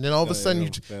happened. And all of a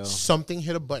sudden something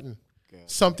hit a button.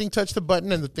 Something touched the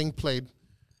button and the thing played.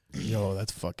 Yo,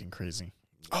 that's fucking crazy.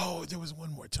 Oh, there was one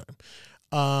more time.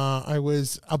 I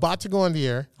was about to go on the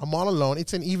air. I'm all alone.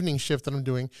 It's an evening shift that I'm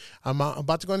doing. I'm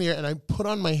about to go on the air and I put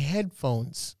on my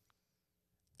headphones.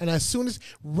 And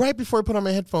right before I put on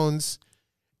my headphones,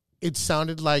 it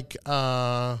sounded like,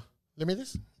 Let me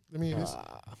hear this.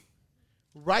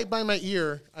 Right by my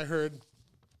ear, I heard.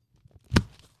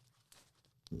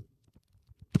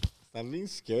 I'm being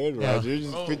scared, Roger.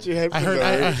 Just put your headphones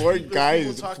on.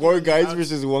 Four guys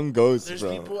versus one ghost, There's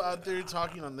bro. people out there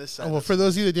talking on this side. Oh, well, for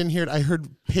those of you that didn't hear it, I heard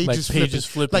pages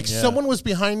flipping. Like yeah. someone was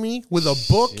behind me with a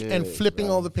book and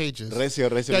flipping all the pages.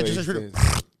 Recio, I just heard it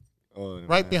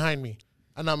right behind me.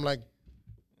 And I'm like,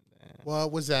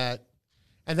 what was that?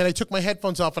 And then I took my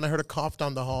headphones off and I heard a cough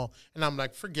down the hall. And I'm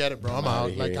like, forget it, bro. I'm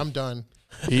out. Like, I'm done.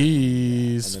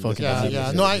 He's fucking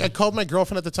yeah. No, I called my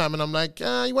girlfriend at the time and I'm like,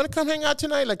 you want to come hang out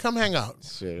tonight? Like, come hang out.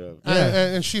 Straight up.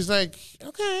 And she's like,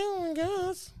 okay, I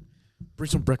guess. Bring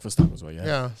some breakfast tacos, well, yeah.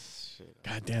 Yeah.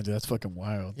 God damn, dude, that's fucking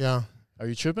wild. Yeah. Are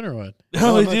you tripping or what?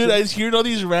 No, dude, I just hear all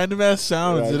these random ass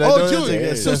sounds. Right. And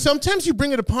Dude. So sometimes you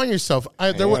bring it upon yourself.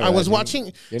 I was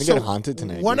watching. You're gonna get haunted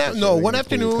tonight. One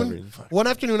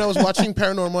afternoon I was watching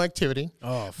Paranormal Activity.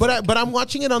 But I'm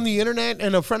watching it on the internet,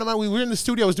 and a friend of mine, we were in the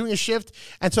studio. I was doing a shift,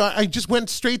 and so I just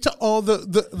went straight to all the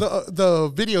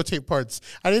videotape parts.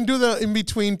 I didn't do the in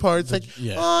between parts. This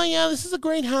is a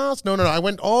great house. No. I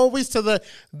went always to the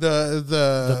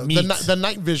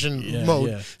night vision mode.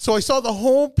 Yeah. So I saw the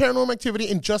whole Paranormal Activity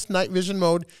activity in just night vision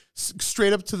mode,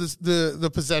 straight up to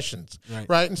the possessions,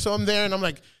 right? And so I'm there, and I'm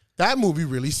like, that movie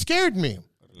really scared me.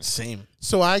 Same.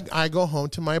 So I go home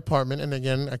to my apartment, and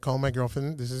again I call my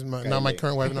girlfriend. This is now my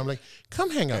current wife, and I'm like, come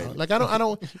hang out. Like I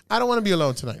don't want to be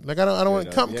alone tonight. Like I don't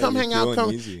want come hang out.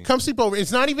 Come sleep over.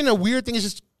 It's not even a weird thing.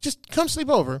 It's just come sleep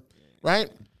over, right?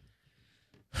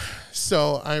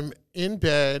 So I'm in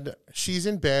bed. She's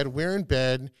in bed. We're in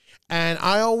bed, and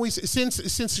I always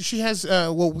since she has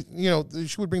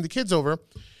she would bring the kids over.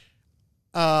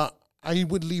 I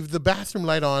would leave the bathroom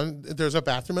light on. There's a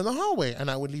bathroom in the hallway, and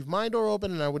I would leave my door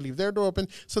open, and I would leave their door open.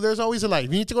 So there's always a light.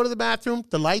 If you need to go to the bathroom,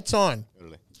 the light's on.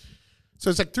 Really? So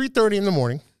it's like 3:30 in the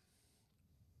morning,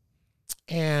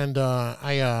 and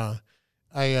I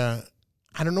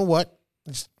don't know what.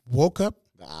 I just woke up.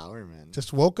 The hour, man.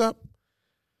 Just woke up.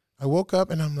 I woke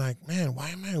up, and I'm like, man, why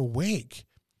am I awake?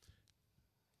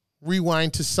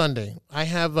 Rewind to Sunday. I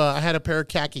had a pair of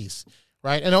khakis.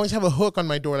 Right, and I always have a hook on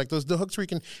my door, like the hooks where you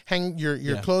can hang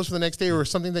your clothes for the next day or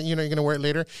something that you're going to wear it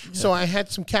later. Yeah. So I had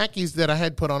some khakis that I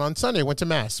had put on Sunday. Went to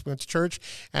mass, went to church,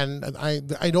 and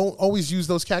I don't always use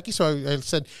those khakis. So I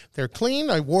said they're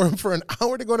clean. I wore them for an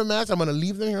hour to go to mass. I'm going to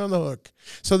leave them here on the hook.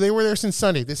 So they were there since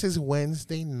Sunday. This is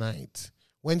Wednesday night.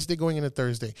 Wednesday going into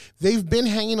Thursday. They've been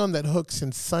hanging on that hook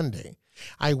since Sunday.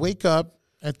 I wake up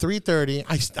at 3:30.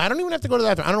 I don't even have to go to the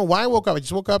bathroom. I don't know why I woke up. I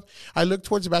just woke up. I looked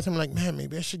towards the bathroom. I'm like, man,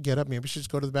 maybe I should get up. Maybe I should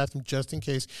just go to the bathroom just in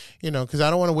case, because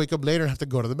I don't want to wake up later and have to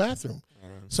go to the bathroom.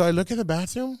 So I look at the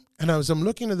bathroom, and as I'm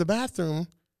looking at the bathroom,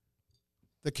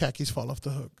 the khakis fall off the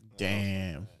hook.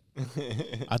 Damn.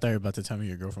 I thought you were about to tell me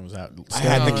your girlfriend was out. I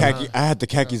had the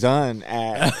khakis on.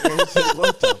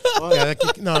 What the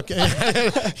fuck?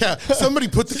 Yeah, somebody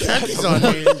put the khakis on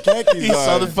me. He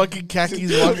saw the fucking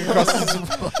khakis walking across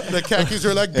the The khakis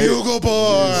are like, bugle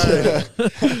boy.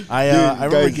 I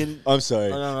remember getting. I'm sorry.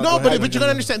 No, but you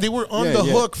gotta understand, they were on the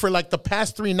hook for like the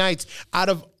past 3 nights. Out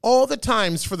of all the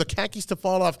times for the khakis to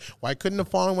fall off, why couldn't it have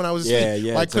fallen when I was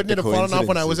asleep? Why couldn't it have fallen off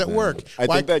when I was at work? I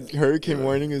think that hurricane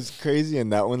warning is crazy,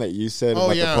 and that one that you said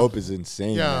about the Pope is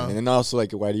insane. Man. And then also,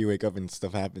 like, why do you wake up and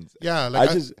stuff happens? Yeah,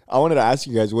 like I wanted to ask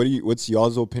you guys, what's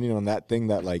y'all's opinion on that thing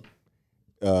that, like,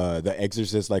 The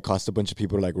Exorcist like caused a bunch of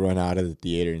people to like run out of the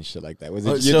theater and shit like that. Was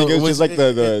it? You think it was just like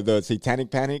the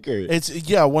satanic panic, or it's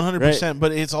 100%.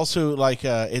 But it's also like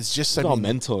it's just all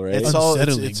mental, right? It's all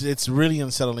it's really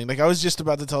unsettling. Like I was just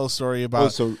about to tell a story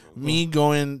about me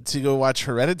going to go watch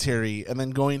Hereditary and then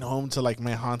going home to like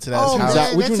my haunted ass house.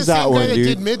 Man, which one's that one, dude?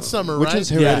 Did Midsommar, right? Which one's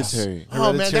Hereditary? Yes.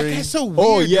 Oh man, that guy's so weird.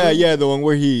 Oh yeah, the one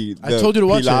where I told you to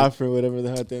watch it or whatever the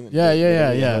hell thing. Yeah.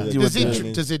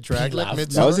 Does it drag like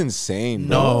Midsommar? That was insane.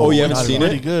 No, you haven't seen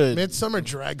it? Good. Midsommar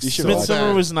drags.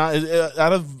 Midsommar was not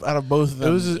out of both of them.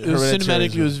 It was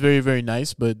cinematically, it was very, very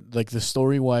nice, but like the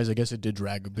story wise, I guess it did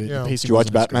drag a bit. Yeah. Did you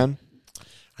watch Batman?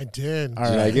 I did. All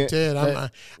right. I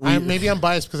did. Maybe I'm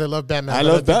biased because I love Batman. I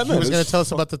love Batman. He was going to tell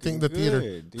us about the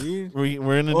theater. Dude. We're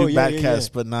going to do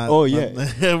Batcast, but not. Oh, yeah.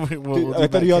 I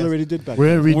thought you already did Batcast.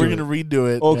 We're going to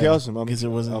redo it. Okay, awesome. Because it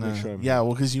wasn't.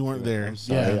 Because you weren't there. I'm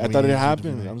sorry. I thought it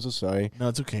happened. I'm so sorry. No,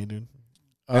 it's okay, dude.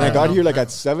 And I got here like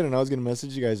at 7, and I was gonna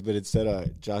message you guys, but it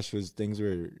said Joshua's things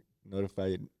were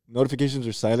notifications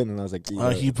were silent, and I was like,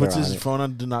 he puts his phone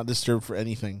on Do Not Disturb for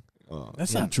anything.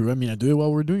 That's not true. I mean, I do it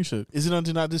while we're doing shit. Is it on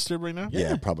Do Not Disturb right now?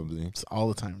 Yeah, probably. It's all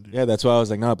the time, dude. Yeah, that's why I was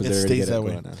like, no, but it stays that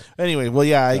way.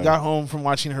 Anyway, I got home from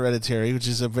watching Hereditary, which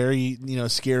is a very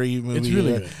scary movie. It's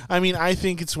really good. I mean, I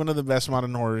think it's one of the best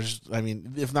modern horrors. I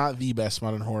mean, if not the best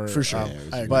modern horror, for sure.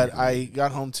 But I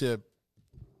got home to a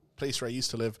place where I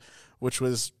used to live, which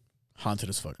was haunted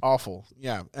as fuck. Awful.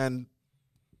 Yeah. And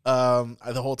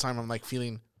the whole time I'm like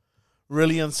feeling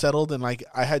really unsettled, and like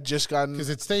I had just gotten, because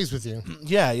it stays with you.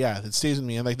 Yeah, it stays with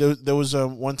me. And like there was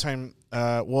one time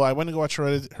I went to go watch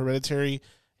Hereditary,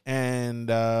 and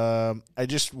I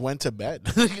just went to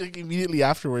bed like immediately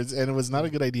afterwards, and it was not a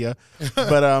good idea.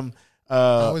 But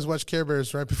I always watch Care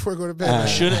Bears right before I go to bed.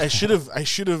 I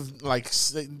should have like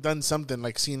done something,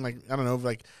 like seen, like, I don't know,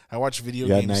 like I watch video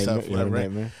game stuff, whatever.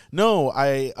 Right? No,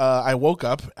 I woke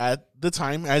up at the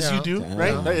time, as you do,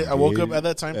 right? I woke up at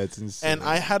that time, that's insane. And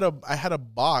I had a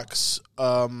box,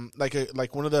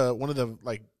 like one of the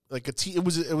like a it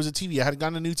was a TV. I had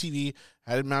gotten a new TV,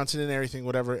 I had it mounted and everything,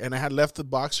 whatever, and I had left the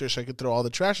box there so I could throw all the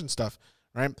trash and stuff,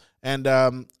 right? And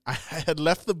I had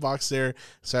left the box there,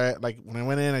 so when I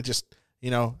went in, I just,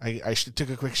 I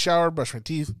took a quick shower, brushed my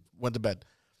teeth, went to bed.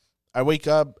 I wake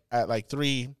up at like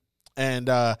 3, and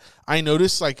I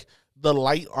noticed like the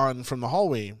light on from the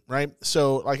hallway, right?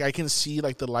 So like I can see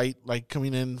like the light like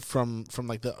coming in from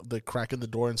like the crack in the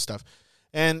door and stuff.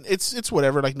 And it's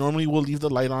whatever. Like normally we'll leave the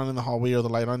light on in the hallway or the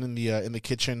light on in the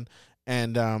kitchen,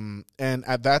 And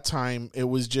at that time it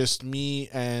was just me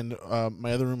and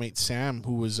my other roommate Sam,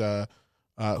 who was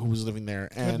living there.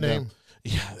 And good name.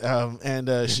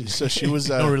 She was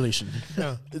no relation.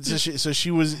 Yeah. So she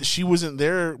wasn't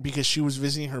there because she was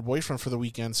visiting her boyfriend for the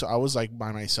weekend. So I was like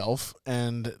by myself,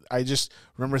 and I just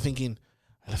remember thinking,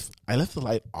 I left the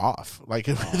light off. Like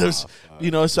there's,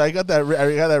 so I got that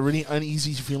really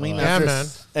uneasy feeling after, man.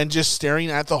 and just staring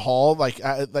at the hall, like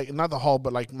not the hall,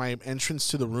 but like my entrance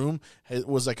to the room, it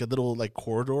was like a little like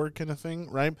corridor kind of thing,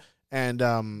 right? And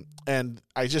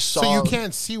I just saw. So you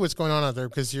can't see what's going on out there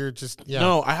because you're just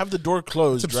No, I have the door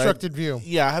closed. It's obstructed view.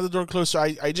 Yeah, I have the door closed, so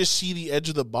I just see the edge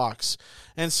of the box,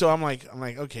 and so I'm like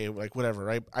okay, like whatever,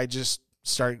 right? I just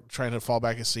start trying to fall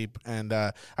back asleep, and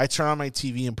I turn on my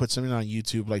TV and put something on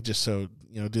YouTube, like just so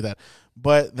do that.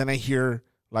 But then I hear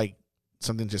like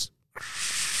something just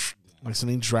like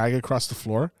something drag across the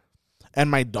floor. And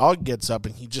my dog gets up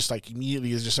and he just like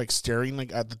immediately is just like staring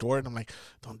like at the door, and I'm like,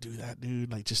 "Don't do that,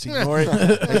 dude! Like just ignore it.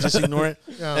 Just ignore it."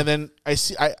 Yeah. And then I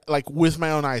like with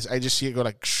my own eyes, I just see it go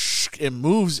like it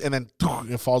moves and then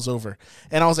it falls over,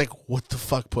 and I was like, "What the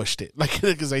fuck pushed it?" Like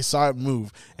because I saw it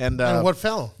move, and what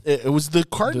fell? It was the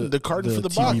carton, the carton for the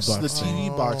TV box, the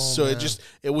TV box. So man.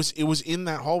 it was in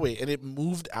that hallway, and it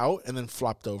moved out and then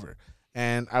flopped over.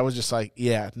 And I was just like,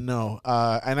 yeah, no.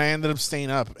 And I ended up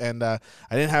staying up, and I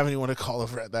didn't have anyone to call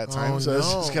over at that time. So it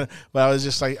was just but I was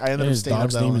just like, I ended up staying up.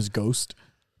 His dog's name is Ghost.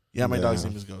 Yeah, my dog's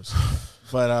name is Ghost.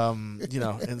 But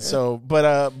and so,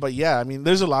 but yeah, I mean,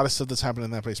 there's a lot of stuff that's happened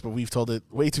in that place, but we've told it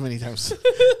way too many times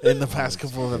in the past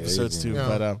couple of episodes too.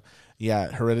 Yeah. But yeah,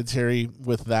 Hereditary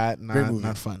with that,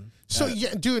 not fun. So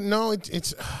yeah, dude, no,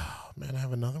 it's man, I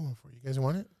have another one for you. You guys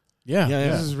want it? Yeah.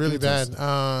 This is really bad.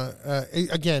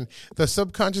 Again, the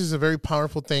subconscious is a very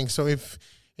powerful thing. So if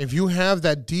you have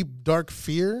that deep, dark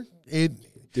fear,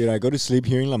 Dude, I go to sleep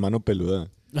hearing La Mano Peluda.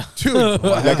 dude,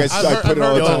 Like I put it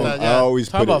all the time. I always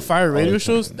Talk put about it fire radio all the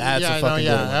shows. time. That's a fucking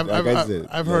good one.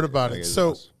 I've heard about it.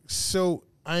 So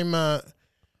I'm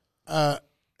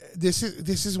this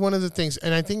is one of the things,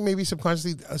 and I think maybe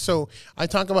subconsciously. So I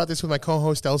talk about this with my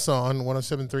co-host Elsa on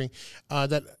 107.3.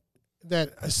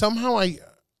 That somehow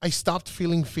I stopped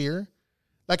feeling fear.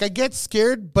 Like I get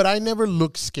scared, but I never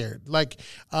look scared. Like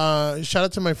shout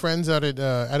out to my friends out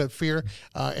at Fear.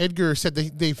 Edgar said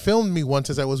they filmed me once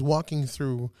as I was walking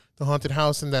through the haunted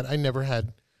house, and that I never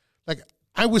had, like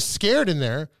I was scared in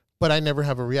there, but I never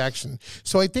have a reaction.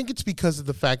 So I think it's because of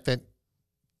the fact that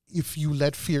if you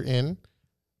let fear in,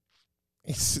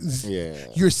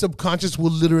 your subconscious will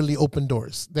literally open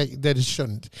doors that it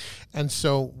shouldn't. And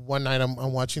so one night I'm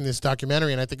watching this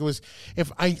documentary, and I think it was,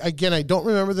 I don't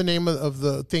remember the name of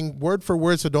the thing word for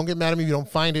word, so don't get mad at me if you don't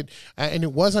find it. And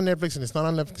it was on Netflix, and it's not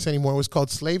on Netflix anymore. It was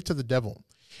called Slave to the Devil.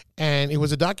 And it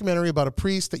was a documentary about a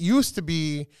priest that used to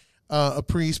be a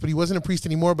priest, but he wasn't a priest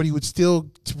anymore, but he would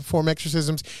still perform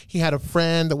exorcisms. He had a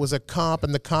friend that was a cop,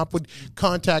 and the cop would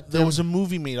contact them. There was a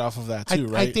movie made off of that too,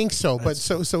 right? I think so. But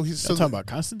so he's talking about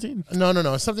Constantine?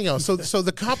 No, something else. So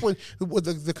the cop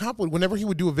would whenever he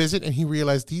would do a visit and he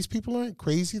realized these people aren't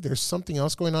crazy, there's something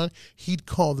else going on, he'd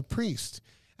call the priest,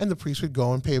 and the priest would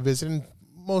go and pay a visit, and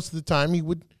most of the time he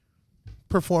would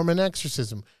perform an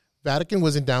exorcism. Vatican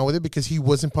wasn't down with it because he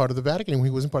wasn't part of the Vatican and he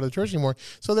wasn't part of the church anymore.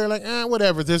 So they're like,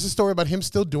 whatever. There's a story about him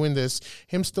still doing this,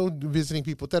 him still visiting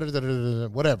people,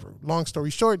 whatever. Long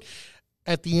story short,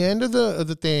 at the end of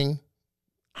the thing,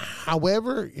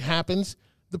 however it happens,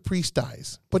 the priest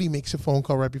dies. But he makes a phone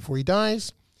call right before he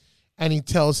dies, and he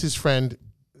tells his friend,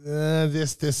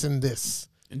 this, and this.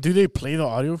 Do they play the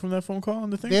audio from that phone call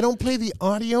on the thing? They don't play the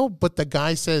audio, but the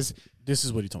guy says, this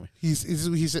is what he told me. He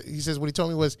says what he told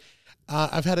me was,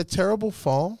 I've had a terrible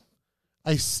fall.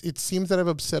 It seems that I've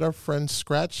upset our friend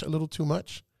Scratch a little too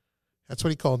much. That's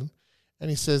what he called him. And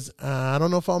he says, I don't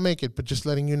know if I'll make it, but just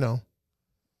letting you know.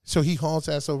 So he hauls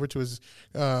ass over to his,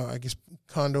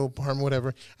 condo, apartment,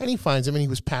 whatever, and he finds him, and he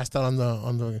was passed out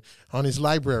on his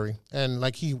library, and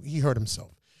like he hurt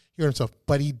himself.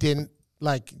 But he didn't,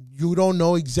 like, you don't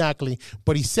know exactly,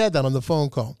 but he said that on the phone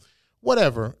call.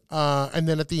 Whatever, and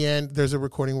then at the end, there's a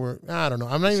recording where I don't know.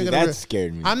 I'm not even gonna. That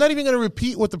scared me. I'm not even gonna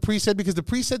repeat what the priest said, because the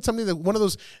priest said something that one of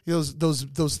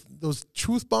those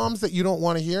truth bombs that you don't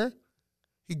want to hear.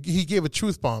 He gave a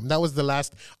truth bomb. That was the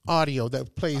last audio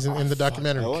that plays in the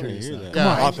documentary. I want to hear that.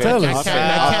 Yeah, tell us. I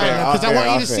can't because I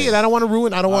want you to see it. I don't want to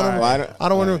ruin. I don't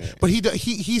want to. But he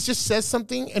just says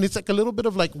something, and it's like a little bit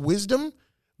of like wisdom,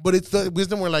 but it's the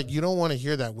wisdom where like you don't want to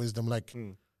hear that wisdom. Like,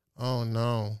 oh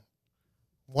no.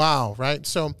 Wow, right?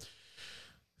 So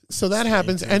that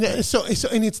happens, and so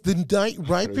and it's the night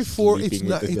right before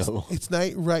it's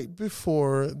night right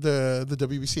before the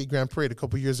WBC Grand Parade a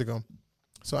couple years ago,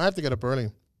 So I have to get up early.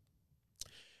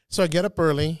 So I get up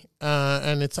early,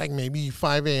 and it's like maybe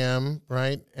 5 a.m.,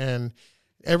 right? And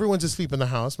everyone's asleep in the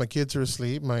house. My kids are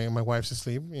asleep. My wife's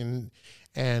asleep, and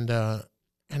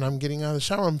I'm getting out of the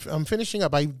shower. I'm finishing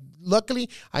up. Luckily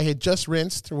I had just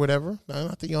rinsed or whatever.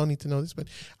 Not that y'all need to know this, but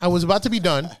I was about to be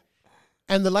done,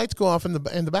 and the lights go off in the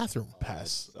bathroom.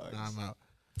 Pass. I'm out.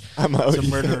 I'm out. It's a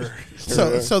murderer.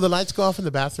 So the lights go off in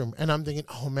the bathroom, and I'm thinking,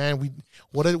 oh man,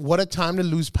 what a time to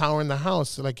lose power in the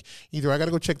house. So like either I got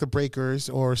to go check the breakers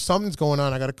or something's going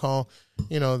on. I got to call,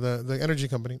 the energy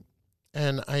company,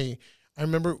 and I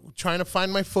remember trying to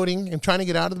find my footing and trying to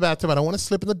get out of the bathtub. I don't want to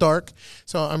slip in the dark,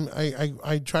 so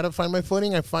I try to find my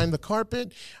footing. I find the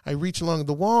carpet. I reach along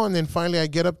the wall, and then finally I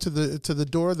get up to the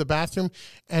door of the bathroom,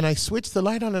 and I switch the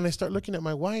light on, and I start looking at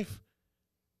my wife.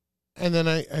 And then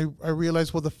I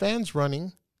realized, well, the fan's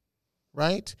running,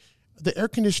 right? The air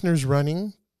conditioner's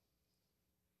running.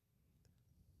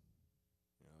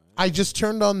 I just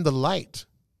turned on the light.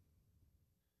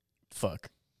 Fuck.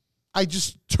 I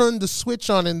just turned the switch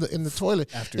on in the toilet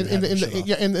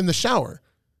in the shower.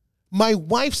 My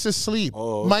wife's asleep.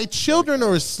 Oh, my children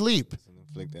are asleep.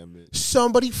 Flick that bitch.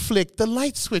 Somebody flicked the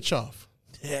light switch off.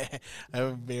 Yeah, I have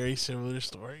a very similar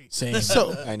story. Same.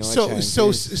 So I know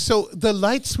so the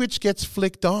light switch gets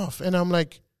flicked off, and I'm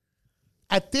like,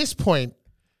 at this point,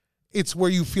 it's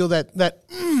where you feel that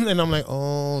and I'm like,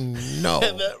 oh no.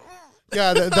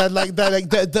 Yeah,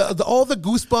 all the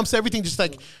goosebumps, everything, just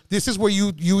like, this is where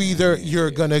you either you're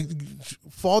gonna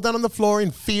fall down on the floor in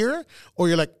fear, or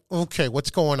you're like, okay, what's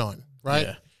going on, right?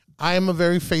 Yeah. I am a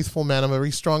very faithful man. I'm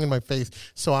very strong in my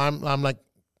faith, so I'm like,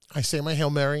 I say my Hail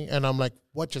Mary, and I'm like,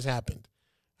 what just happened?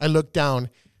 I look down,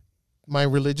 my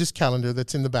religious calendar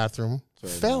that's in the bathroom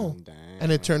fell,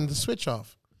 and it turned the switch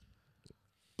off.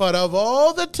 But of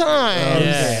all the times,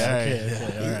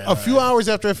 a few hours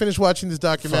after I finished watching this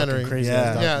documentary,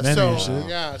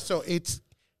 so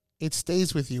it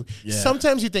stays with you. Yeah.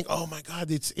 Sometimes you think, oh my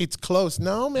God, it's close.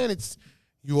 No, man,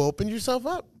 you opened yourself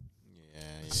up. Yeah.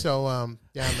 So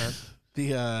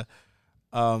man.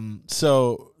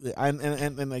 So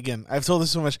and again, I've told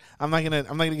this so much. I'm not gonna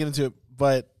get into it,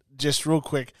 but just real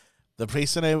quick, the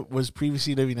place that I was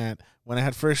previously living at, when I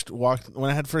had first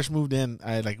moved in,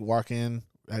 I like walk in,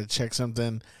 I check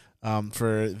something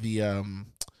for the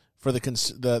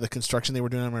construction they were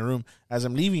doing in my room. As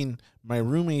I'm leaving, my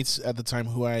roommates at the time,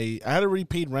 who I had already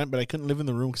paid rent, but I couldn't live in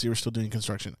the room because they were still doing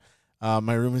construction. One of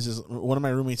my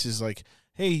roommates is like,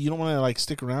 hey, you don't want to like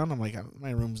stick around? I'm like,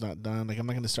 my room's not done. Like, I'm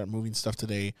not going to start moving stuff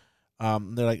today.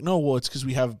 They're like, no, well, it's because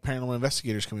we have paranormal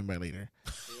investigators coming by later.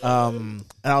 And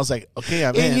I was like, okay,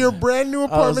 I'm in your brand new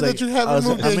apartment that you haven't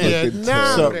moved in yet.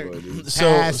 No,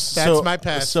 that's my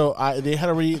pass. So they had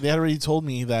already told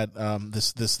me that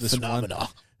this phenomena,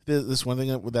 this one thing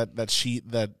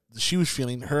that she was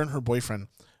feeling, her and her boyfriend,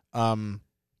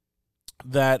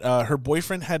 that her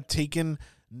boyfriend had taken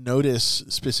notice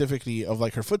specifically of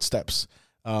like her footsteps,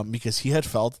 because he had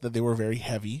felt that they were very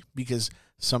heavy because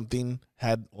something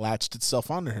had latched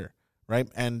itself onto her, right?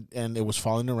 And it was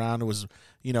falling around. It was,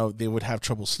 they would have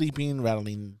trouble sleeping,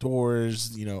 rattling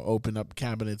doors, open up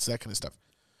cabinets, that kind of stuff.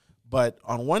 But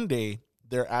on one day,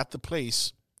 they're at the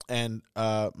place, and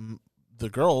the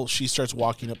girl, she starts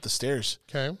walking up the stairs.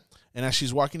 Okay. And as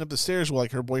she's walking up the stairs, well,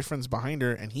 like, her boyfriend's behind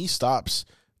her, and he stops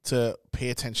to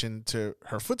pay attention to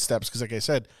her footsteps because, like I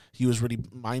said, he was really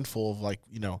mindful of, like,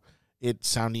 it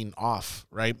sounding off,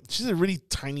 right? She's a really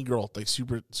tiny girl, like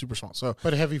super, super small. So,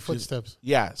 but heavy footsteps.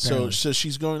 Yeah. So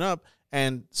she's going up,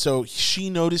 and so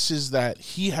she notices that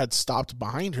he had stopped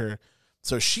behind her.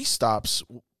 So she stops,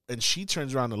 and she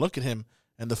turns around to look at him,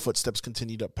 and the footsteps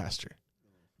continued up past her.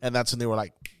 And that's when they were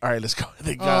like, all right, let's go.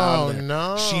 They got out there.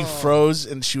 No. She froze,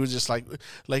 and she was just like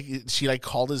she like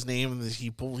called his name, and he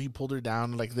pulled her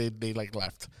down, like they like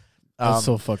left. That's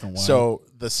so fucking wild. So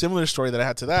the similar story that I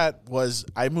had to that was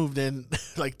I moved in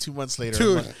like 2 months later.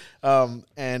 Dude.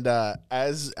 And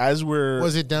as we're...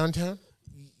 Was it downtown?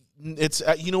 It's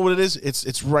you know what it is?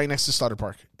 It's right next to Slaughter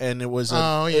Park, and it was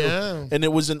and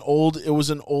it was an old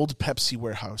Pepsi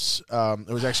warehouse. It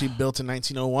was actually built in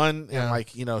 1901,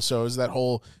 and so it was that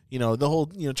whole the whole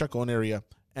Chuck Owen area,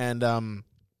 and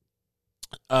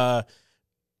I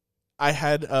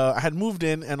had moved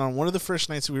in, and on one of the first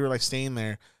nights we were like staying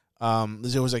there,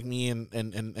 it was like me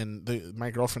and my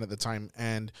girlfriend at the time,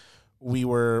 and we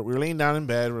were laying down in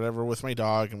bed, whatever, with my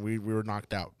dog, and we were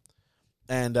knocked out.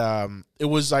 And it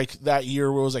was like that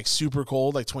year where it was like super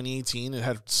cold, like 2018. It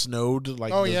had snowed,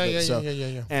 like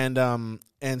yeah.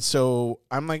 And so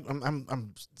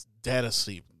I'm dead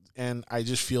asleep, and I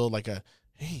just feel like a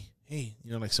hey,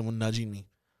 like someone nudging me,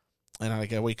 and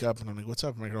I wake up and I'm like, what's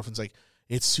up? And my girlfriend's like,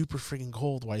 it's super freaking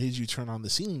cold. Why did you turn on the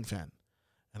ceiling fan?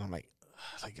 And I'm like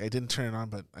I didn't turn it on,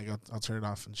 but I'll turn it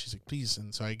off. And she's like, please.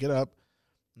 And so I get up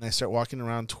and I start walking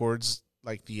around towards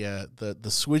like the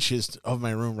switches of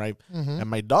my room, right? And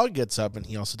my dog gets up and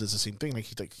he also does the same thing. Like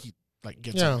he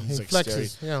gets up and he's like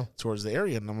flexes, staring towards the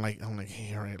area. And I'm like,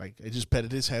 hey, all right. Like I just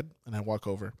petted his head and I walk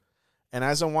over. And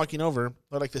as I'm walking over,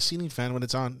 like the ceiling fan, when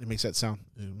it's on, it makes that sound.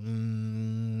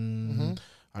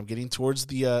 I'm getting towards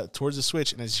the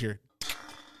switch, and I hear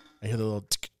the little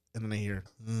tick, and then I hear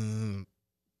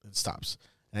it stops,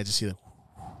 and I just see it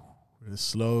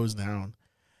slows down,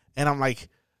 and I'm like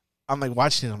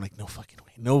watching it. I'm like, no fucking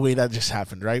way, no way that just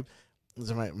happened, right? So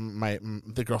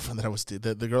the girlfriend that I was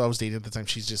the girl I was dating at the time,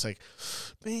 she's just like,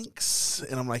 thanks,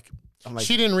 and I'm like,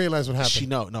 she didn't realize what happened.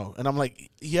 No, and I'm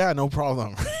like, yeah, no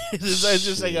problem. I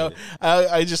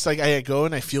go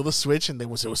and I feel the switch, and it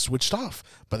was switched off,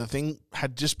 but the thing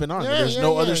had just been on. There's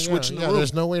no other switch in the room.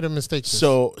 There's no way to mistake this.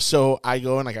 So I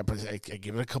go and I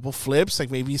give it a couple flips,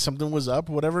 like maybe something was up,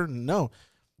 or whatever. No,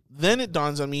 then it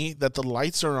dawns on me that the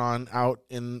lights are on out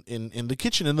in the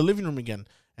kitchen, in the living room again.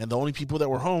 And the only people that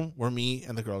were home were me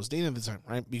and the girl I was dating at the time,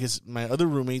 right? Because my other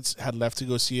roommates had left to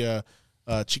go see a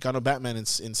Chicano Batman in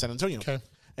San Antonio. Okay.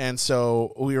 And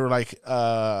so we were like,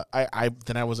 I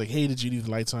was like, hey, did you leave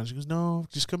the lights on? She goes, no,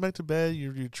 just come back to bed.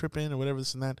 You're tripping or whatever,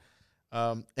 this and that.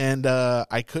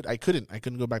 I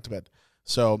couldn't go back to bed.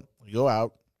 So we go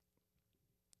out.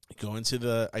 I go into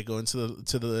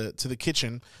the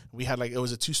kitchen. We had it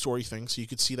was a 2-story thing, so you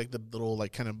could see like the little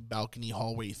like kind of balcony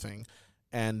hallway thing.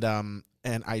 And I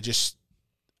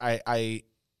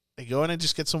go and I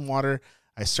just get some water.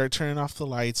 I start turning off the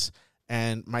lights,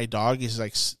 and my dog is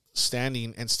like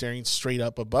standing and staring straight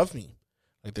up above me,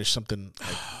 like there's something.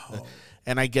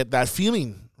 And I get that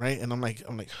feeling, right? And I'm like,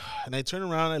 and I turn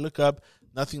around, I look up,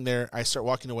 nothing there. I start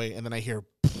walking away, and then I hear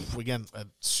again a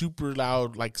super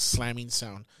loud like slamming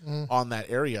sound on that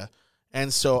area.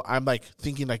 And so I'm like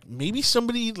thinking like maybe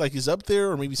somebody like is up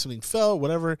there, or maybe something fell,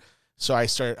 whatever. So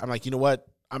I'm like, you know what?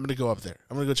 I'm going to go up there.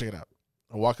 I'm going to go check it out.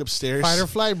 I walk upstairs. Fight or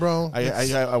flight, bro.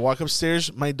 I walk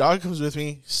upstairs. My dog comes with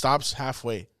me, stops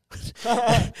halfway.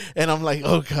 And I'm like,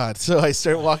 oh, God. So I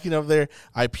start walking up there.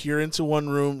 I peer into one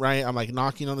room, right? I'm like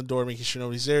knocking on the door, making sure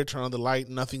nobody's there. Turn on the light.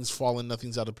 Nothing's fallen.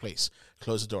 Nothing's out of place.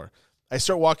 Close the door. I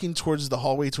start walking towards the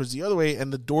hallway, towards the other way,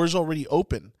 and the door's already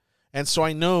open. And so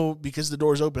I know because the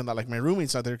door's open that like my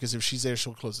roommate's not there, because if she's there,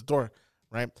 she'll close the door,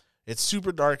 right? It's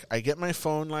super dark. I get my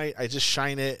phone light. I just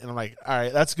shine it, and I'm like, all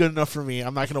right, that's good enough for me.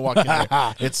 I'm not going to walk in there.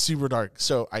 It's super dark.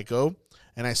 So I go,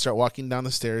 and I start walking down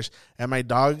the stairs, and my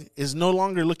dog is no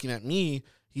longer looking at me.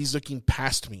 He's looking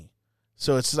past me.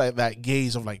 So it's like that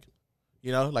gaze of like,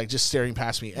 like just staring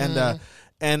past me. And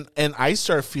and I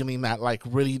start feeling that like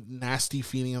really nasty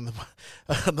feeling on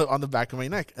the back of my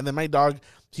neck. And then my dog,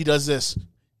 he does this.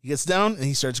 He gets down, and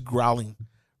he starts growling.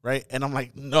 Right, and I'm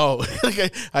like, no.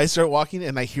 I start walking,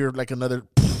 and I hear like another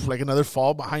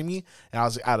fall behind me, and I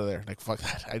was out of there. Like, fuck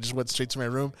that. I just went straight to my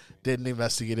room, didn't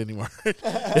investigate anymore.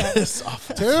 It's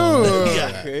awful, dude.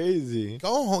 Yeah. Crazy.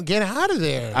 Go home, get out of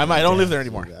there. I don't live there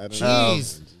anymore.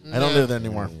 Jeez, I don't live there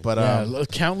anymore. But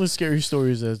countless scary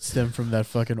stories that stem from that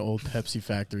fucking old Pepsi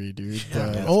factory, dude.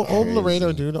 Old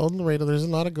Laredo, dude. Old Laredo. There's a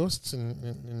lot of ghosts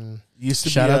in used to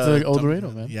shout out to Old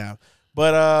Laredo, man. Yeah.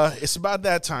 But it's about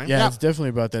that time. Yeah, it's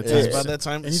definitely about that time. It's about that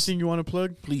time. Anything you want to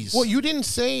plug? Please. Well, you didn't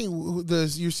say your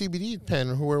CBD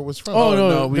pen, where it was from. Oh,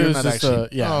 no, we were not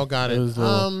actually. Oh, got it.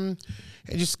 And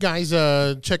just guys,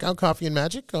 check out Coffee and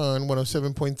Magic on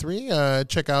 107.3.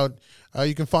 Check out.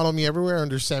 You can follow me everywhere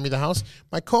under Sammy the House.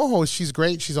 My co-host, she's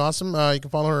great. She's awesome. You can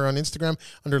follow her on Instagram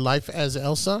under Life as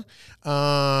Elsa.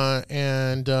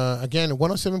 And again,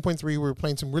 107.3, we're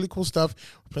playing some really cool stuff.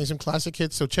 We're playing some classic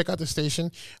hits. So check out the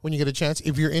station when you get a chance.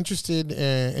 If you're interested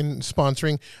in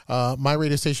sponsoring my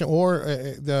radio station or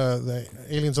the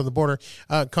Aliens on the Border,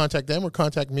 contact them or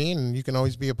contact me, and you can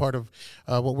always be a part of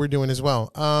what we're doing as well.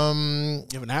 You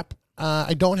have an app?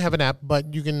 I don't have an app,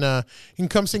 but you can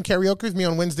come sing karaoke with me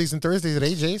on Wednesdays and Thursdays at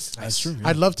AJ's. That's true. Yeah.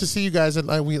 I'd love to see you guys. I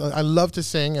love to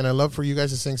sing, and I love for you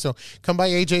guys to sing. So come by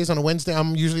AJ's on a Wednesday.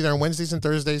 I'm usually there on Wednesdays and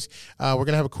Thursdays. We're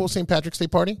gonna have a cool St. Patrick's Day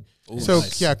party. Ooh, so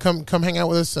nice. Yeah, come hang out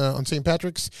with us on St.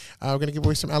 Patrick's. We're gonna give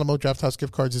away some Alamo Draft House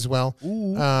gift cards as well.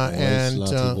 Ooh, and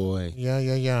boy.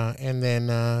 Yeah. And then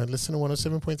listen to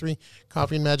 107.3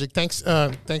 Coffee and Magic. Thanks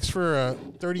for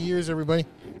 30 years, everybody.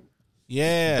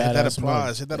 Yeah, hit that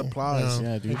applause. Hit that applause.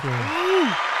 Yeah, dude.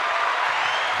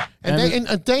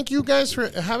 And thank you guys for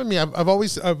having me. I've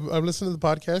listened to the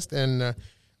podcast, and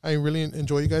I really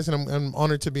enjoy you guys, and I'm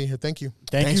honored to be here. Thank you.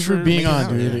 Thanks you for for being making on, out,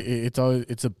 dude. yeah.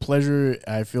 It's a pleasure.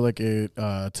 I feel like it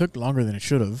took longer than it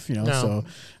should have, No. So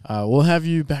we'll have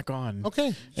you back on.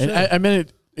 Okay. And sure. I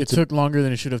meant it took longer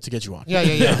than it should have to get you on. Yeah.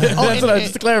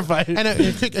 Just to clarify. And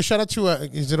a quick shout out to,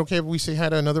 is it okay if we say hi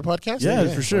to another podcast?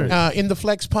 Yeah, for sure. In the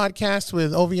Flex podcast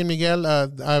with Ovi and Miguel,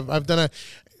 I've done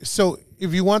so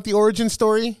if you want the origin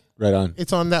story, Right on.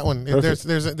 it's on that one. Perfect.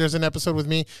 There's an episode with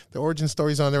me. The origin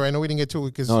story's on there. I know we didn't get to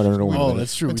it because Oh,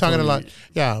 that's true. we're We talking a lot. totally-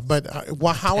 Yeah, but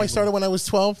how I started when I was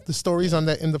 12, the story's on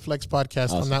the In the Flex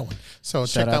podcast on that one. So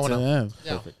check Shout that out one to out. them.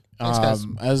 Yeah. Thanks, guys.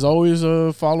 As always,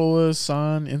 follow us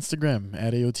on Instagram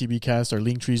at AOTBcast. Our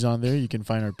link tree's on there. You can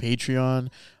find our Patreon.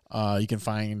 You can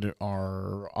find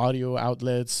our audio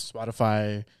outlets,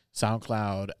 Spotify,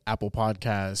 SoundCloud, Apple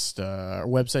Podcast. Our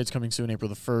website's coming soon, April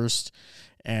the 1st.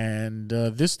 And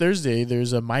this Thursday,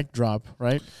 there's a mic drop,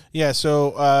 right? Yeah,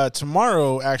 so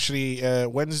tomorrow, actually,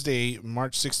 Wednesday,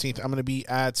 March 16th, I'm going to be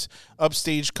at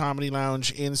Upstage Comedy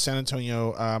Lounge in San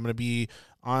Antonio. I'm going to be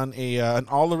on an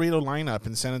all Laredo lineup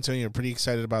in San Antonio. Pretty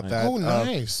excited about that. Oh,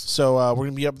 nice. So we're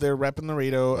going to be up there repping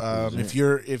Laredo. If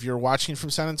you're watching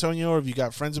from San Antonio, or if you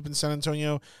got friends up in San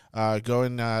Antonio, go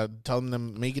and tell them to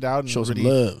make it out and Show some really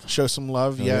love. Show some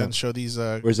love, and show these.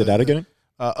 Where's it at again?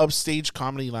 Upstage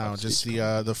Comedy Lounge. It's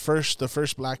the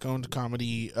first black owned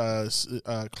comedy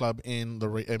club in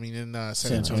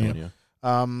San Antonio.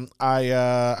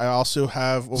 I also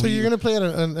have. So you're gonna play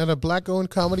at a black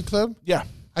owned comedy club? Yeah.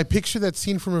 I picture that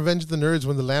scene from Revenge of the Nerds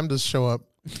when the Lambdas show up.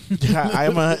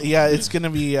 It's gonna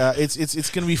be it's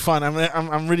gonna be fun.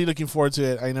 I'm really looking forward to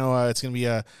it. I know it's gonna be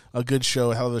a good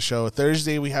show, a hell of a show.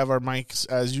 Thursday we have our mics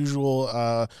as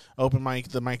usual, open mic,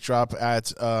 the mic drop at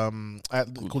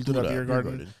Cultura Beer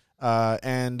Garden.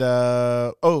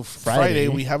 Friday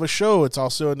we have a show. It's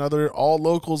also another all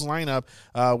locals lineup.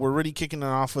 We're really kicking it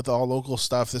off with all local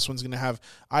stuff. This one's gonna have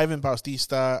Ivan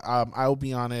Bautista. I'll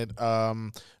be on it.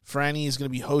 Franny is going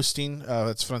to be hosting.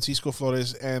 That's Francisco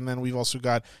Flores. And then we've also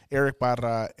got Eric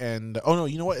Barra and... Oh, no,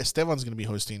 you know what? Esteban's going to be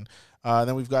hosting.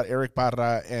 Then we've got Eric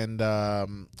Barra and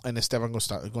Esteban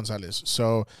Gonzalez.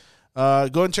 So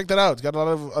go and check that out. It's got a lot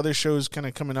of other shows kind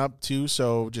of coming up, too.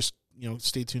 So just,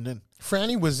 stay tuned in.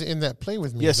 Franny was in that play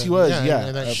with me. Yes, he was.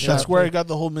 Yeah. That's where I got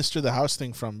the whole Mr. the House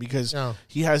thing from, because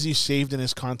he has you saved in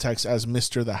his contacts as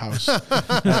Mr. the House.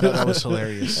 That was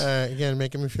hilarious. Again,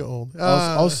 making me feel old.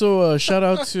 Also, shout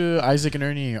out to Isaac and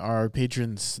Ernie, our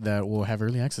patrons that will have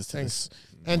early access to this.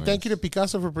 And thank you to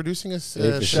Picasso for producing us.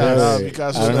 Shout out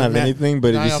Picasso. I don't have anything,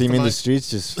 but if you see me in the streets,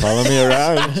 just follow me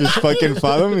around. Just fucking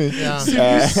follow me. Yeah.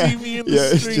 You see me in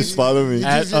the streets. Just follow me.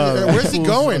 Where's he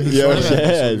going?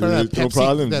 No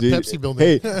problem, dude. Pepsi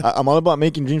building. Hey, I'm all about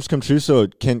making dreams come true. So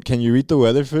can you read the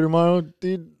weather for tomorrow,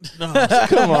 dude? No.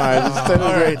 Come on. All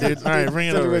right, dude. All right, bring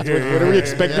it over here. What are we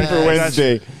expecting for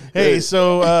Wednesday? Hey,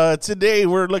 so today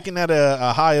we're looking at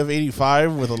a high of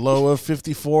 85 with a low of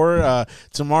 54.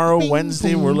 Tomorrow,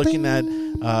 Wednesday, we're looking at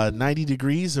 90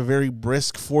 degrees, a very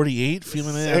brisk 48.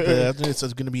 Feeling it. It's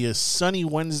going to be a sunny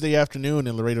Wednesday afternoon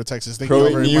in Laredo, Texas. Thank you all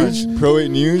very much. Pro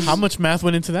 8 News. How much math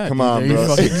went into that? Come on,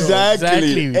 bro.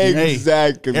 Exactly.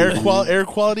 Air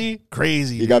quality,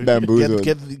 crazy. You got bamboozled.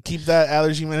 Keep that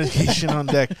allergy medication on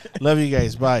deck. Love you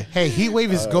guys. Bye. Hey, Heat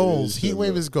Wave is goals. Heat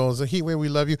Wave is goals. Heat Wave, we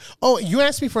love you. Oh, you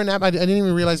asked me for an app. I didn't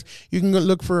even realize you can go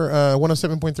look for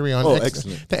 107.3 on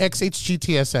the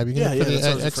XHGTS app. You can look for the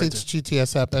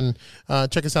XHGTS app and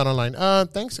check us out online.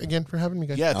 Thanks again for having me,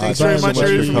 guys. Yeah, thanks very much,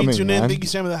 everybody, for being tuned in. Thank you,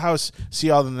 Sam of the House. See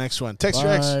y'all in the next one. Text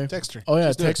your ex. Text her. Oh,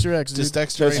 yeah, text your ex. Just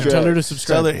text her. Tell her to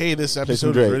subscribe. Tell her, hey, this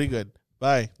episode was really good.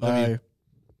 Bye. Love you.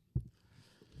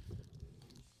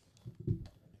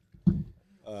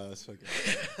 That's fucking...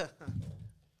 My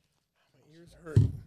ears hurt.